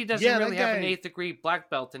 Plus, he doesn't Yeah, that really have an guy- 8th degree black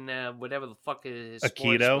belt in whatever the fuck is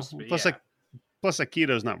Aikido. Plus,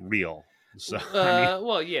 Aikido's not real. So I mean,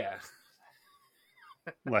 well, yeah.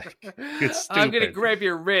 like, it's I'm gonna stupid. grab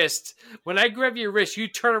your wrist. When I grab your wrist, you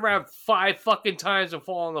turn around 5 fucking times and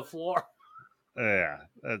fall on the floor. Yeah,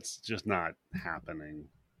 that's just not happening.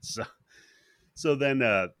 So then,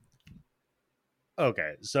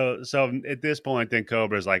 okay. So at this point, then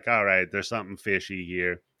Cobra's like, all right, there's something fishy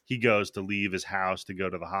here. He goes to leave his house to go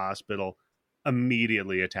to the hospital.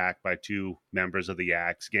 Immediately attacked by 2 members of the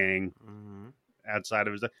Axe gang outside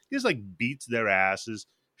of his. He just like beats their asses,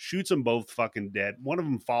 shoots them both fucking dead. One of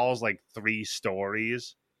them falls like 3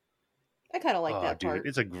 stories. I kind of like Oh, that dude, part.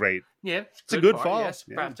 it's a great. Yeah, It's a good part, fall. Yes,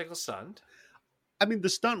 Yeah. practical stunt. I mean, the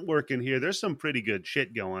stunt work in here, there's some pretty good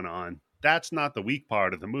shit going on. That's not the weak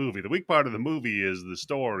part of the movie. The weak part of the movie is the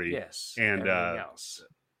story. Yes, And, everything else.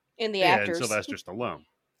 And the And actors. Sylvester Stallone.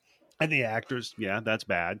 And the actors, yeah, that's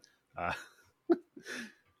bad.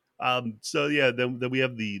 So yeah, then we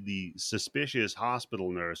have the suspicious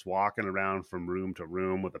hospital nurse walking around from room to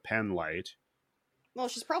room with a pen light. Well,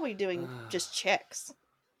 she's probably doing just checks.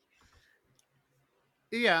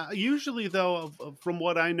 Yeah, usually though, from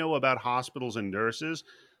what I know about hospitals and nurses,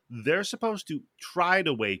 they're supposed to try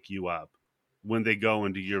to wake you up when they go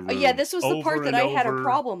into your room. Oh, yeah, this was the part over that and I had a over.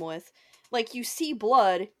 problem with. Like, you see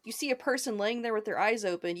blood, you see a person laying there with their eyes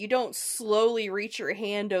open, you don't slowly reach your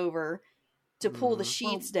hand over to pull the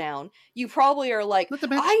sheets down. You probably are like, Not to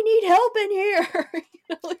mention- I need help in here!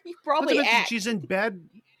 You probably Not to mention act. she's in bed.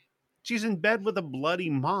 She's in bed with a bloody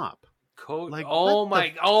mop. Like, oh what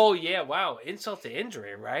my! Oh yeah! Wow! Insult to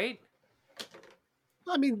injury, right?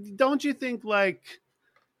 I mean, don't you think like,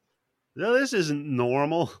 no, this isn't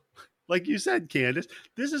normal? Like you said, Candace,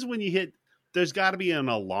 this is when you hit. There's got to be an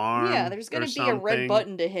alarm. Yeah, there's going or to be a red something.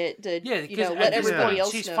 button to hit to Yeah, because let at this everybody point,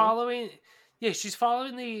 else she's know. following. Yeah, she's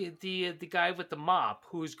following the guy with the mop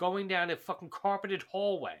who's going down a fucking carpeted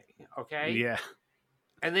hallway. Okay. Yeah.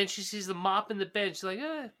 And then she sees the mop in the bed. She's like,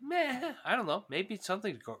 meh. I don't know. Maybe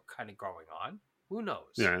something's kind of going on. Who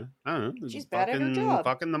knows? Yeah. I don't know. She's bad at her job.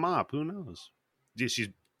 Fucking the mop. Who knows? She's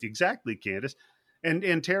exactly, Candace.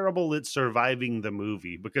 And terrible at surviving the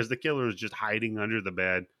movie because the killer is just hiding under the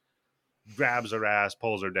bed, grabs her ass,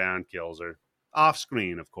 pulls her down, kills her. Off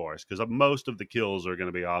screen, of course, because most of the kills are going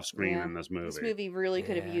to be off screen in this movie. This movie really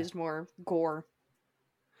could have used more gore.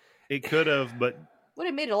 It could have, but would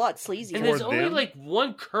have made it a lot sleazier. And there's only like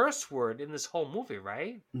one curse word in this whole movie,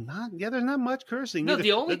 right? There's not much cursing. No,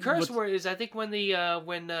 the only curse word is I think when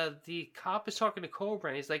the cop is talking to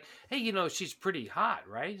Cobra and he's like, "Hey, she's pretty hot,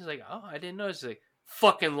 right?" He's like, "Oh, I didn't know." He's like,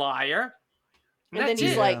 "Fucking liar." And then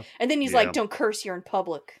he's like, "Don't curse, you're in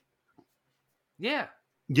public." Yeah.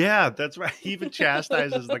 Yeah, that's right. He even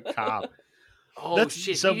chastises the cop. Oh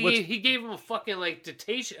shit! So he gave him a fucking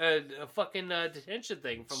detention, detention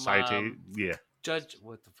thing from yeah. Judge.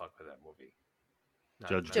 What the fuck was that movie?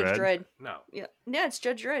 Judge Dredd. No. Yeah, it's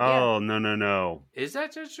Judge Dredd. Oh no. Is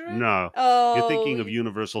that Judge Dredd? No. Oh, you're thinking of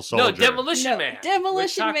Universal Soldier. No, Demolition Man.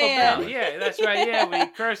 Demolition Man. Bell. Yeah, that's right. Yeah, when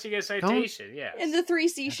he cursing a citation. Yeah. And the three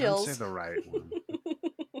seashells. Don't say the right one.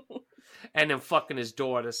 And then fucking his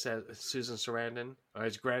daughter, Susan Sarandon, or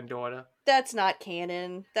his granddaughter. That's not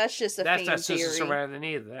canon. That's just a fan theory. That's not Susan Sarandon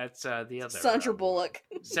either. That's the other. Sandra Bullock.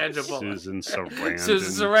 Sandra Bullock. Susan Sarandon.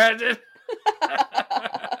 Susan Sarandon.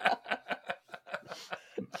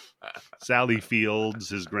 Sally Fields,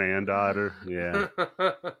 his granddaughter. Yeah.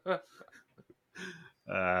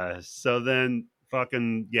 So then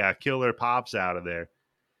fucking, killer pops out of there.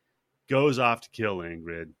 Goes off to kill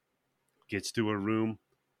Ingrid. Gets to her room.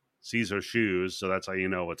 Sees her shoes, so that's how you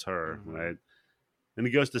know it's her, right? And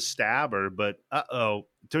he goes to stab her, but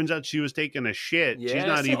turns out she was taking a shit. Yeah, she's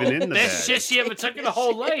not even in the bed. Best shit she ever took in her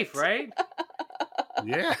whole life, right?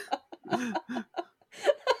 Yeah.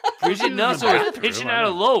 Bridget Nelson was pitching out a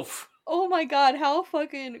loaf. Oh my god, how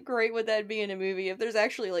fucking great would that be in a movie if there's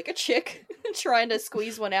actually a chick trying to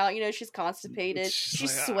squeeze one out, she's constipated,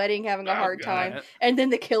 she's sweating, having a hard time, and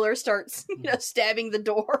then the killer starts, stabbing the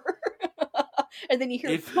door. And then you hear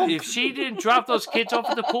if she didn't drop those kids off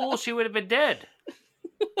at the pool, she would have been dead.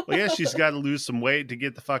 Well, yeah, she's got to lose some weight to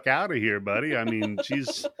get the fuck out of here, buddy. I mean,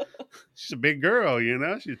 she's a big girl,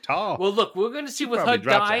 She's tall. Well, look, we're going to see with her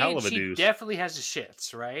dying, she definitely has the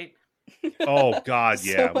shits, right? Oh, God,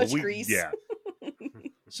 yeah. So much grease. Yeah.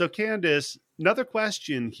 So, Candace, another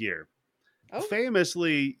question here. Oh.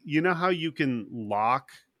 Famously, you know how you can lock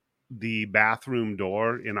the bathroom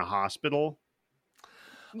door in a hospital?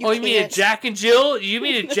 You mean a Jack and Jill? You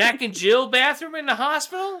mean a Jack and Jill bathroom in the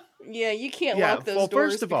hospital? Yeah, you can't lock those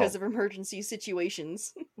doors because of emergency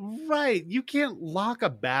situations. Right. You can't lock a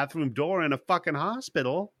bathroom door in a fucking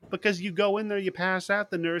hospital because you go in there, you pass out,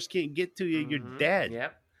 the nurse can't get to you, you're dead.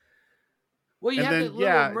 Yep. Well, you have that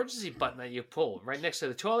little emergency button that you pull right next to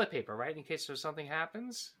the toilet paper, right? In case something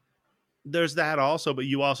happens. There's that also, but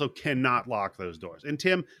you also cannot lock those doors. And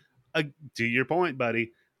Tim, to your point,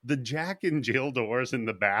 buddy, the Jack and Jill doors in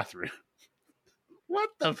the bathroom. What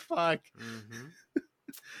the fuck? Mm-hmm.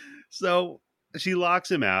 So she locks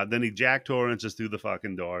him out. Then Jack Torrances through the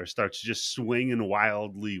fucking door, starts just swinging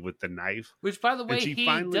wildly with the knife. Which, by the way, he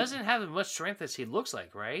doesn't have as much strength as he looks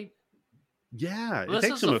like, right? Yeah. Unless it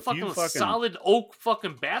takes him a few fucking solid oak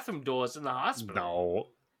fucking bathroom doors in the hospital. No.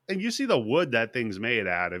 And you see the wood that thing's made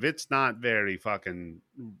out of. It's not very fucking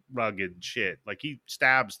rugged shit. Like, he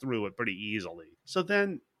stabs through it pretty easily. So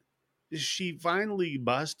then she finally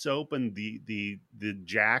busts open the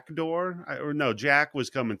Jack door. Jack was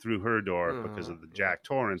coming through her door because of the Jack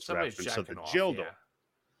Torrance reference. So the Jill door.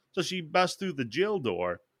 So she busts through the Jill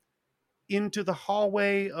door into the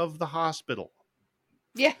hallway of the hospital.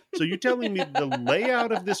 Yeah. So you're telling me the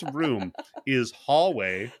layout of this room is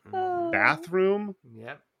hallway, bathroom,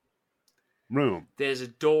 room. There's a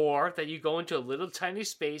door that you go into a little tiny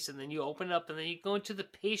space, and then you open up, and then you go into the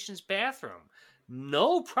patient's bathroom.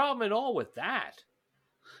 No problem at all with that.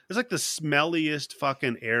 It's like the smelliest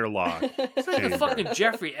fucking airlock. It's like the fucking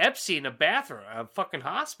Jeffrey Epstein of bathroom of fucking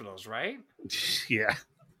hospitals, right? Yeah.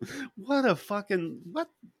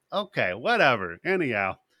 Okay, whatever.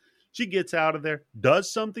 Anyhow, she gets out of there,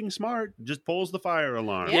 does something smart, just pulls the fire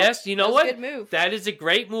alarm. Yes, you know what? Good move. That is a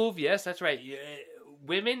great move. Yes, that's right.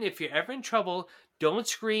 Women, if you're ever in trouble, don't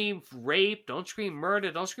scream rape, don't scream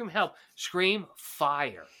murder, don't scream help. Scream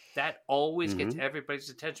fire. That always gets everybody's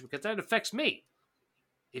attention because that affects me.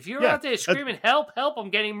 If you're out there screaming, help, I'm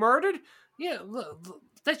getting murdered,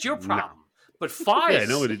 that's your problem. No. But fire,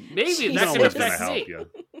 maybe that's going to affect me.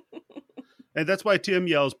 And that's why Tim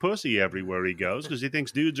yells pussy everywhere he goes, because he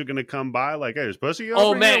thinks dudes are going to come by like, hey, there's pussy over Oh,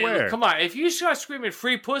 here? man, Where? come on. If you start screaming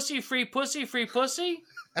free pussy, free pussy, free pussy,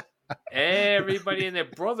 everybody and their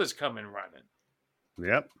brother's coming running.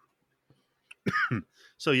 Yep.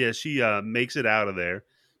 So, yeah, she makes it out of there,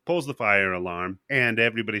 pulls the fire alarm, and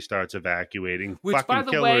everybody starts evacuating. Which, fucking by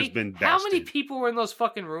the killer's way, been how many bested. people were in those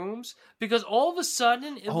fucking rooms? Because all of a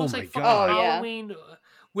sudden, it Oh looks my like fucking God. Oh, yeah. Halloween,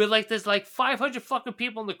 where like there's like 500 fucking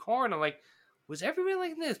people in the car, and I'm like, was everybody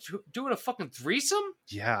like this doing a fucking threesome?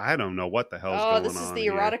 Yeah, I don't know what the hell's going Oh, on this is the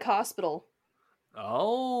here. erotic hospital.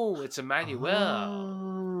 Oh, it's Emmanuel.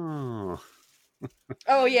 Oh.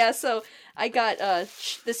 Oh yeah, so I got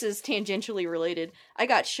this is tangentially related. I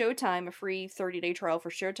got Showtime, a free 30-day trial for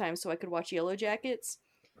Showtime so I could watch Yellow Jackets.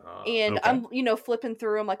 And Okay. I'm flipping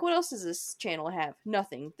through. I'm like, what else does this channel have?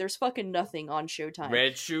 Nothing. There's fucking nothing on Showtime.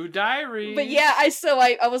 Red Shoe Diaries. But yeah,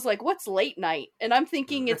 I was like, what's late night? And I'm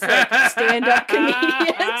thinking it's like stand-up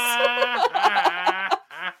comedians.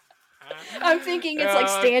 I'm thinking it's like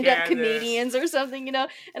stand-up comedians or something, you know?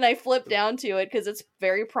 And I flip down to it because it's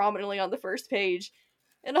very prominently on the first page.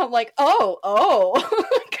 And I'm like, oh.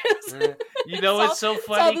 'Cause You know what's so it's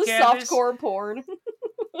funny, all the Candace? softcore porn.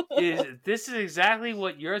 This is exactly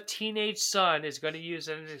what your teenage son is going to use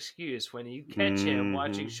as an excuse when you catch him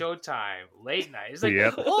watching Showtime late night. He's like,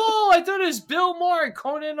 Yep. oh, I thought it was Bill Maher and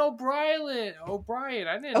Conan O'Brien.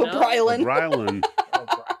 I didn't know. O'Brien.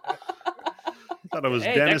 I thought it was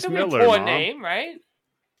Hey, Dennis that could be Miller, a poor Mom. name, right?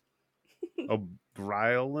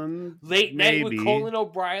 O'Brien? Late night Maybe. with Conan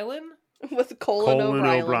O'Brien. With Colin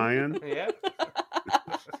O'Brien. Yeah.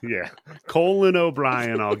 Yeah. Colin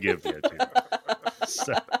O'Brien, I'll give you.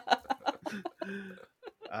 Too.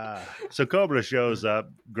 So Cobra shows up,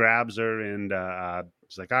 grabs her, and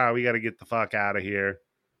she's like, all right, we got to get the fuck out of here.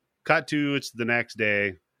 Cut to, it's the next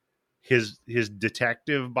day. His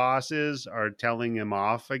detective bosses are telling him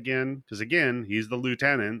off again, because again, he's the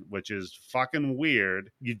lieutenant, which is fucking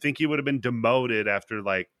weird. You'd think he would have been demoted after,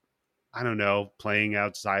 like, I don't know, playing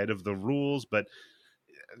outside of the rules, but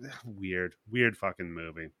weird fucking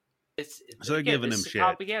movie. So they're giving him shit.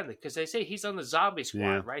 Propaganda, because they say he's on the zombie squad,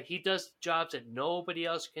 Yeah. right? He does jobs that nobody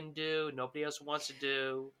else can do, nobody else wants to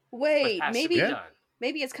do. Wait, but has to maybe be done.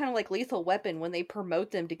 maybe it's kind of like Lethal Weapon when they promote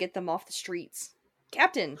them to get them off the streets.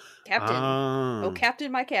 Captain. Oh,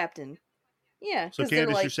 Captain, my Captain. Yeah. So 'cause they're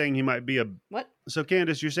Candace, like, you're saying he might be a what? So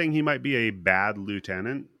Candace, you're saying he might be a bad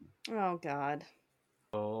lieutenant? Oh God.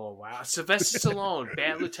 Oh wow, Sylvester Stallone,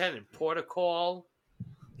 bad lieutenant, protocol,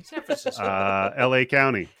 San Francisco. L.A.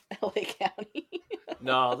 County. LA County.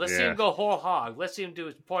 No, let's see Yeah. him go whole hog. Let's see him do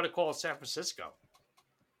his protocol San Francisco.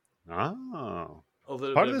 Oh. A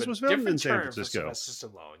little Part bit of this a was filmed in different San term for Francisco. Sylvester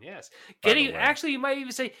Stallone, yes. By the way. Actually, you might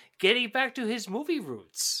even say getting back to his movie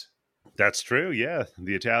roots. That's true, yeah.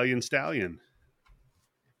 The Italian Stallion.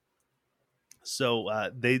 So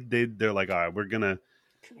they're like, all right, we're gonna.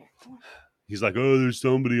 Come here, come on. He's like, oh, there's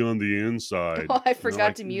somebody on the inside. Oh, I And they're forgot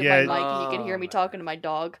like, to mute yeah, my mic, and you can hear Oh, me man. talking to my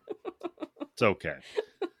dog. It's okay.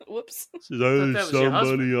 Whoops. He says, oh, that there's was your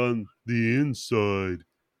somebody on the inside.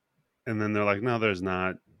 And then they're like, no, there's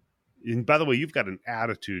not. And by the way, you've got an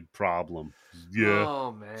attitude problem. Yeah.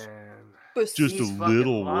 Oh man. Just These a fucking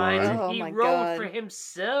little lines one. that Oh, he my wrote God. for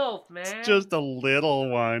himself, man. It's just a little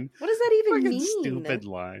one. What does that even Fucking mean? stupid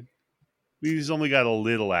line. He's only got a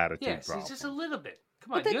little attitude Yes, problem. it's just a little bit.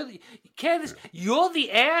 Come on, But Candace, you're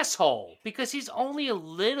the asshole because he's only a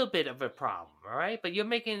little bit of a problem, all right? But you're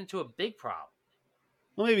making it into a big problem.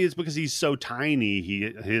 Well, maybe it's because he's so tiny.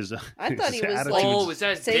 His I thought he was, attitude's- like, Oh, is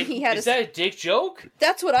that a saying dick? he had Is a- that a dick joke?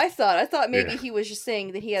 That's what I thought. I thought maybe Yeah. he was just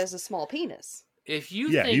saying that he has a small penis. If you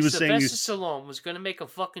Yeah, think he was saying Sylvester Stallone was going to make a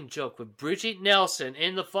fucking joke with Bridget Nelson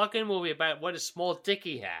in the fucking movie about what a small dick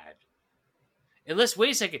he had, wait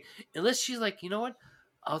a second, unless she's like, you know what,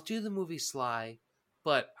 I'll do the movie Sly,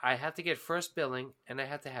 but I have to get first billing and I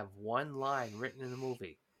have to have one line written in the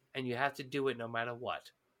movie, and you have to do it no matter what.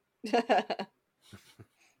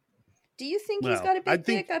 Do you think he's Well, got a I big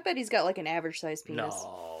think- dick? I bet he's got like an average sized penis.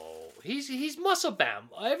 No, he's muscle bound.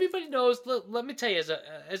 Everybody knows. Let me tell you,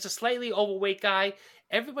 as a slightly overweight guy,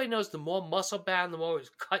 everybody knows the more muscle bound, the more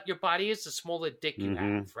cut your body is, the smaller dick you Mhm.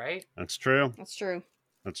 have, right? That's true. That's true.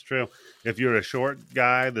 That's true. If you're a short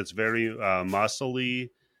guy that's very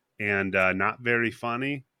muscly and not very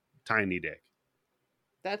funny, tiny dick.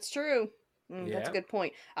 That's true. That's Yeah. a good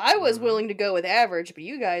point. I was Mhm. willing to go with average, but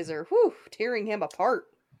you guys are tearing him apart.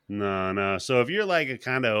 No. So if you're like a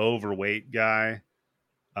kind of overweight guy,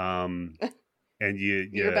 and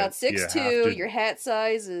You're about 6'2", your hat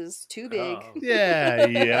size is too big. Oh. yeah, I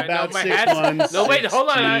know, about my 6'1". No, wait, hold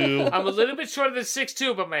on. 6'2". I'm a little bit shorter than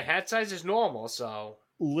 6'2", but my hat size is normal, so.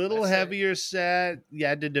 little That's it. heavier set. You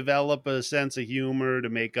had to develop a sense of humor to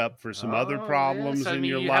make up for some other problems So, in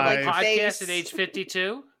your you life. have a podcast Face. at age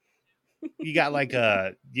 52? You got like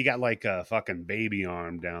a fucking baby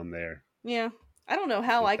arm down there. Yeah. I don't know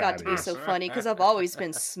how What I got that to be is. so funny because I've always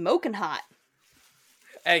been smoking hot.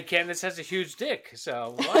 And Candace has a huge dick,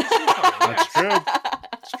 so why is she funny? That's true.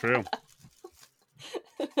 It's true.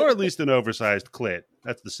 Or at least an oversized clit.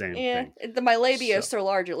 That's the same Yeah. thing. My labia is So- so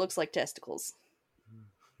large it looks like testicles.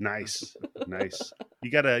 Nice.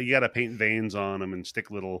 You gotta paint veins on them and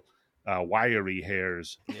stick little wiry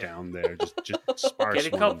hairs down there. Just sparse Get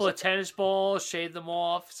a couple ones. of tennis balls, shade them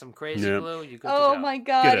off, some crazy Yep. glue. You good Oh to go. my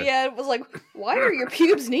god, Get a- yeah. It was like, why are your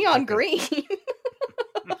pubes neon green?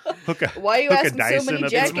 Why are you hook a asking so Dyson many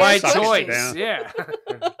up jack his It's my suck it choice. down. Yeah.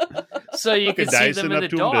 So you Hook a can see Dyson them in the up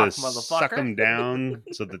to dark, them to suck motherfucker. them down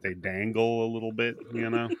so that they dangle a little bit, you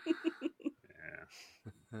know?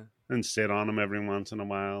 Yeah. And sit on them every once in a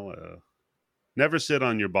while. Never sit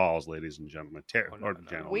on your balls, ladies and gentlemen. Oh, no, Or no.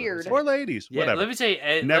 gentlemen. Weird. Or ladies, Yeah, whatever. let me tell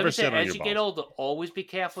you, Never as sit on your you get balls. older, always be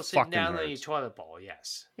careful sitting Fucking down on your hurts. toilet bowl.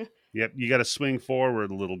 Yes. Yep, you got to swing forward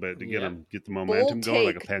a little bit to get Yep. get the momentum Bold going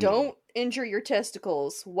like a take. pendulum. Don't injure your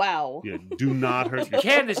testicles. Wow. Yeah, do not hurt your.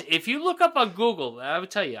 Candace, if you look up on Google, I would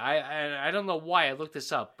tell you, I don't know why I looked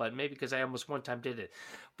this up, but maybe because I almost one time did it.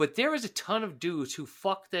 But there is a ton of dudes who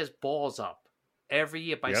fuck their balls up every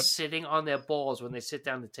year by Yep. sitting on their balls when they sit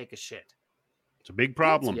down to take a shit. It's a big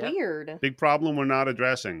problem. That's weird. Big problem we're not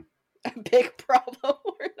addressing. A big problem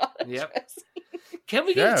we're not Yep. addressing. Can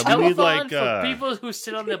we get a Yeah, we need, telethon like, for people who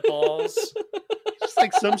sit on their balls? Just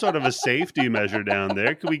like some sort of a safety measure down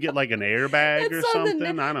there. Could we get like an airbag or That's on the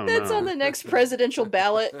something? I don't That's know. on the next presidential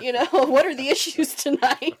ballot. You know, what are the issues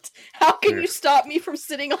tonight? How can Yeah. you stop me from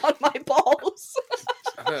sitting on my balls?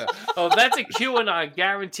 Oh, that's a QAnon,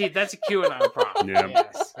 guaranteed. That's a QAnon problem. Yeah.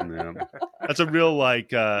 Yes. Yeah. That's a real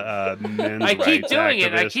like men's I keep rights doing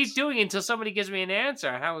it. I activist. keep doing it until somebody gives me an answer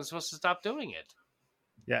on how I'm supposed to stop doing it.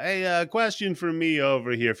 Yeah, hey, question from me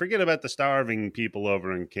over here. Forget about the starving people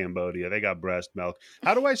over in Cambodia. They got breast milk.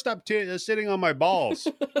 How do I stop sitting on my balls?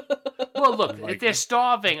 Well, look, Like- if they're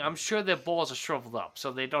starving, I'm sure their balls are shriveled up,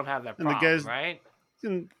 so they don't have that And the problem, guys- right?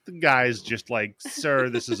 And the guy's just like, sir,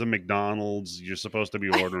 this is a McDonald's. You're supposed to be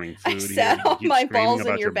ordering I food here. sat You on keep my screaming balls in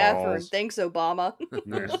about your bathroom. balls. Thanks, Obama.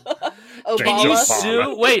 Yeah. Can you Obama.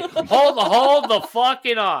 sue? Wait, hold the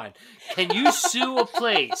fucking on. Can you sue a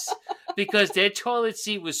place because their toilet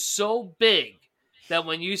seat was so big that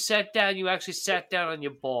when you sat down, you actually sat down on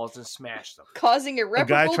your balls and smashed them? Causing A irreparable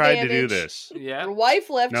guy tried damage. to do this. Yeah. Your wife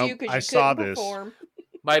left Nope, you because I you saw couldn't this. perform.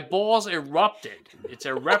 My balls erupted. It's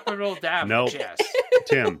irreparable damage. Nope. Yes.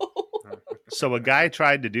 Tim. So a guy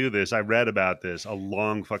tried to do this. I read about this a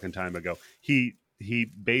long fucking time ago. He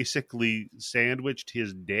basically sandwiched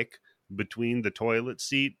his dick between the toilet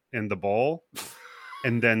seat and the bowl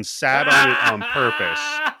and then sat on it on purpose.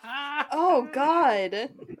 Oh God!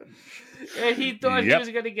 And he thought he Yep. was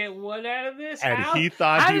going to get one out of this? And How? he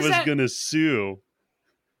thought How he does was that- going to sue.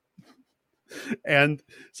 And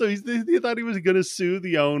so he thought he was going to sue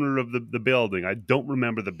the owner of the building. I don't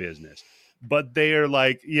remember the business. But they're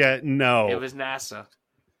like, yeah, no. It was NASA.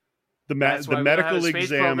 the That's why the we don't have medical a space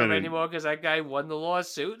program examiner. anymore because that guy won the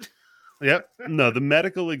lawsuit. Yep. No, the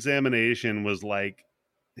medical examination was like,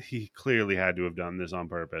 he clearly had to have done this on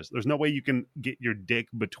purpose. There's no way you can get your dick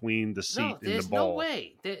between the seat No, and the there's bowl. no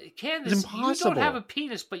way. Candace, It's you don't impossible. have a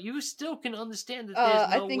penis, but you still can understand that there's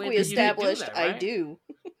no I think way we that you could do established that, I right? do.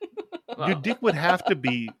 Well, Your dick would have to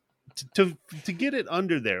be to get it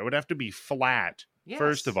under there. It would have to be flat yes.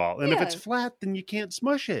 first of all, and if it's Yeah. flat, then you can't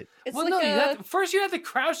smush it. It's Well, like no, a, first you have to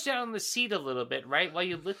crouch down on the seat a little bit, right, while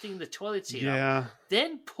you're lifting the toilet seat up. Yeah,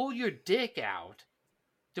 Then pull your dick out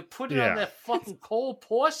to put it Yeah. on that fucking cold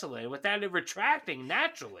porcelain without it retracting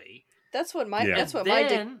naturally. that's what my Yeah. that's what And my dick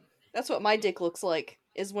then- that's what my dick looks like.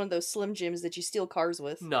 Is one of those Slim Jims that you steal cars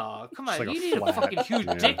with. No, come It's on. like a You need flat, a fucking huge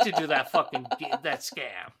yeah. dick to do that fucking that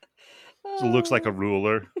scam. so it looks like a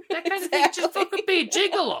ruler. That kind of thing just Exactly. fucking be a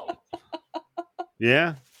gigolo.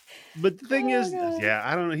 Yeah, but the thing Oh, is, God. yeah,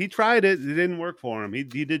 I don't know. He tried it. It didn't work for him. He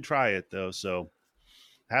did try it though. So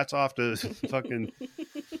hats off to fucking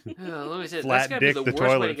Let me say, Flat that's gotta be dick, the the worst way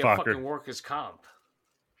toilet to get fucker. fucking workers' comp.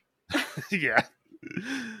 yeah.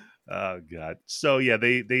 Oh god. So yeah,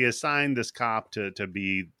 they assigned this cop to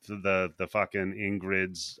be the fucking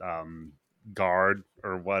Ingrid's guard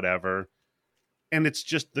or whatever, and it's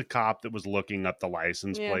just the cop that was looking up the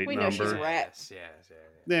license Yeah, plate we know she's a number. rat. Yes.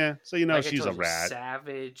 Yeah, so you know Like I she's a told you, rat.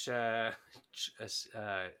 Savage,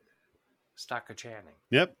 Stocker Channing.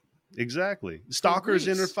 Yep, exactly. Stalker's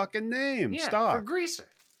in her Grease. fucking name. Yeah, for Stalk. Greaser.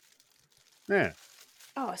 Yeah.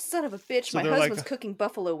 Oh, son of a bitch! So My they're like- husband's cooking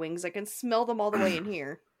buffalo wings. I can smell them all the way in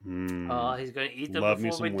here. Oh, he's gonna eat them Love me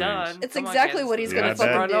before some we're wings. done. It's Come on, exactly kids. what he's gonna Let's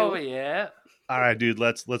fucking run do. over, yeah. All right, dude,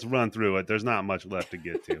 let's run through it. There's not much left to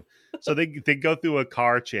get to. So they go through a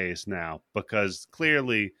car chase now because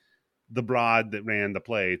clearly the broad that ran the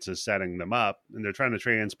plates is setting them up, and they're trying to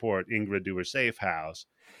transport Ingrid to her safe house.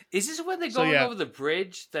 Is this when they're So, going yeah. over the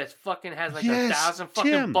bridge that fucking has like Yes, 1,000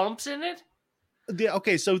 fucking Tim. bumps in it?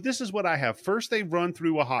 Okay, so this is what I have. First, they run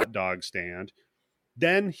through a hot dog stand.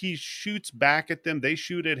 Then he shoots back at them. They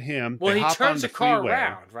shoot at him. Well, they he hop turns on the car freeway.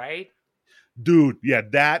 around, right? Dude, yeah,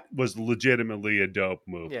 that was legitimately a dope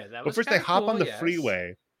move. Yeah, that But was first, they kinda hop cool, on the yes.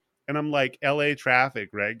 freeway, and I'm like, LA traffic,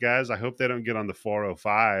 right, guys? I hope they don't get on the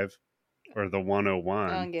 405 or the 101,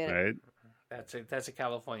 I don't get it. right? That's a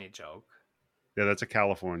California joke. Yeah, that's a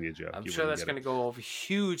California joke. I'm You sure wouldn't that's get going it. to go over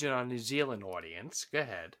huge in our New Zealand audience. Go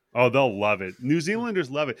ahead. Oh, they'll love it. New Zealanders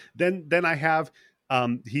love it. Then I have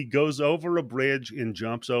he goes over a bridge and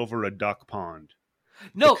jumps over a duck pond.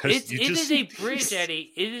 No, Because it you just is a see bridge, these-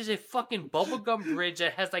 Eddie. It is a fucking bubblegum bridge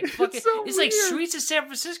that has like fucking. so It's like weird. streets of San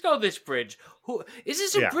Francisco. This bridge. Who is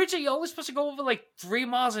this a Yeah. bridge that you're only supposed to go over like 3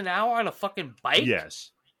 miles an hour on a fucking bike?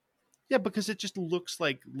 Yes. Yeah, because it just looks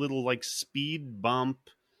like little like speed bump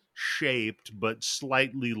shaped but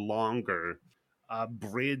slightly longer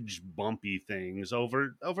bridge bumpy things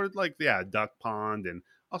over like duck pond and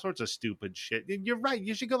all sorts of stupid shit. You're right.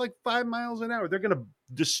 You should go like 5 miles an hour. They're gonna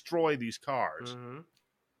destroy these cars. Mm-hmm.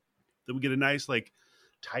 Then we get a nice like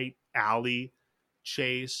tight alley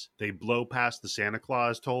chase. They blow past the Santa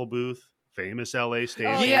Claus toll booth. Famous LA station.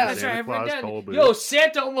 Oh, Yeah, that's Santa right. I've written Claus down. toll booth. Yo,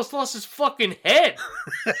 Santa almost lost his fucking head.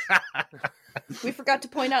 We forgot to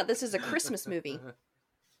point out this is a Christmas movie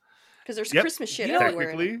because there's Yep. Christmas shit You know, everywhere.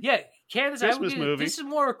 Technically, Yeah, Candace, I would Christmas give- movie. this is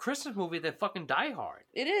more a Christmas movie than fucking Die Hard.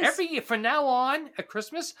 It is. Every year from now on at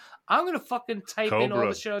Christmas, I'm gonna fucking type in all Cobra.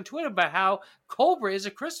 this shit on Twitter about how Cobra is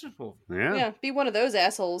a Christmas movie. Yeah, be one of those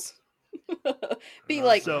assholes. Be Oh,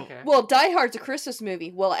 like, So- okay. well, Die Hard's a Christmas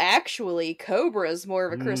movie. Well, actually, Cobra's more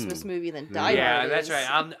of a Christmas movie than Die yeah, Hard that's is.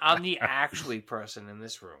 right. I'm the actually person in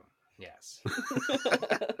this room. Yes.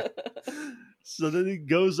 So then he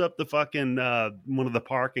goes up the fucking one of the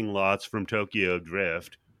parking lots from Tokyo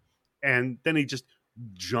Drift, and then he just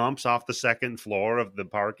jumps off the second floor of the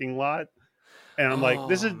parking lot. And I'm like,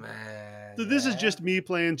 this is man, this is yeah. just me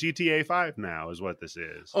playing GTA 5 now, is what this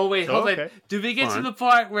is. Oh wait, So, hold okay. on. Did we get Fine. to the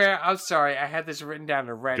part where I'm sorry, I had this written down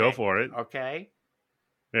to Reddit. Go for it. Okay.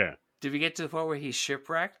 Yeah. Did we get to the part where he's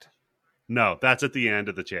shipwrecked? No, that's at the end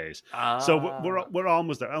of the chase. So we're Ah. we're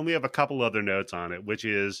almost there. I only have a couple other notes on it, which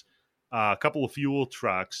is a couple of fuel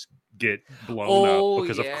trucks get blown up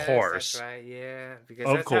because yes, of course that's right. Yeah, because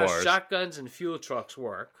Of that's how course. shotguns and fuel trucks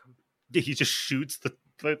work. he just shoots the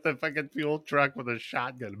fucking fuel truck with a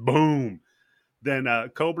shotgun. Boom. Then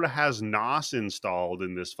Cobra has NOS installed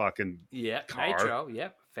in this fucking Yep, car. Nitro.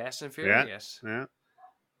 Yep, Fast and Furious. yeah.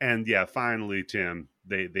 And yeah, finally, Tim,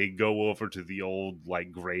 they go over to the old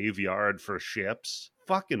like graveyard for ships.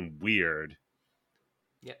 Fucking weird.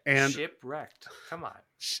 Yeah, And- shipwrecked. Come on,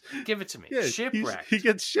 give it to me. Yeah, Shipwrecked. he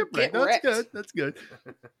gets shipwrecked. Get That's wrecked. good. That's good.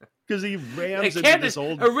 Because he Hey, rams into Candace, this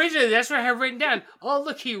old. originally, that's what I have written down. Oh,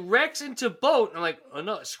 look, he wrecks into boat. I'm like, oh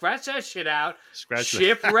no, scratch that shit out. Scratch the-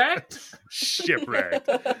 Shipwrecked? Shipwrecked.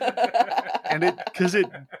 And it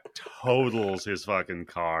totals his fucking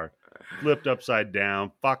car. Flipped upside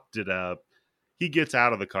down, fucked it up. He gets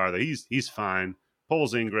out of the car though. He's fine.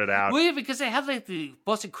 Pulls Ingrid out. Well, yeah, because they have like the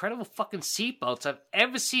most incredible fucking seatbelts I've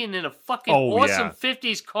ever seen in a fucking Oh, awesome yeah.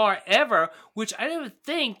 50s car ever, which I didn't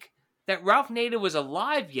think that Ralph Nader was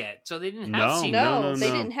alive yet, so they didn't have No, seatbelts. No, they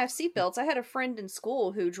no. didn't have seatbelts. I had a friend in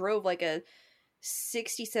school who drove like a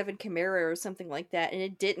 67 Camaro or something like that, and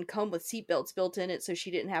it didn't come with seatbelts built in it, so she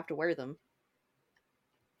didn't have to wear them.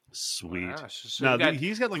 Sweet. Wow, so Now you got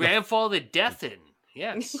he's got like a grandfather death in.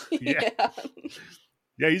 Yes.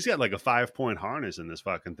 Yeah. he's got like a 5-point harness in this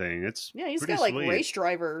fucking thing. It's Yeah, he's pretty got like sweet. race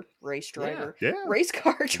driver, Yeah. race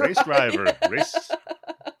car driver. Race driver. Race.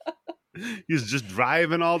 He's just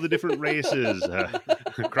driving all the different races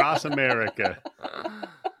across America.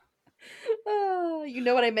 Oh, you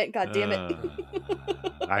know what I meant, God damn it.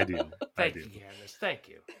 I do. Thank you, Candace. Thank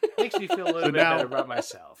you. Makes me feel a little So bit now- better about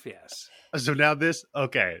myself. Yes. So now this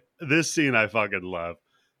scene I fucking love.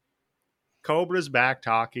 Cobra's back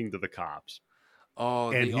talking to the cops. Oh,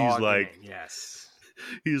 And the he's argument, like- yes.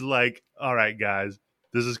 He's like, all right, guys,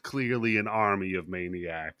 this is clearly an army of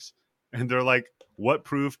maniacs. And they're like, what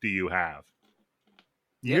proof do you have?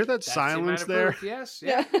 You hear that That's the amount silence of there? proof. Yes,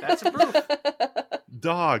 yeah, that's a proof.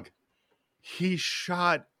 Dog, he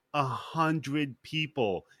shot 100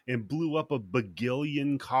 people and blew up a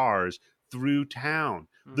bagillion cars through town.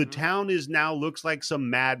 The town is now looks like some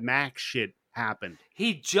Mad Max shit happened.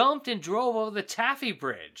 He jumped and drove over the Taffy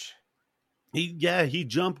Bridge. He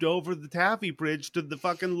jumped over the Taffy Bridge to the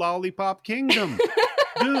fucking Lollipop Kingdom.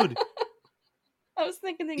 Dude. I was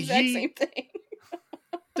thinking the exact same thing.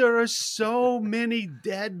 There are so many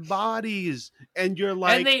dead bodies. And you're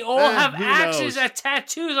like... And they all have axes knows? and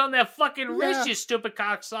tattoos on their fucking wrists, you stupid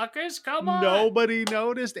cocksuckers. Come on. Nobody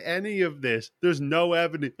noticed any of this. There's no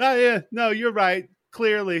evidence. Oh, yeah. No, you're right.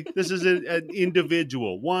 Clearly, this is an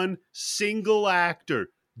individual. One single actor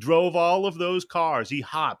drove all of those cars. He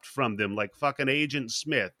hopped from them like fucking Agent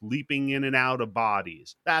Smith, leaping in and out of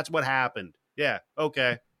bodies. That's what happened. Yeah.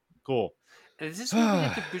 Okay. Cool. Is this movie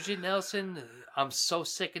like the Bridget Nelson, I'm so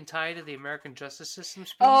sick and tired of the American justice system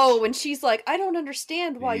speech? Oh, and she's like, I don't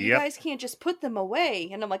understand why you guys can't just put them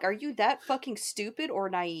away. And I'm like, are you that fucking stupid or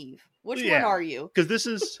naive? Which one are you? Because this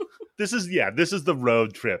is the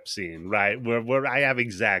road trip scene, right? Where I have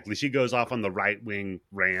exactly. She goes off on the right wing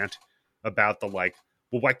rant about the like,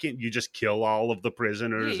 well, why can't you just kill all of the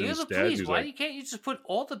prisoners you're instead? the police. Why like, can't you just put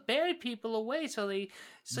all the bad people away so you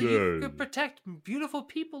could protect beautiful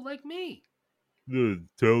people like me?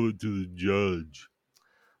 Tell it to the judge.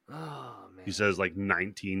 Oh man, he says like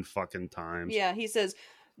 19 fucking times. Yeah, he says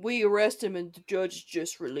we arrest him and the judge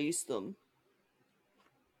just released them.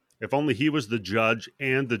 If only he was the judge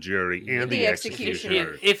and the jury and the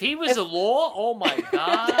executioner. If he was the law, oh my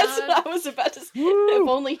god. That's what I was about to say. If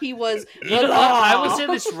only he was the law. I will say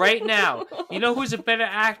this right now. You know who's a better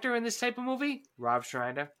actor in this type of movie? Rob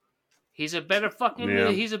Schneider. He's a better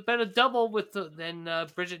he's a better double than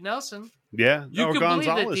Bridget Nelson. Yeah, or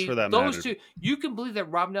Gonzalez for that matter. Those two, you can believe that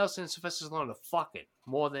Rob Nelson and Sylvester Stallone are fucking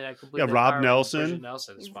more than I can believe. Yeah, Rob Nelson. Bridget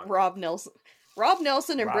Nelson is fucking. Rob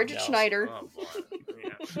Nelson and Bridget Schneider. Oh, boy.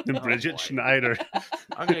 Yeah. And Bridget Schneider.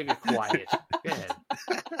 I'm gonna get quiet. Go ahead.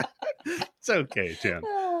 It's okay, Tim.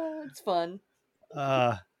 It's fun.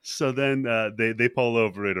 So then they pull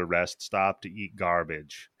over at a rest stop to eat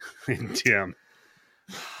garbage. And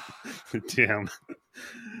Tim,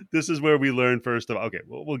 this is where we learn first of all. Okay,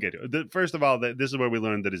 we'll get to it. First of all, this is where we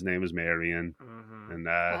learned that his name is Marion,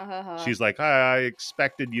 and she's like, I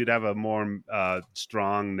expected you'd have a more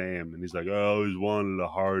strong name, and he's like, I always wanted a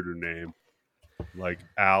harder name, like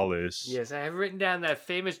Alice. Yes, I have written down that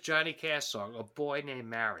famous Johnny Cash song, "A Boy Named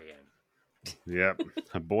Marion." Yep,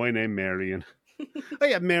 a boy named Marion. Oh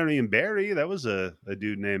yeah, Marion Barry. That was a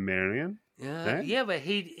dude named Marion. Yeah, but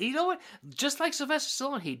you know what? Just like Sylvester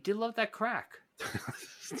Stallone, he did love that crack.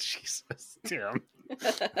 Jesus, Tim.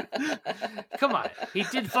 Come on. He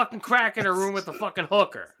did fucking crack in a room with a fucking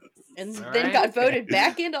hooker. And then got voted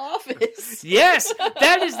back into office. Yes,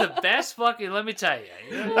 that is the best fucking, let me tell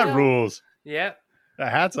you. That rules. Yeah.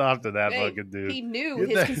 Hats off to that fucking dude. He knew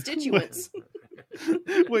his constituents.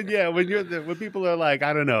 when people are like,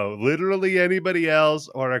 I don't know, literally anybody else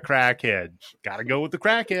or a crackhead, gotta go with the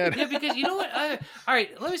crackhead. Yeah, because you know what? All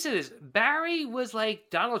right, let me say this. Barry was like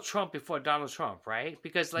Donald Trump before Donald Trump, right?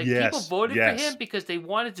 Because people voted for him because they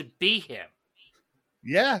wanted to be him.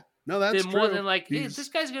 Yeah, no, that's true. More than like, hey, this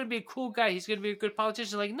guy's gonna be a cool guy. He's gonna be a good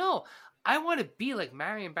politician. Like, no, I want to be like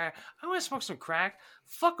Marion Barry. I want to smoke some crack,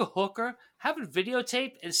 fuck a hooker, have it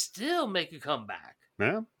videotaped, and still make a comeback.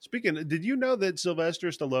 Yeah. Speaking, did you know that Sylvester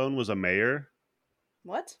Stallone was a mayor?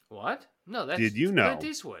 What? No, that's did you know? Clint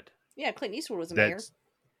Eastwood. Yeah, Clint Eastwood was a mayor.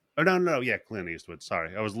 Oh no, yeah, Clint Eastwood.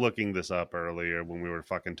 Sorry, I was looking this up earlier when we were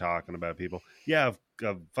fucking talking about people. Yeah,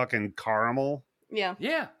 fucking Caramel. Yeah.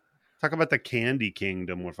 Talk about the Candy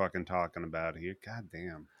Kingdom we're fucking talking about here. God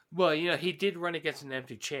damn. Well, he did run against an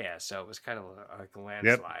empty chair, so it was kind of like a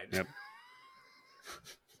landslide. Yep.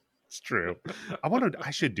 It's true.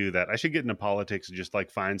 I should do that. I should get into politics and just like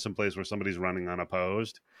find some place where somebody's running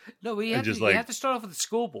unopposed. No, you have to start off with the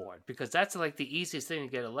school board because that's like the easiest thing to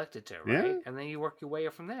get elected to, right? Yeah. And then you work your way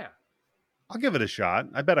up from there. I'll give it a shot.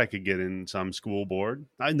 I bet I could get in some school board.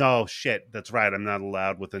 Shit. That's right. I'm not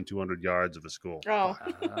allowed within 200 yards of a school. Oh.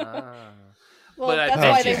 Well, but that's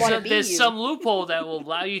why they want to be there's some loophole that will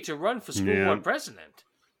allow you to run for school board president.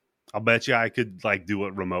 I'll bet you I could like do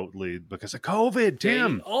it remotely because of COVID,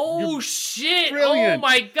 Tim. Oh shit! Brilliant. Oh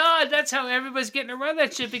my god, that's how everybody's getting around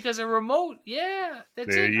that shit because of remote. Yeah,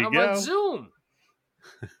 that's there it. You I'm go. on Zoom.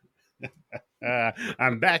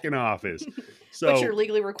 I'm back in office. So but you're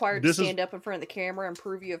legally required to stand up in front of the camera and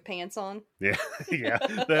prove you have pants on. Yeah.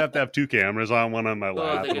 They have to have two cameras on, one on my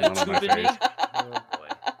lap and one on my face. Oh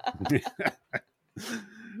boy.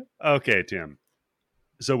 Okay, Tim.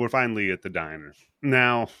 So we're finally at the diner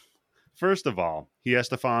now. First of all, he has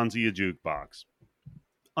to Fonzie a jukebox.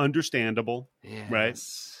 Understandable, right?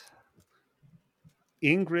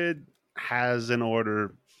 Ingrid has an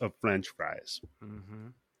order of French fries. Mm-hmm.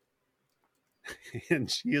 And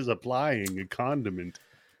she is applying a condiment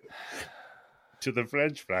to the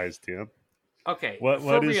French fries, Tim. Okay, What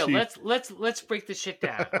for is real, she? let's break this shit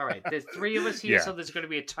down. All right, there's three of us here, Yeah. so there's going to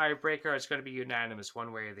be a tiebreaker. It's going to be unanimous,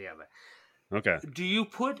 one way or the other. Okay. Do you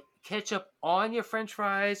put ketchup on your French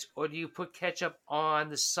fries, or do you put ketchup on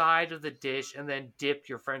the side of the dish and then dip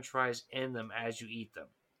your French fries in them as you eat them?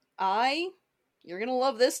 You're gonna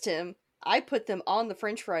love this, Tim. I put them on the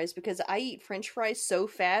French fries because I eat French fries so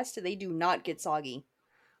fast they do not get soggy.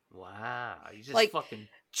 Wow, you just Like, fucking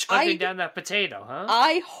chugging down that potato, huh?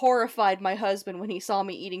 I horrified my husband when he saw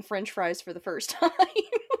me eating French fries for the first time.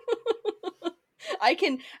 I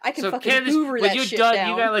can So fucking Candace, hoover when that you're shit done, down.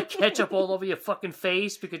 you got like ketchup all over your fucking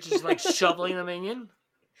face because you're just like shoveling them in.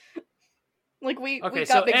 Like we Okay, got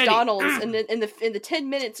so Eddie- McDonald's, and in the 10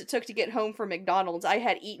 minutes it took to get home from McDonald's, I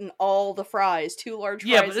had eaten all the fries, 2 large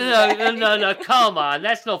Yeah, fries. but in the bag. no, come on.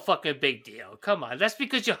 That's no fucking big deal. Come on. That's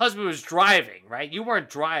because your husband was driving, right? You weren't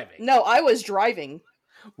driving. No, I was driving.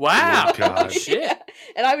 Wow. Oh, God. Shit. Yeah.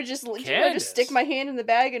 And I would just, Candace. just stick my hand in the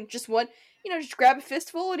bag and just just grab a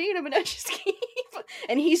fistful and eat them, and I just keep.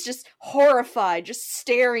 And he's just horrified, just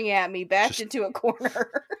staring at me, backed into a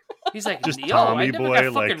corner. He's like, Just yo, Tommy I never boy,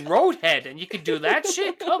 got fucking like- roadhead, and you can do that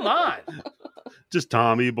shit? Come on. Just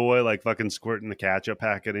Tommy boy, like fucking squirting the ketchup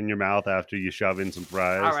packet in your mouth after you shove in some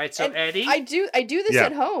fries. All right, so And Eddie. I do this Yeah.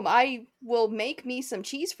 at home. I will make me some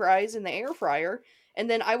cheese fries in the air fryer, and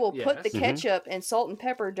then I will put the Yes. ketchup and salt and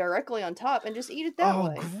pepper directly on top and just eat it that Oh,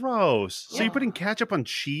 way. gross. So Yeah. you're putting ketchup on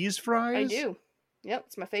cheese fries? I do. Yep,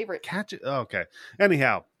 it's my favorite. Ketchup. Okay.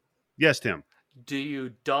 Anyhow, yes, Tim. Do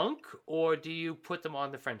you dunk or do you put them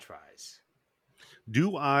on the French fries?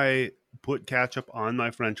 Do I put ketchup on my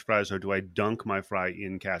French fries or do I dunk my fry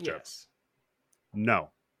in ketchup? Yes.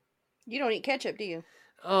 No. You don't eat ketchup, do you?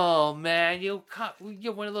 Oh man, you're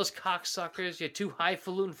one of those cocksuckers. You're too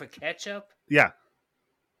highfalutin for ketchup. Yeah.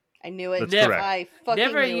 I knew it. That's Never. correct. I fucking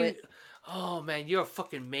Never knew you. it. Oh man, you're a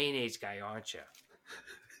fucking mayonnaise guy, aren't you?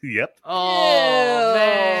 Yep. Oh Ew.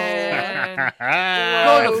 man.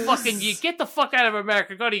 Go to Gross. fucking you get the fuck out of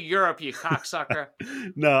America. Go to Europe, you cocksucker.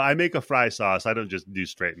 No, I make a fry sauce. I don't just do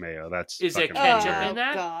straight mayo. That's Is there fucking ketchup weird. in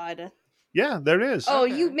that? God. Yeah, there is. Oh,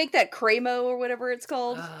 Okay. you make that cremo or whatever it's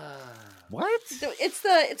called. What? So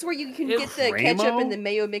it's where you can It- get the ketchup Cremo? and the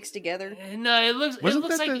mayo mixed together. No, it looks Wasn't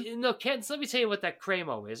like that no, Kent. Let me tell you what that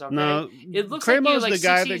cremo is. Okay, No, it looks like Cremo's you're like the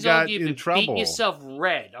guy 6 that years got old. You've in been trouble. beating yourself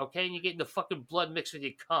red. Okay, and you're getting the fucking blood mixed with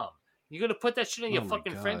your cum. You're gonna put that shit in your Oh my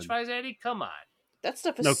fucking French God. fries, Eddie? Come on. That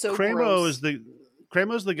stuff is No, so Cremo gross.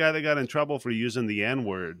 Cremo's the guy that got in trouble for using the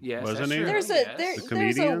N-word, Yes, wasn't that's he? true. There's Yes. a The there's a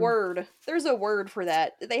comedian? word. There's a word for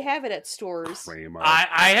that. They have it at stores. Cremo.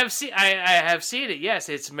 I have seen I have seen it. Yes,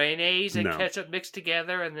 it's mayonnaise and No. ketchup mixed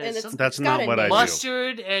together, and then And some That's it's got not a what I name. do.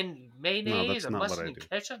 mustard and mayonnaise that's or not what mustard I and do.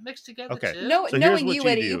 ketchup mixed together Okay. too. No, So here's knowing what you, you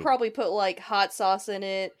Eddie, do. you probably put like hot sauce in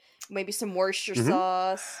it, maybe some Worcestershire Mhm.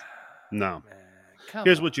 sauce. No. Man, come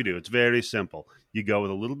Here's on. what you do. It's very simple. You go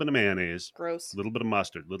with a little bit of mayonnaise, Gross. a little bit of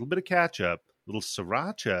mustard, a little bit of ketchup, a little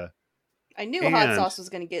sriracha. I knew hot And- sauce was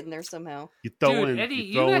going to get in there somehow. You throw Dude, in, Eddie,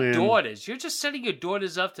 you throw got in. daughters. You're just setting your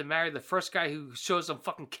daughters up to marry the first guy who shows them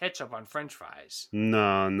fucking ketchup on French fries.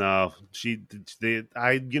 No.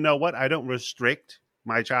 You know what? I don't restrict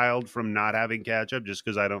my child from not having ketchup just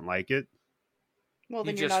because I don't like it. Well,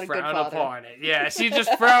 then You you're just not a good frown father. upon it. Yes, you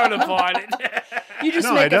just frown upon it. You just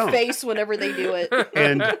No, I make a don't. face whenever they do it.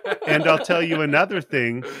 And I'll tell you another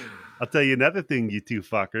thing. You two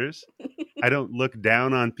fuckers. I don't look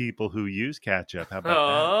down on people who use ketchup. How about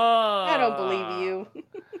Oh. I don't believe you. that?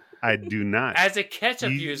 I do not. As a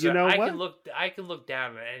ketchup You user, know I what? can look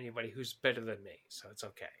down on anybody who's better than me, so it's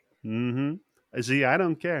okay. Mm-hmm. See, I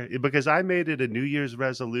don't care because I made it a New Year's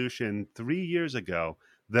resolution 3 years ago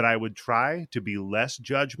that I would try to be less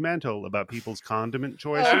judgmental about people's condiment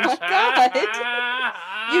choices. Oh my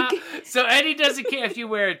God. You So Eddie doesn't care if you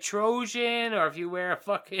wear a Trojan or if you wear a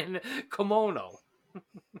fucking kimono.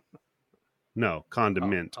 No,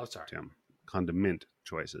 condiment, Oh, sorry. Tim. Condiment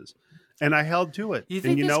choices. And I held to it. You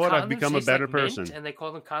think And you know this what? I've condom become a tastes better like mint person. and they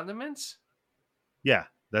call them condiments? Yeah,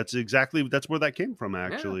 that's where that came from,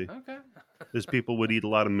 actually. Yeah, okay. Is people would eat a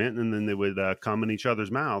lot of mint and then they would come in each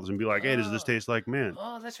other's mouths and be like, hey, does this Oh. taste like mint?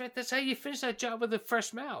 Oh, that's right. That's how you finish that job with a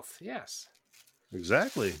fresh mouth. Yes.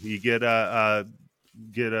 Exactly. You get a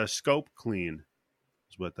scope clean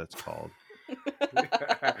is what that's called.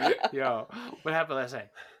 Yo, what happened last night?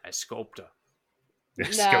 I scoped her.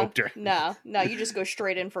 Scoped her. No, you just go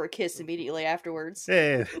straight in for a kiss immediately afterwards.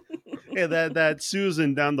 Hey, that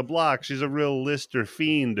Susan down the block, she's a real Lister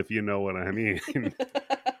fiend, if you know what I mean.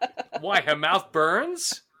 Why, her mouth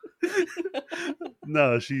burns?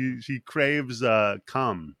 No, she craves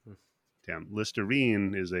cum. Damn,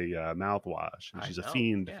 Listerine is a mouthwash, and she's a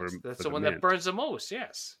fiend yes. for That's for the one mint. that burns the most.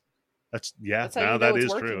 Yes. That's how you know that it's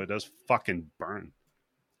is working. true. It does fucking burn.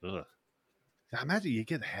 Ugh. I imagine you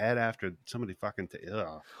get head after somebody fucking.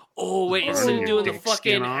 Ugh. Oh wait, Burning instead your of doing the dick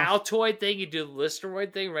skin fucking off? Altoid thing, you do the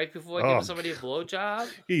Listerine thing right before giving somebody a blowjob.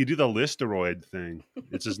 Yeah, you do the Listeroid thing.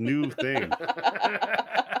 It's his new thing.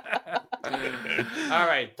 All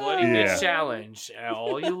right, bloody Yeah. bitch challenge.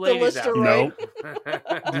 All you ladies out Listeroid. there.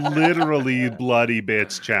 Nope. Literally bloody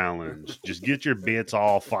bits challenge. Just get your bits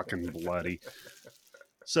all fucking bloody.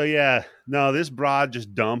 So yeah, no, this broad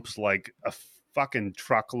just dumps like a fucking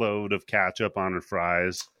truckload of ketchup on her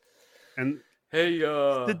fries. And Hey,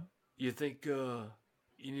 you think you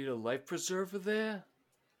need a life preserver there?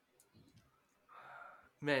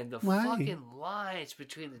 Man, the Why? fucking lines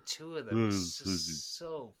between the two of them is just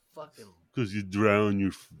so fucking. because you drown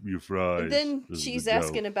your fries. And then is she's the joke.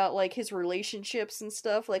 asking about like his relationships and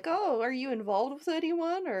stuff. Like, oh, are you involved with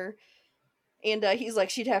anyone? And he's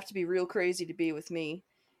like, she'd have to be real crazy to be with me.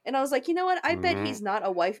 And I was like, you know what? I bet he's not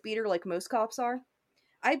a wife beater like most cops are.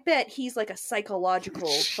 I bet he's like a psychological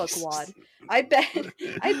fuckwad. I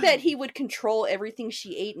bet he would control everything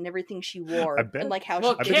she ate and everything she wore and like how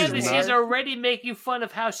Well, she fixed Candace her is hair. already making fun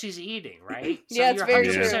of how she's eating, right? So Yeah, it's you're very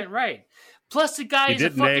 100% right. Plus, the guy He is a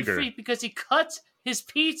did fucking nag her. freak because he cuts his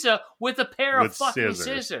pizza with a pair of With fucking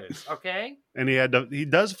scissors. scissors. Okay, And he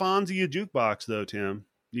does Fonzie a jukebox though, Tim.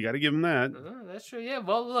 You got to give him that. That's true. Yeah.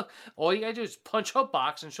 Well, look, all you gotta do is punch her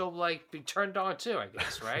box, and she'll like be turned on too. I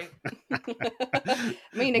guess, right? I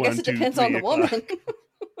mean, I guess 1, it 2, depends on 3 the woman.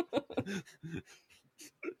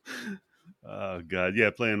 Oh god, yeah,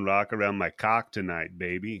 playing rock around my cock tonight,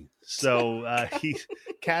 baby. So he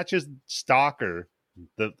catches Stalker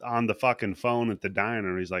on the fucking phone at the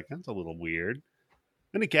diner. He's like, that's a little weird.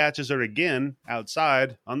 Then he catches her again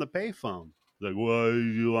outside on the payphone. He's like, why are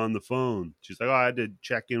you on the phone? She's like, oh, I had to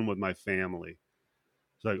check in with my family.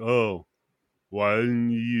 He's like, oh, why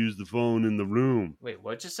didn't you use the phone in the room? Wait,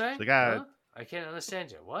 what'd you say? Like, Huh? I can't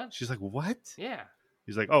understand you. What? She's like, what? Yeah.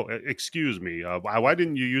 He's like, oh, excuse me. Why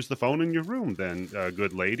didn't you use the phone in your room then,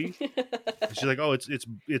 good lady? And she's like, oh,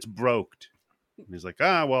 it's broked. And he's like,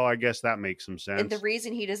 well, I guess that makes some sense. And the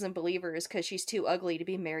reason he doesn't believe her is because she's too ugly to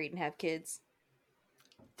be married and have kids.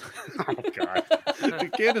 Oh god, the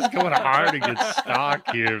kid is going hard against Stock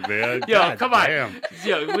here, man. Yo, God come on. damn.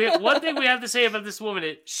 Yo, one thing we have to say about this woman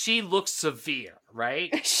is she looks severe,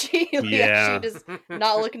 right? she Yeah. does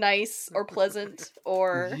not look nice or pleasant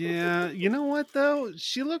or Yeah, you know what though?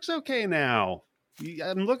 She looks okay now.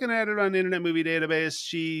 I'm looking at her on Internet Movie Database.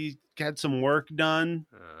 She had some work done.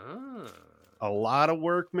 Oh. A lot of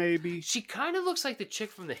work, maybe. She kind of looks like the chick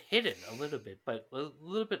from The Hidden a little bit, but a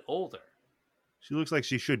little bit older. She looks like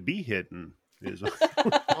she should be hitting.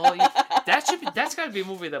 Oh, yeah. That's got to be a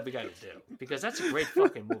movie that we got to do because that's a great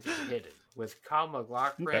fucking movie, The Hidden, with Kyle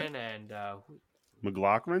MacLachlan and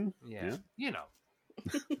McLaughlin? yeah, you know,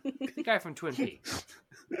 the guy from Twin Peaks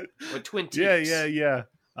or Twin Peaks.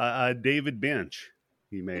 Yeah. David Bench.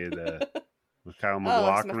 He made with Kyle oh,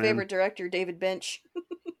 MacLachlan. it's my favorite director, David Bench.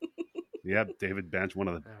 Yep, David Bench, one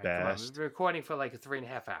of the All right, come on. best. We've been recording for like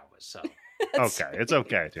 3.5 hours, so Okay, it's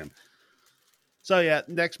okay, Tim. So yeah,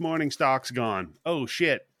 next morning, Stock's gone. Oh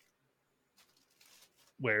shit.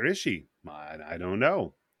 Where is she? I don't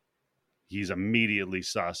know. He's immediately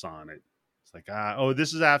sus on it. It's like,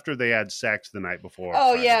 this is after they had sex the night before.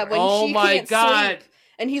 Oh by yeah, the way. when she my can't God. sleep.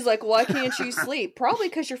 And he's like, why can't you sleep? Probably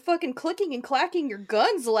because you're fucking clicking and clacking your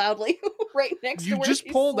guns loudly right next to you where just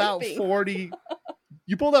she's pulled out sleeping. 40.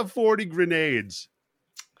 You pulled out 40 grenades.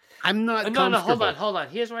 I'm not no, comfortable. hold on.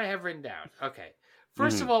 Here's what I have written down. Okay.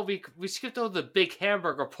 First of all, we skipped over the big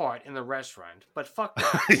hamburger part in the restaurant, but fuck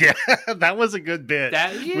that. Yeah, that was a good bit.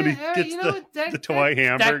 when he gets the toy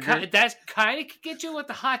hamburger. That kind of could get you with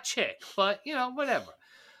the hot chick, but whatever.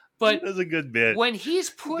 But that was a good bit. when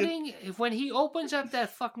he opens up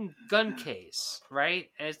that fucking gun case, right,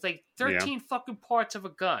 and it's like 13 fucking parts of a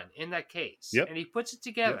gun in that case, and he puts it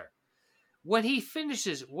together. When he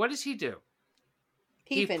finishes, what does he do?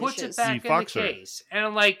 He puts it back in the case, and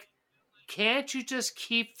I'm like, can't you just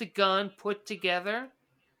keep the gun put together?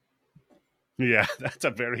 Yeah, that's a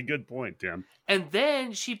very good point, Tim. And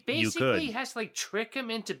then she basically has to like trick him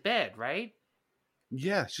into bed, right?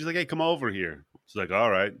 Yeah, she's like, "Hey, come over here." She's like, "All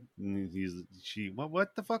right." And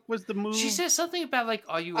what the fuck was the move? She says something about like,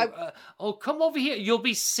 "Are you? Come over here. You'll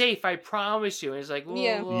be safe. I promise you." And it's like, well,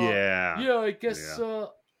 yeah, I guess.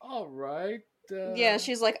 All right. Yeah,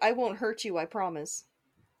 she's like, "I won't hurt you. I promise."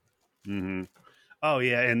 Mm-hmm. Oh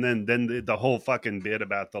yeah, and then the whole fucking bit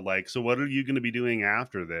about the like. So what are you going to be doing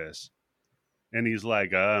after this? And he's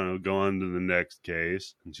like, I don't know, go on to the next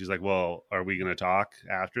case. And she's like, well, are we going to talk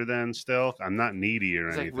after then still? I'm not needy or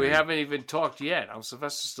He's anything. like, we haven't even talked yet. I'm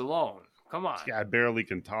Sylvester Stallone. Come on. Yeah, I barely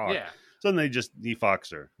can talk. Yeah. So then he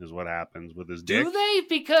fucks her, is what happens with his dick. Do they?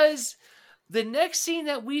 Because the next scene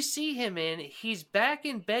that we see him in, he's back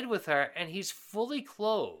in bed with her and he's fully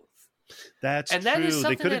clothed. That's and true. That is something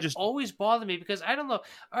they could have that just always bothered me because I don't know.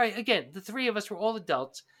 All right, again, the three of us were all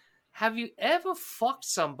adults. Have you ever fucked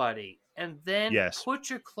somebody and then put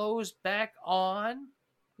your clothes back on?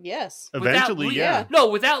 Yes. Eventually, yeah. No,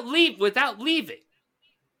 without leaving.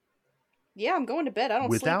 Yeah, I'm going to bed. I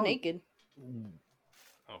don't sleep naked.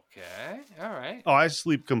 Okay, all right. Oh, I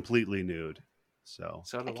sleep completely nude, so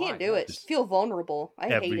I can't do it. Just feel vulnerable. I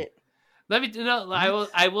hate it. Let me know.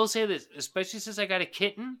 I will say this, especially since I got a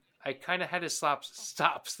kitten. I kind of had to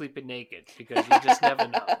stop sleeping naked because you just never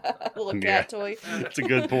know. Little cat toy. That's a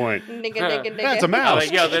good point. Nigga. That's a mouse.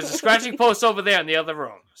 Like, yo, there's a scratching post over there in the other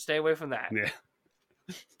room. Stay away from that. Yeah.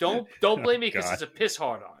 Don't blame me because it's a piss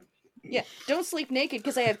hard on. Yeah, don't sleep naked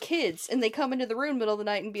because I have kids and they come into the room middle of the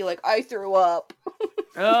night and be like, I threw up.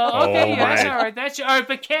 Oh, okay, that's all right. That's all right.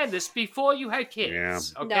 But Candace, before you had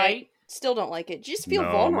kids, okay? No, I still don't like it. Just feel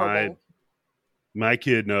vulnerable. My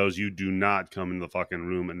kid knows you do not come in the fucking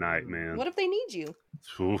room at night, man. What if they need you?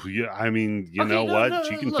 Ooh, yeah, I mean, you know what?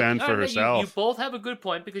 She can fend for herself. You both have a good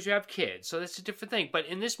point because you have kids, so that's a different thing. But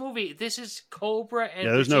in this movie, this is Cobra and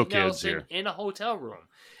there's no Brigitte kids Nelson here. In a hotel room.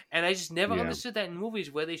 And I just never understood that in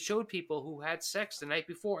movies where they showed people who had sex the night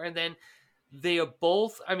before and then they are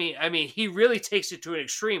both. I mean, he really takes it to an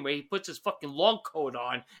extreme where he puts his fucking long coat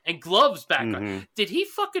on and gloves back on. Did he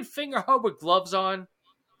fucking finger her with gloves on?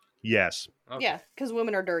 Yes. Okay. Yeah, because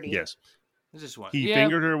women are dirty. Yes. This one. He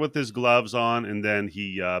fingered her with his gloves on, and then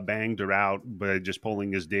he banged her out by just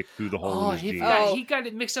pulling his dick through the hole in his jeans. He got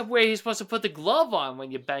it mixed up where he's supposed to put the glove on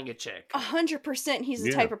when you bang a chick. 100% he's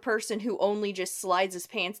the type of person who only just slides his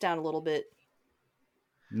pants down a little bit.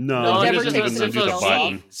 No, he doesn't even undo the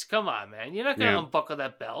button. Come on, man. You're not going to unbuckle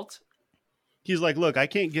that belt. He's like, look, I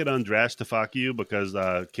can't get undressed to fuck you because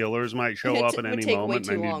killers might show up at any moment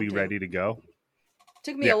and I need to be ready to go.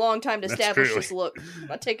 Took me a long time to establish this look. I'm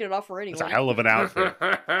not taking it off for anyone. It's a hell of an outfit.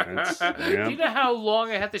 Do you know how long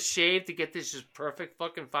I had to shave to get this just perfect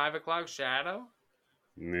fucking 5 o'clock shadow?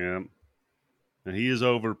 Yeah. And he is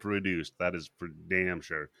overproduced. That is for damn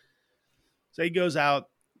sure. So he goes out,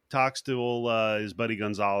 talks to his buddy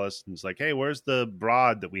Gonzalez, and he's like, hey, where's the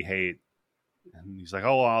broad that we hate? And he's like,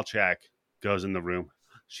 oh, I'll check. Goes in the room.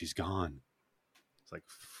 She's gone. It's like,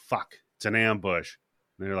 fuck. It's an ambush.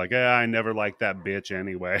 And they're like, I never liked that bitch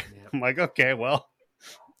anyway. Yep. I'm like, okay, well,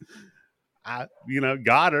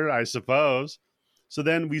 got her, I suppose. So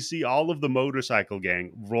then we see all of the motorcycle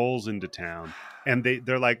gang rolls into town. And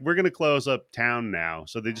they're like, we're going to close up town now.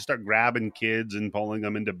 So they just start grabbing kids and pulling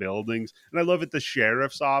them into buildings. And I love at the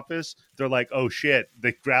sheriff's office, they're like, oh, shit.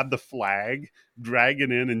 They grab the flag, drag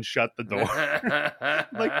it in, and shut the door.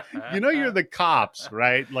 Like, you're the cops,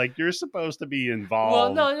 right? Like, you're supposed to be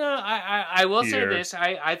involved. Well, no. I will say this.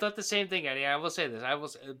 I thought the same thing, Eddie. I will say this.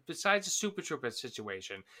 Besides the Super Trooper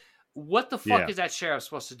situation, what the fuck is that sheriff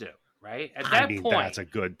supposed to do? Right? At that point, that's a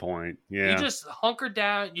good point. Yeah. You just hunker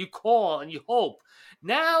down, you call, and you hope.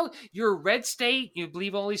 Now you're a red state, you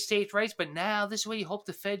believe only states' rights, but now this is where you hope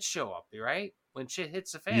the feds show up, right? When shit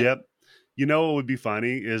hits the fan. Yep. You know what would be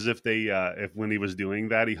funny is if if when he was doing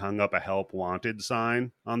that, he hung up a help wanted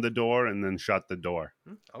sign on the door and then shut the door.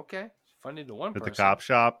 Okay. Funny to one person. At the cop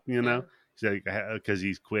shop, because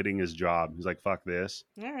he's quitting his job. He's like, fuck this.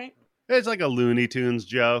 All right. It's like a Looney Tunes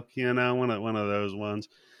joke, one of those ones.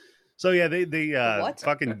 So yeah, they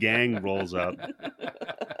fucking gang rolls up.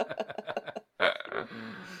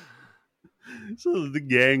 So the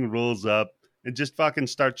gang rolls up and just fucking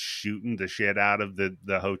starts shooting the shit out of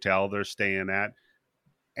the hotel they're staying at.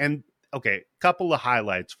 And okay, couple of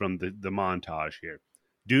highlights from the montage here.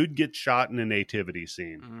 Dude gets shot in a nativity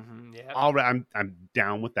scene. Mm-hmm, yeah. All right, I'm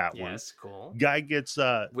down with that one. Yes, cool. Guy gets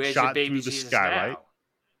shot through the skylight.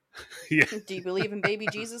 Yeah. Do you believe in baby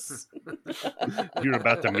Jesus? You're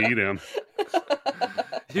about to meet him.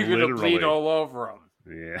 You're going to bleed all over him.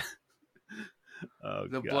 Yeah. Oh,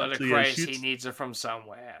 the blood of Christ, he needs it from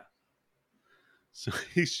somewhere. So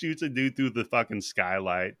he shoots a dude through the fucking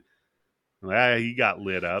skylight. He got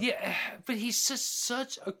lit up. Yeah, but he's just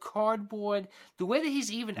such a cardboard. The way that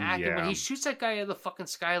he's even acting, when he shoots that guy at the fucking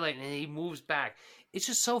skylight and he moves back, it's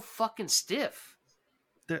just so fucking stiff.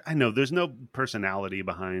 I know there's no personality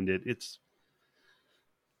behind it. It's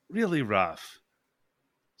really rough.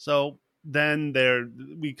 So then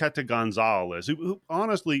we cut to Gonzalez, who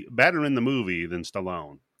honestly better in the movie than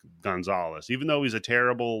Stallone. Gonzalez, even though he's a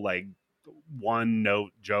terrible one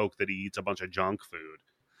note joke that he eats a bunch of junk food.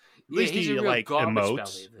 At least he's he a real like garbage emotes.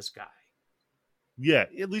 belly, this guy. Yeah,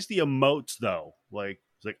 at least he emotes though. Like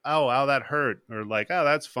it's like, oh, wow, that hurt, or like, oh,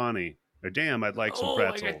 that's funny, or damn, I'd like some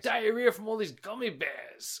pretzels. I got diarrhea from all these gummy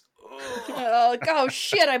bears. Oh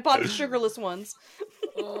shit! I bought the sugarless ones.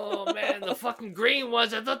 Oh man, the fucking green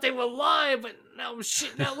ones. I thought they were lime, but now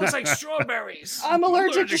shit. Now it looks like strawberries. I'm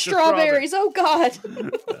allergic to strawberries. Oh god!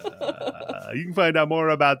 You can find out more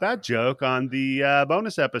about that joke on the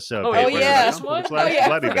bonus episode. Oh yeah, this one.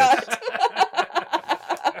 I forgot.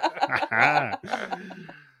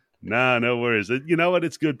 No worries. You know what?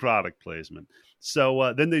 It's good product placement.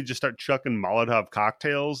 So then they just start chucking Molotov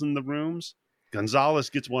cocktails in the rooms. Gonzalez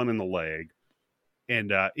gets one in the leg.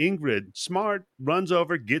 And Ingrid, smart, runs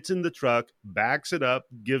over, gets in the truck, backs it up,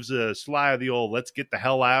 gives a Sly of the old, let's get the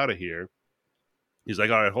hell out of here. He's like,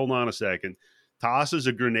 all right, hold on a second. Tosses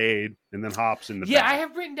a grenade and then hops in the back. I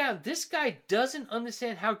have written down, this guy doesn't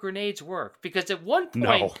understand how grenades work. Because at one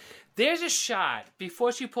point, there's a shot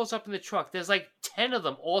before she pulls up in the truck. There's like 10 of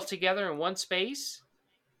them all together in one space.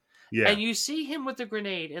 Yeah. And you see him with the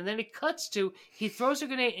grenade, and then it cuts to, he throws a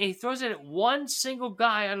grenade, and he throws it at one single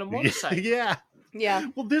guy on a motorcycle. Yeah.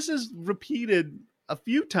 Well, this is repeated a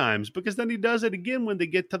few times because then he does it again when they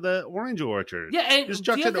get to the orange orchard. Yeah, and just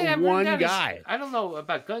chucks it at one guy. I don't know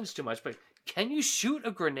about guns too much, but can you shoot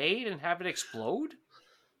a grenade and have it explode?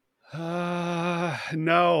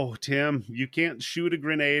 No, Tim, you can't shoot a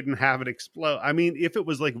grenade and have it explode. I mean, if it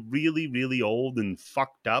was like really, really old and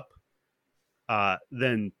fucked up,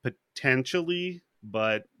 then potentially,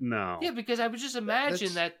 but no. Yeah, because I would just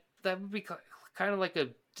imagine that would be kind of like a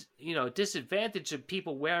disadvantage of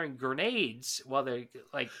people wearing grenades while they're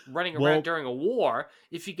like running around during a war.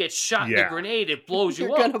 If you get shot in a grenade, it blows you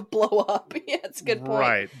up. You're gonna blow up. Yeah, it's a good point.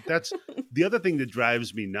 Right. That's the other thing that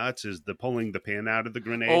drives me nuts is the pulling the pin out of the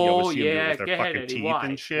grenade. Oh, with their fucking teeth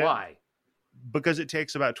and shit. Why? Because it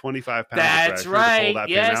takes about 25 pounds That's of pressure to pull that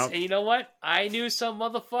yes, pin out. And you know what? I knew some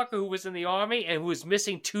motherfucker who was in the army and who was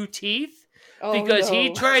missing 2 teeth. Because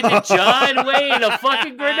he tried to John Wayne a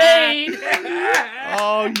fucking grenade.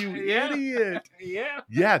 Oh, you idiot.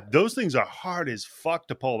 Yeah, those things are hard as fuck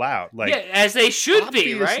to pull out. Like, as they should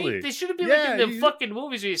obviously. Be, right? They shouldn't be like in the fucking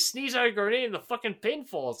movies where you sneeze out a grenade and the fucking pin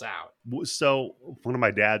falls out. So, one of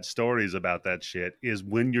my dad's stories about that shit is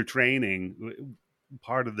when you're training,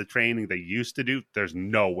 part of the training they used to do, there's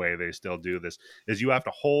no way they still do this, is you have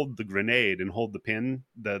to hold the grenade and hold the pin,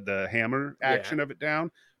 the hammer action of it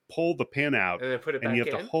down, pull the pin out, and then put it back and you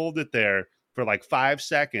have to hold it there for like 5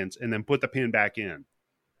 seconds and then put the pin back in.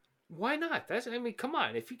 Why not? Come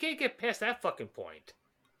on. If you can't get past that fucking point.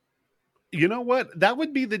 You know what? That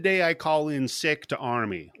would be the day I call in sick to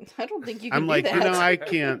Army. I don't think you can I'm like, do that. I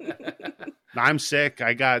can't. I'm sick.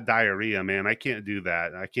 I got diarrhea, man. I can't do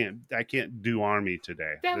that. I can't do Army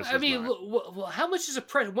today. How much is a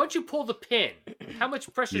pressure? Once you pull the pin, how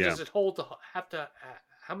much pressure does it hold to have to...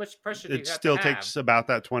 How much pressure do you have to have? It still takes about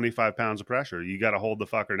that 25 pounds of pressure. You got to hold the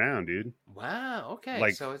fucker down, dude. Wow. Okay.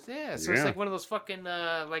 Like, so it's it's like one of those fucking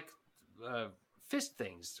fist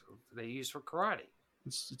things they use for karate.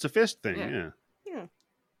 It's a fist thing. Yeah.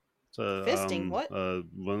 It's a fisting. What?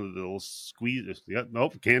 One of the little squeezes. Yeah.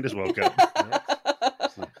 Nope. Candace woke up.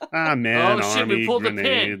 Man. Oh shit! We pulled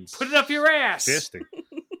grenades. The pin. Put it up your ass. Fisting.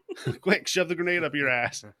 Quick, shove the grenade up your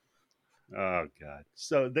ass. Oh god.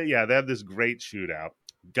 So they have this great shootout.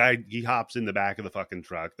 Guy, he hops in the back of the fucking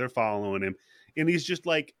truck. They're following him, and he's just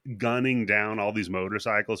like gunning down all these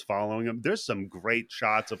motorcycles following him. There's some great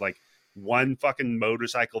shots of like one fucking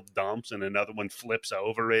motorcycle dumps and another one flips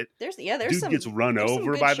over it. There's dude some gets run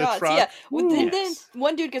over by shots. the truck. Yeah, then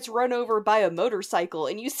one dude gets run over by a motorcycle,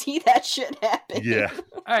 and you see that shit happen. Yeah.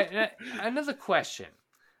 All right, another question.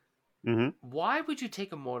 Mm-hmm. Why would you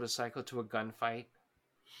take a motorcycle to a gunfight?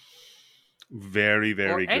 Very,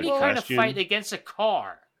 very good question. Or any kind of fight against a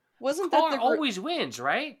car. Wasn't car that always wins,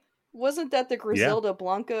 right? Wasn't that the Griselda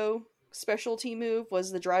Blanco specialty move?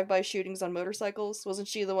 Was the drive-by shootings on motorcycles? Wasn't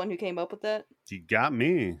she the one who came up with that? You got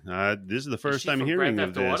me. This is the first time hearing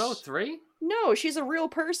of this. Auto 3? No, she's a real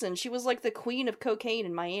person. She was like the queen of cocaine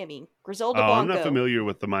in Miami. Griselda Blanco. I'm not familiar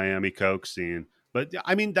with the Miami coke scene. But,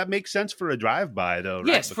 I mean, that makes sense for a drive-by, though, right?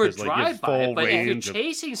 Yes, because, for a drive-by, but if you're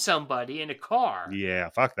chasing somebody in a car... Yeah,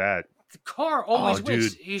 fuck that. The car always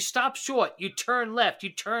wins. Dude. You stop short, you turn left, you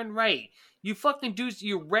turn right. You fucking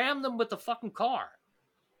you ram them with the fucking car.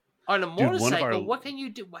 On a motorcycle, what can you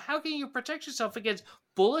do? How can you protect yourself against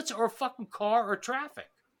bullets or a fucking car or traffic?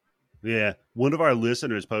 Yeah, one of our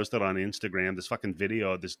listeners posted on Instagram this fucking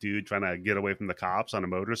video of this dude trying to get away from the cops on a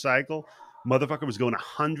motorcycle. Motherfucker was going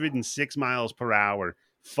 106 miles per hour,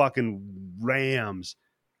 fucking rams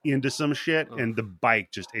into some shit, and the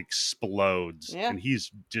bike just explodes, and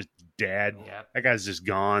he's just dead. Yeah. That guy's just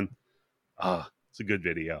gone. Oh, it's a good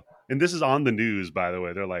video. And this is on the news, by the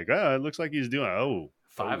way. They're like, oh, it looks like he's doing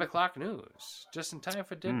 5 o'clock news, just in time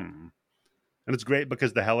for dinner. And it's great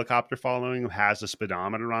because the helicopter following has a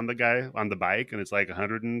speedometer on the guy on the bike, and it's like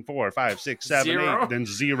 104, 5, 6, 7, 0? 8, then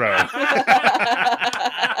 0.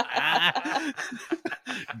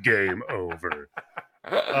 Game over.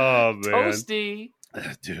 Oh man, Toasty.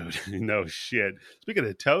 Dude, no shit. Speaking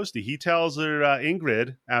of Toasty, he tells her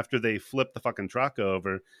Ingrid after they flip the fucking truck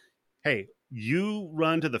over, hey, you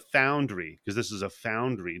run to the foundry, because this is a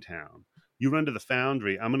foundry town. You run to the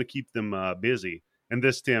foundry. I'm going to keep them busy. And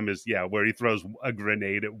this, Tim, is, where he throws a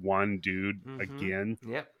grenade at one dude again.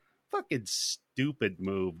 Yep. Fucking stupid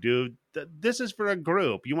move, dude. This is for a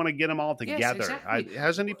group. You want to get them all together. Yes, exactly.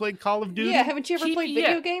 Hasn't he played Call of Duty? Yeah, haven't you ever played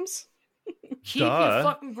video games? Keep your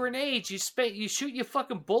fucking grenades. You shoot your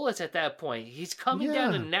fucking bullets at that point. He's coming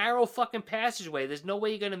down a narrow fucking passageway. There's no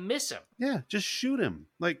way you're going to miss him. Yeah, just shoot him.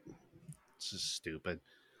 Like, this is stupid.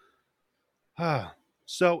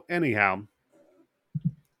 So, anyhow,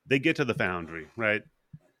 they get to the foundry, right?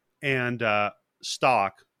 And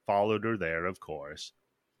Stock followed her there, of course.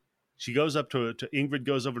 She goes up to Ingrid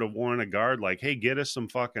goes over to warn a guard, like, hey, get us some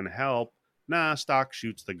fucking help. Nah, Stock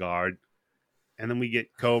shoots the guard. And then we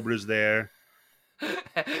get Cobras there.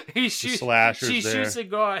 She shoots the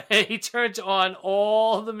guard, and he turns on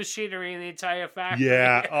all the machinery in the entire factory.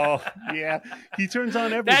 Yeah, he turns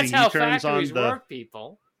on everything. That's how he turns factories on the, work,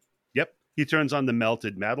 people. Yep. He turns on the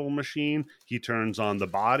melted metal machine. He turns on the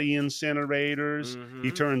body incinerators. He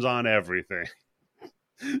turns on everything.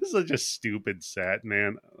 This is such a stupid set,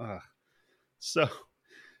 man. Ugh. So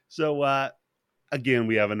again,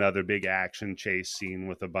 we have another big action chase scene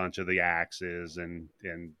with a bunch of the axes and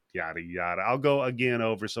yada yada. I'll go again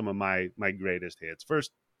over some of my greatest hits.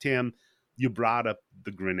 First, Tim, you brought up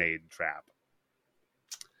the grenade trap.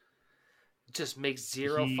 It just makes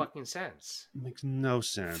zero fucking sense. Makes no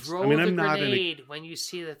sense. Throw the grenade when you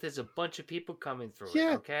see that there's a bunch of people coming through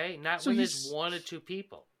it, okay? Not when there's one or two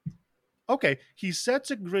people. Okay, he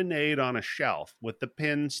sets a grenade on a shelf with the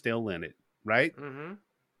pin still in it, right? Mm-hmm.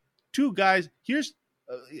 Two guys, here's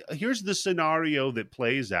the scenario that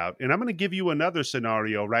plays out, and I'm going to give you another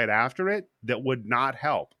scenario right after it that would not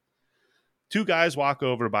help. Two guys walk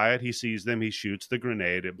over by it. He sees them. He shoots the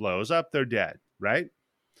grenade. It blows up. They're dead, right?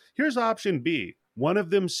 Here's option B. One of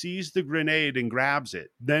them sees the grenade and grabs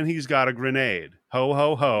it. Then he's got a grenade. Ho,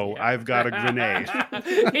 ho, ho. Yeah. I've got a grenade.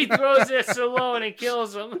 He throws it at Stallone and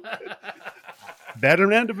kills him.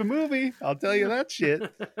 Better end of a movie. I'll tell you that shit.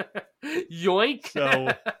 Yoink. So,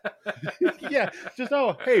 yeah. Just,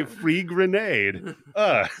 hey, free grenade.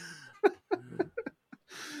 Then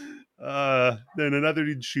another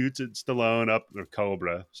dude shoots at Stallone up, or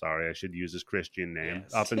Cobra. Sorry, I should use his Christian name.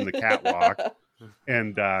 Yes. Up in the catwalk.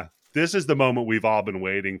 And this is the moment we've all been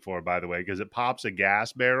waiting for, by the way, because it pops a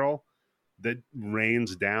gas barrel that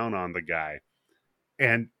rains down on the guy.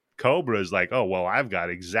 And Cobra is like, oh, well, I've got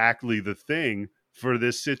exactly the thing for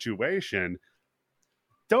this situation.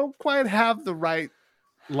 Don't quite have the right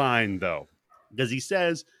line, though, because he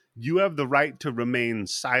says, you have the right to remain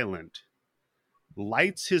silent.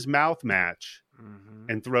 Lights his mouth match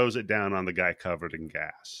and throws it down on the guy covered in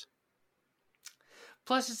gas.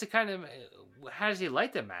 Plus, it's the kind of... How does he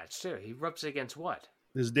light the match, too? He rubs it against what?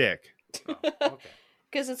 His dick. Oh, okay.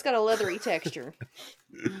 Because it's got a leathery texture.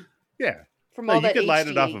 Yeah. From all that you could light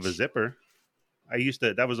HGH. it off of a zipper.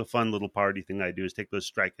 That was a fun little party thing I do, is take those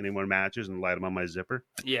Strike Anywhere matches and light them on my zipper.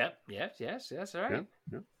 Yeah, yes, all right.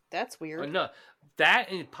 Yeah. That's weird. No,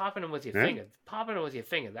 that and popping them with your finger. Popping them with your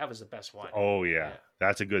finger, that was the best one. Oh, yeah.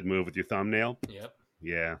 That's a good move with your thumbnail. Yep.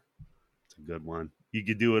 Yeah. It's a good one. You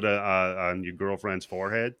could do it on your girlfriend's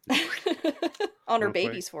forehead. On her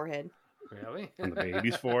baby's forehead. Really? On the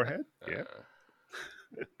baby's forehead? Yeah.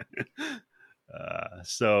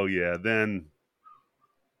 So, yeah, then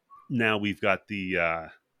now we've got the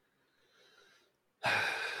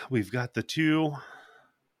two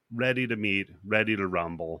ready to meet, ready to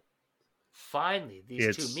rumble. Finally,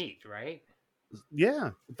 these two meet, right?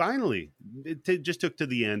 Yeah, finally. It just took to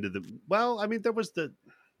the end of the... Well, I mean, there was the...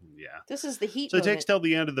 Yeah. This is the heat So moment. it takes till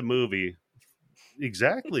the end of the movie.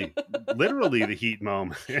 Exactly. Literally the heat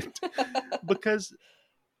moment. Because,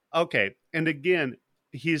 okay, and again,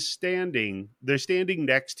 they're standing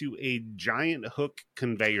next to a giant hook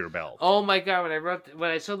conveyor belt. Oh my God, when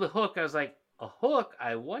I saw the hook, I was like, a hook?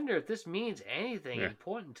 I wonder if this means anything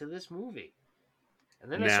important to this movie.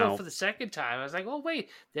 And then I saw it for the second time. I was like, oh, wait,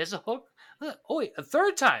 there's a hook. Oh, wait, a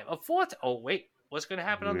third time, a fourth. Oh, wait, what's going to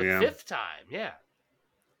happen on the fifth time? Yeah.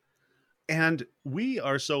 And we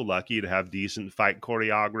are so lucky to have decent fight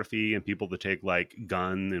choreography and people that take like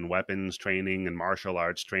gun and weapons training and martial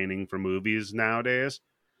arts training for movies nowadays.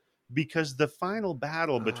 Because the final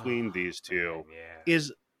battle between these two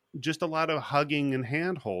is just a lot of hugging and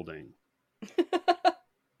hand holding.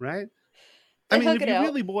 Right? I mean, if you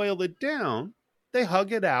really boil it down, they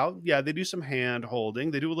hug it out. Yeah, they do some hand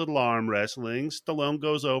holding. They do a little arm wrestling. Stallone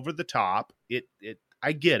goes over the top.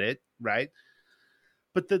 I get it, right?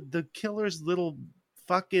 But the killer's little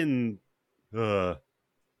fucking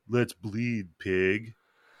let's bleed, pig.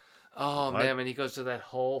 Oh, what? Man, when he goes to that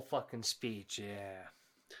whole fucking speech, yeah.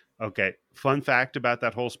 Okay, fun fact about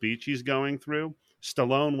that whole speech he's going through.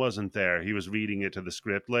 Stallone wasn't there. He was reading it to the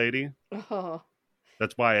script lady. Oh.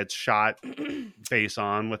 That's why it's shot face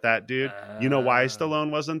on with that dude. You know why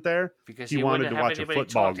Stallone wasn't there? Because he wanted to watch a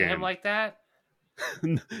football game. To him like that?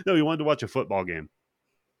 No, he wanted to watch a football game.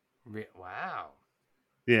 Wow.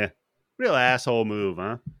 Yeah. Real asshole move,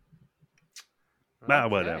 huh? Okay,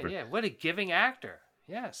 whatever. Yeah, what a giving actor.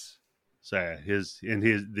 Yes. So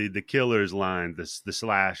the killer's line, the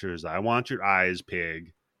slashers, I want your eyes,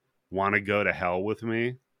 pig. Want to go to hell with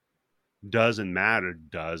me? Doesn't matter,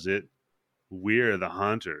 does it? We're the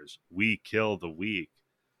hunters. We kill the weak.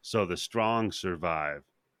 So the strong survive.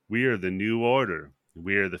 We're the new order.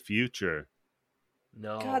 We're the future.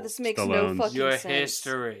 No. God, this makes no fucking your sense. Your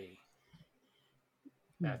history.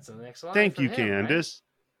 That's the next line. Thank you, him, Candace.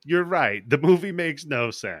 Right? You're right. The movie makes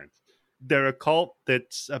no sense. They're a cult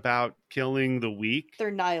that's about killing the weak.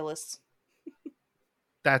 They're nihilists.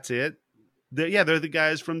 That's it. They're the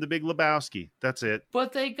guys from The Big Lebowski. That's it.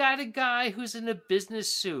 But they got a guy who's in a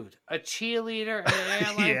business suit, a cheerleader, and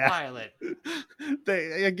an airline pilot.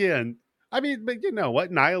 I mean, but you know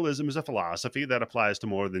what? Nihilism is a philosophy that applies to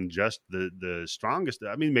more than just the strongest.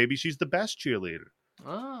 I mean, maybe she's the best cheerleader.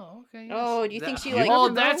 Oh, okay. Yes. Oh, do you think she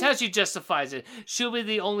that's how she justifies it. She'll be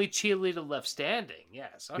the only cheerleader left standing.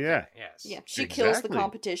 Yes. Okay. Yeah. Yes. Yeah. She kills the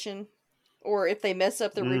competition. Or if they mess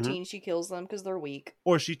up the routine, she kills them because they're weak.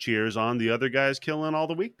 Or she cheers on the other guys killing all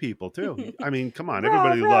the weak people, too. I mean, come on.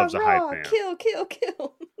 Everybody loves a hype man. Kill, kill,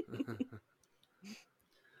 kill.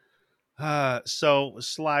 So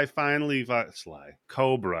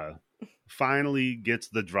Cobra finally gets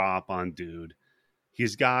the drop on dude.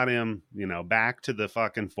 He's got him, back to the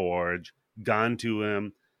fucking forge, gun to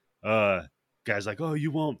him. Guy's like, oh, you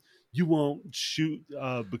won't shoot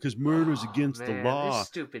because murder's against the law. This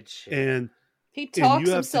stupid shit. And he talks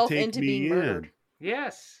himself into being murdered.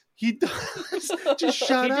 Yes. He does. Just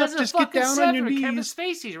shut up. Just get down on your knees. Kevin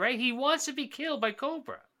Spacey, right? He wants to be killed by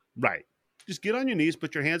Cobra. Right. Just get on your knees,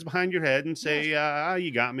 put your hands behind your head, and say,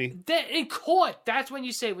 you got me. In court, that's when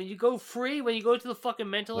you say, when you go free, when you go to the fucking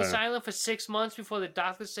mental asylum for 6 months before the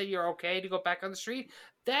doctors say you're okay to go back on the street,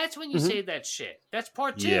 that's when you say that shit. That's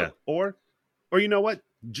part 2. Yeah. Or you know what?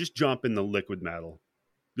 Just jump in the liquid metal.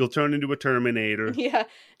 You'll turn into a Terminator. Yeah.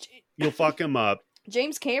 You'll fuck him up.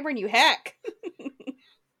 James Cameron, you hack.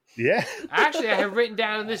 Yeah. Actually, I have written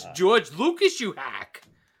down this George Lucas, you hack.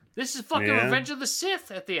 This is fucking Revenge of the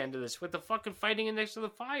Sith at the end of this with the fucking fighting in next to the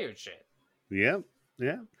fire and shit. Yeah.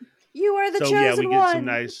 Yeah. You are the chosen one. We get some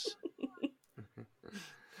nice...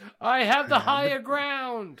 I have the higher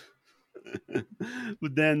ground.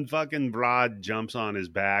 But then fucking Broad jumps on his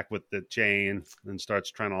back with the chain and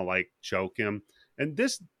starts trying to choke him. And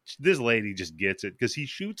this lady just gets it because he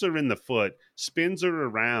shoots her in the foot, spins her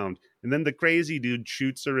around, and then the crazy dude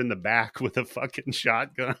shoots her in the back with a fucking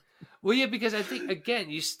shotgun. Well, yeah, because I think, again,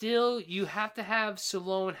 you have to have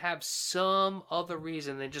Stallone have some other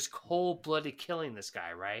reason than just cold-blooded killing this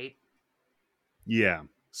guy, right? Yeah.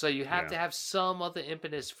 So you have to have some other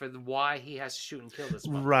impetus for why he has to shoot and kill this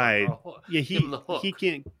motherfucker. Right. Yeah, he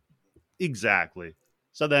can't... Exactly.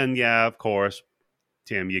 So then, of course,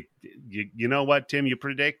 Tim, you know what, Tim? You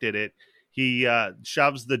predicted it. He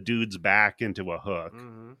shoves the dude's back into a hook,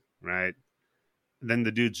 right? Then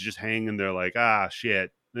the dude's just hanging there like,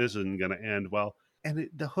 shit, this isn't going to end well. And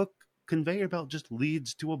the hook conveyor belt just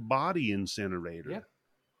leads to a body incinerator. Yeah.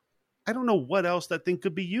 I don't know what else that thing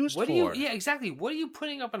could be used for. Yeah, exactly. What are you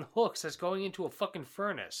putting up on hooks that's going into a fucking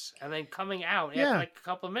furnace and then coming out after a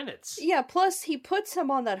couple of minutes? Yeah, plus he puts him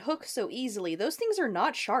on that hook so easily. Those things are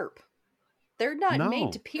not sharp. They're not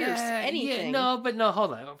made to pierce anything. Yeah,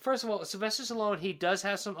 hold on. First of all, Sylvester Stallone, he does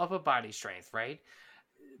have some upper body strength, right?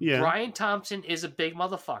 Yeah. Brian Thompson is a big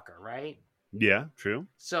motherfucker, right? Yeah, true.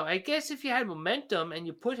 So I guess if you had momentum and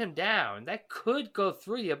you put him down, that could go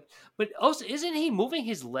through you. But also, isn't he moving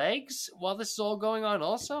his legs while this is all going on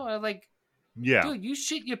also? Dude, you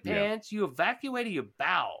shit your pants, you evacuated your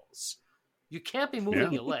bowels. You can't be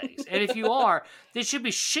moving your legs. And if you are, there should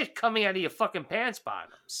be shit coming out of your fucking pants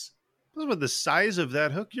bottoms. With the size of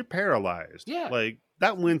that hook, you're paralyzed. Yeah. Like,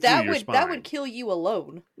 that went through your spine. That would kill you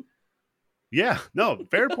alone. Yeah, no,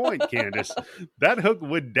 fair point, Candace. That hook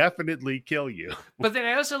would definitely kill you. But then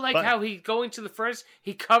I also like how he going to the first,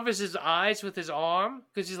 he covers his eyes with his arm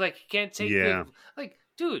because he's like, he can't take it. Like,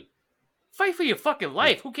 dude, fight for your fucking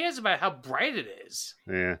life. Who cares about how bright it is?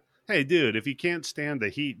 Yeah. Hey, dude, if you can't stand the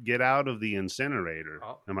heat, get out of the incinerator.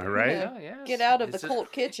 Oh, am I right? Yeah, yes. Get out of the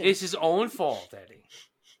cold kitchen. It's his own fault, Eddie.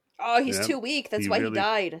 Oh, he's too weak. That's why he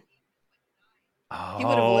died. Oh, he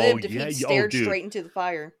would have lived if he'd stared straight into the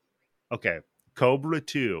fire. Okay, Cobra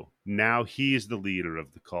 2. Now he's the leader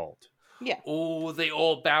of the cult. Yeah. Oh, they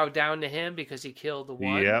all bow down to him because he killed the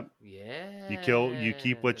one. Yep. Yeah. You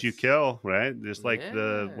keep what you kill, right? Just like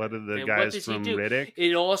what are the guys from Riddick?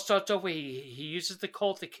 It all starts off where he uses the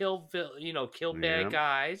cult to kill bad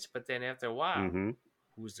guys, but then after a while,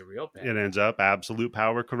 who's the real bad? It ends up absolute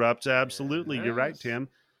power corrupts absolutely. Yes. You're right, Tim.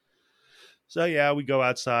 So yeah, we go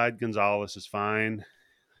outside. Gonzalez is fine.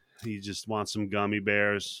 He just wants some gummy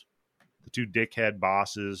bears. The two dickhead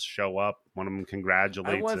bosses show up. One of them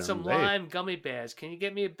congratulates him. I want some lime gummy bears. Can you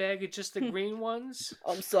get me a bag of just the green ones?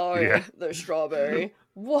 I'm sorry. They're strawberry.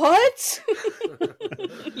 What?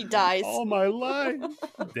 He dies. All my life.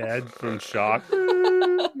 Dead from shock.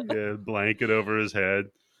 Blanket over his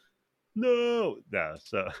head. No.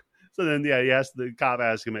 So then, the cop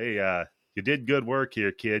asks him, hey, you did good work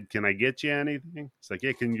here, kid. Can I get you anything? It's like,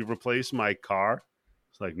 yeah, can you replace my car?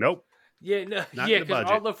 It's like, nope. Yeah, no, because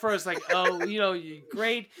all the first, like,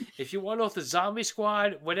 great. If you want off the zombie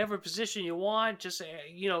squad, whatever position you want, just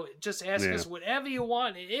ask us whatever you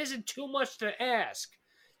want. It isn't too much to ask.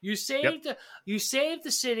 You saved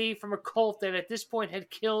the city from a cult that at this point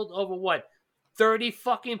had killed over 30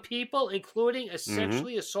 fucking people, including a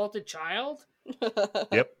sexually assaulted child.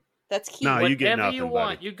 Yep, that's key. No, you get nothing, you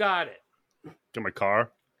want, buddy. you got it. Get my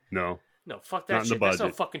car? No, fuck that shit. That's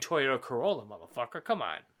no fucking Toyota Corolla, motherfucker. Come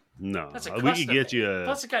on. No, that's we could get you a...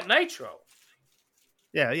 Plus, it got nitro.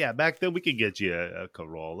 Yeah. Back then, we could get you a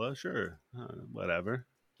Corolla, sure, whatever.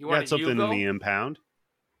 You want something Yugo? In the impound,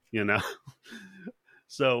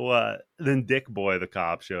 So then, Dick Boy, the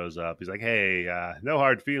cop, shows up. He's like, "Hey, no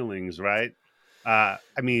hard feelings, right? I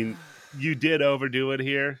mean, you did overdo it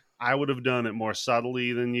here. I would have done it more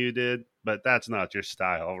subtly than you did, but that's not your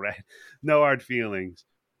style, right? No hard feelings."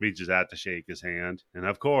 Reaches out to shake his hand. And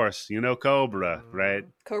of course, Cobra, right?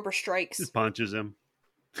 Cobra strikes. Just punches him.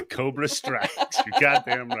 Cobra strikes. You're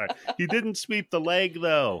goddamn right. He didn't sweep the leg,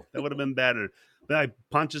 though. That would have been better. Then I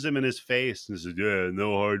punches him in his face and says, yeah,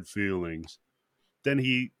 no hard feelings. Then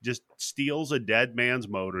he just steals a dead man's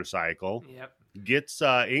motorcycle. Yep. Gets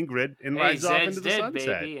Ingrid and rides off into the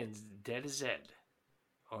sunset. Baby, and dead is Zed.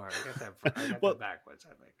 Or I got that backwards,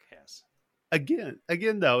 I think. Yes.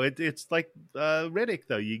 Again, though, it's like Riddick,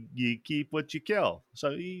 though. You keep what you kill. So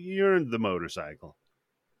you earned the motorcycle.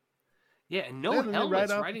 Yeah, and no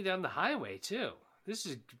helmets riding down the highway, too. This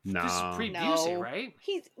is pre-Busey, right?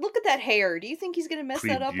 Look at that hair. Do you think he's going to mess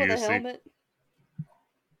that up with a helmet?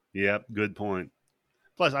 Yep, good point.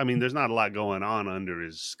 Plus, I mean, there's not a lot going on under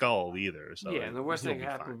his skull either. So and the worst thing that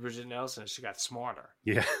happened with Bridget Nelson is she got smarter.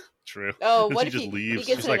 Yeah, true. Oh, what if he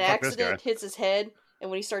gets in an accident, hits his head,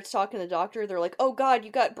 and when he starts talking to the doctor, they're like, "Oh God,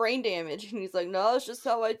 you got brain damage," and he's like, "No, it's just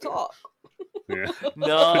how I talk." Yeah.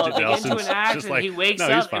 No, they get into an accident. He wakes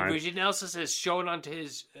up and Bridget Nelson says, "Shown onto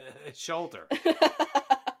his shoulder."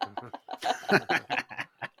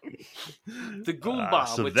 The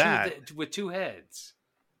Goomba with two heads.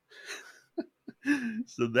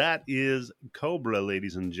 So that is Cobra,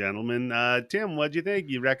 ladies and gentlemen. Tim, what'd you think?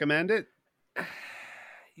 You recommend it?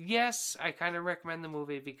 Yes, I kind of recommend the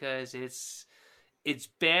movie because it's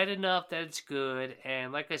bad enough that it's good,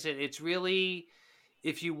 and like I said, it's really,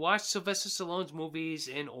 if you watch Sylvester Stallone's movies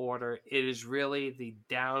in order, it is really the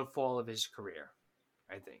downfall of his career.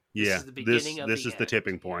 I think. This is the beginning of this is the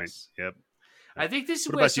tipping point. Yes. Yep. I think this is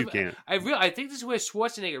what where about you, Ken? I think this is where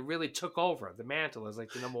Schwarzenegger really took over the mantle as like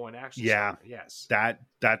the number one action star. Yes. That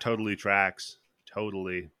totally tracks.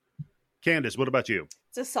 Totally. Candace, what about you?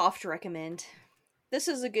 It's a soft recommend. This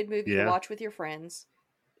is a good movie to watch with your friends.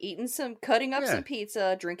 Cutting up some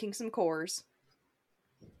pizza, drinking some Coors.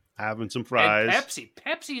 Having some fries. And Pepsi.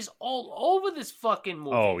 Pepsi's all over this fucking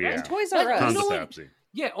movie. Oh, yeah. And Toys R Us. Tons of Pepsi.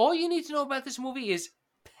 Yeah, all you need to know about this movie is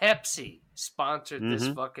Pepsi sponsored this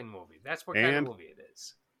fucking movie. That's what kind of movie it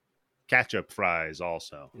is. Ketchup fries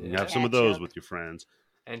also. Yeah. You have some of those with your friends.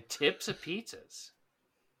 And tips of pizzas.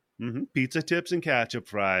 Pizza tips and ketchup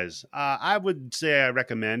fries. I would say I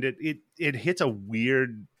recommend it. It hits a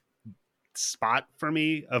weird spot for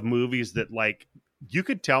me of movies that, like, you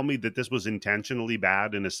could tell me that this was intentionally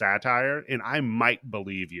bad in a satire, and I might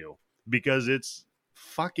believe you. because it's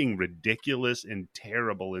fucking ridiculous and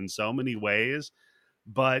terrible in so many ways,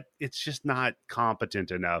 but it's just not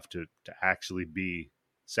competent enough to actually be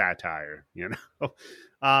satire, you know?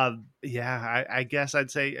 I guess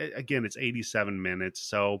I'd say, again, it's 87 minutes,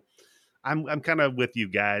 so I'm kind of with you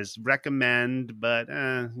guys. Recommend, but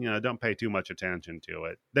don't pay too much attention to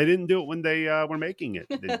it. They didn't do it when they were making it.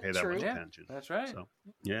 They didn't pay that True. much Yeah, attention. that's right.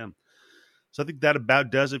 So I think that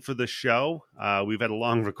about does it for the show. We've had a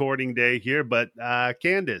long recording day here, but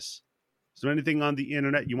Candace, is there anything on the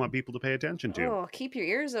internet you want people to pay attention to? Oh, keep your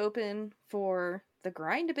ears open for the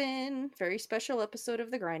Grind Bin. Very special episode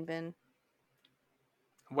of the Grind Bin.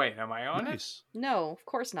 Wait, am I on Nice. No, of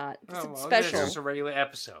course not. it? It's Oh, well, special. This is a regular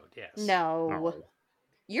episode, yes. No. Oh.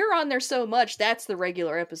 You're on there so much, that's the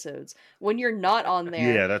regular episodes. When you're not on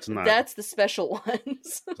there, Yeah, that's not. that's the special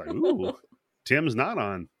ones. It's like, ooh, Tim's not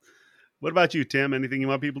on. What about you, Tim? Anything you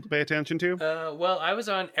want people to pay attention to? Well, I was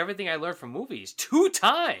on Everything I Learned from Movies 2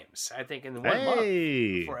 times, I think, in 1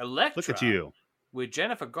 month. For Electra. Look at you. With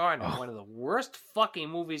Jennifer Garner, one of the worst fucking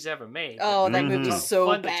movies ever made. Oh, that movie Mhm. was so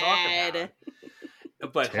Fun to talk bad. about.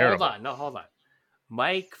 But Terrible. hold on.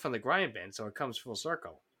 Mike from the Grind Bin, so it comes full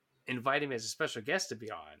circle, invited me as a special guest to be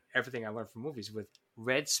on Everything I Learned from Movies with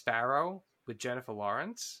Red Sparrow with Jennifer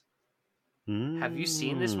Lawrence. Have you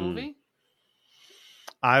seen this movie?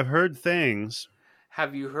 I've heard things.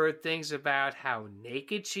 Have you heard things about how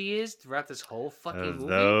naked she is throughout this whole fucking movie?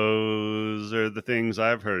 Those are the things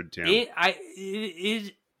I've heard, Tim. It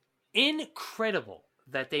is incredible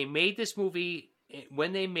that they made this movie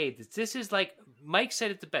when they made this. This is like, Mike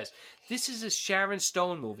said it the best. This is a Sharon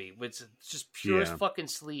Stone movie with just pure Yeah. fucking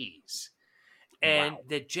sleaze. And Wow.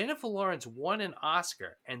 that Jennifer Lawrence won an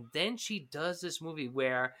Oscar, and then she does this movie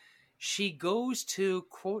where she goes to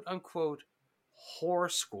quote unquote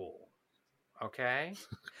whore school. Okay?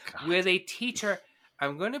 Where they teach her,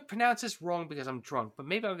 I'm going to pronounce this wrong because I'm drunk, but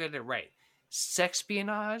maybe I'll get it right.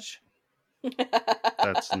 Sexpionage?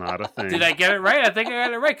 That's not a thing. Did I get it right? I think I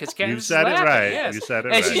got it right because You Candace said is it laughing. right. Yes. You said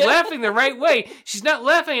it and right. she's laughing the right way. She's not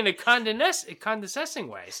laughing in a condescending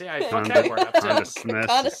way. See, I fucked that word up. too.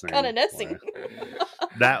 Condescending.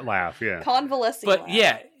 That laugh, yeah. Convalescing. But laugh.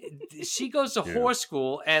 yeah, she goes to Yeah. whore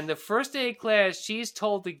school, and the first day of class, she's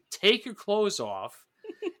told to take her clothes off.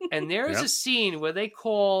 And there is Yep. a scene where they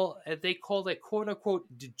call a quote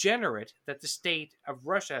unquote degenerate that the state of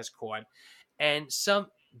Russia has caught, and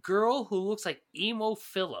some girl who looks like Emo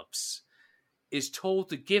Phillips is told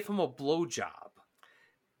to give him a blowjob.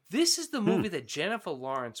 This is the movie that Jennifer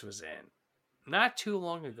Lawrence was in not too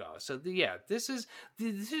long ago. So this is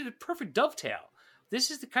a perfect dovetail.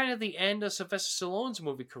 This is the end of Sylvester Stallone's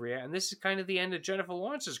movie career, and this is kind of the end of Jennifer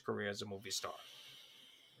Lawrence's career as a movie star.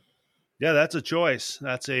 Yeah, that's a choice.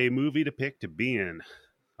 That's a movie to pick to be in.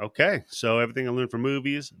 Okay, so everything I learned from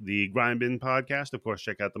movies, the Grind Bin podcast. Of course,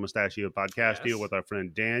 check out the Mustachio podcast deal with our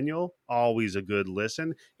friend Daniel. Always a good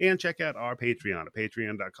listen. And check out our Patreon at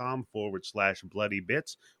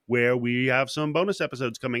patreon.com/bloodybits, where we have some bonus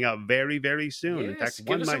episodes coming out very, very soon. Yes, In fact, give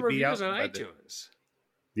one us might some be out. reviews on by the- iTunes.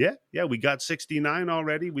 Yeah, we got 69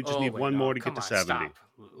 already. We just need one more to get to 70. Stop.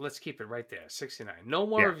 Let's keep it right there. 69. No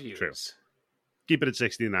more Yeah, reviews. true. Keep it at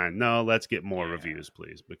 69. No, let's get more Yeah. reviews,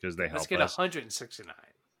 please, because they help Let's get us. 169.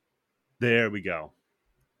 There we go.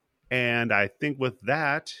 And I think with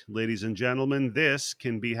that, ladies and gentlemen, this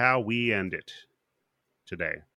can be how we end it today.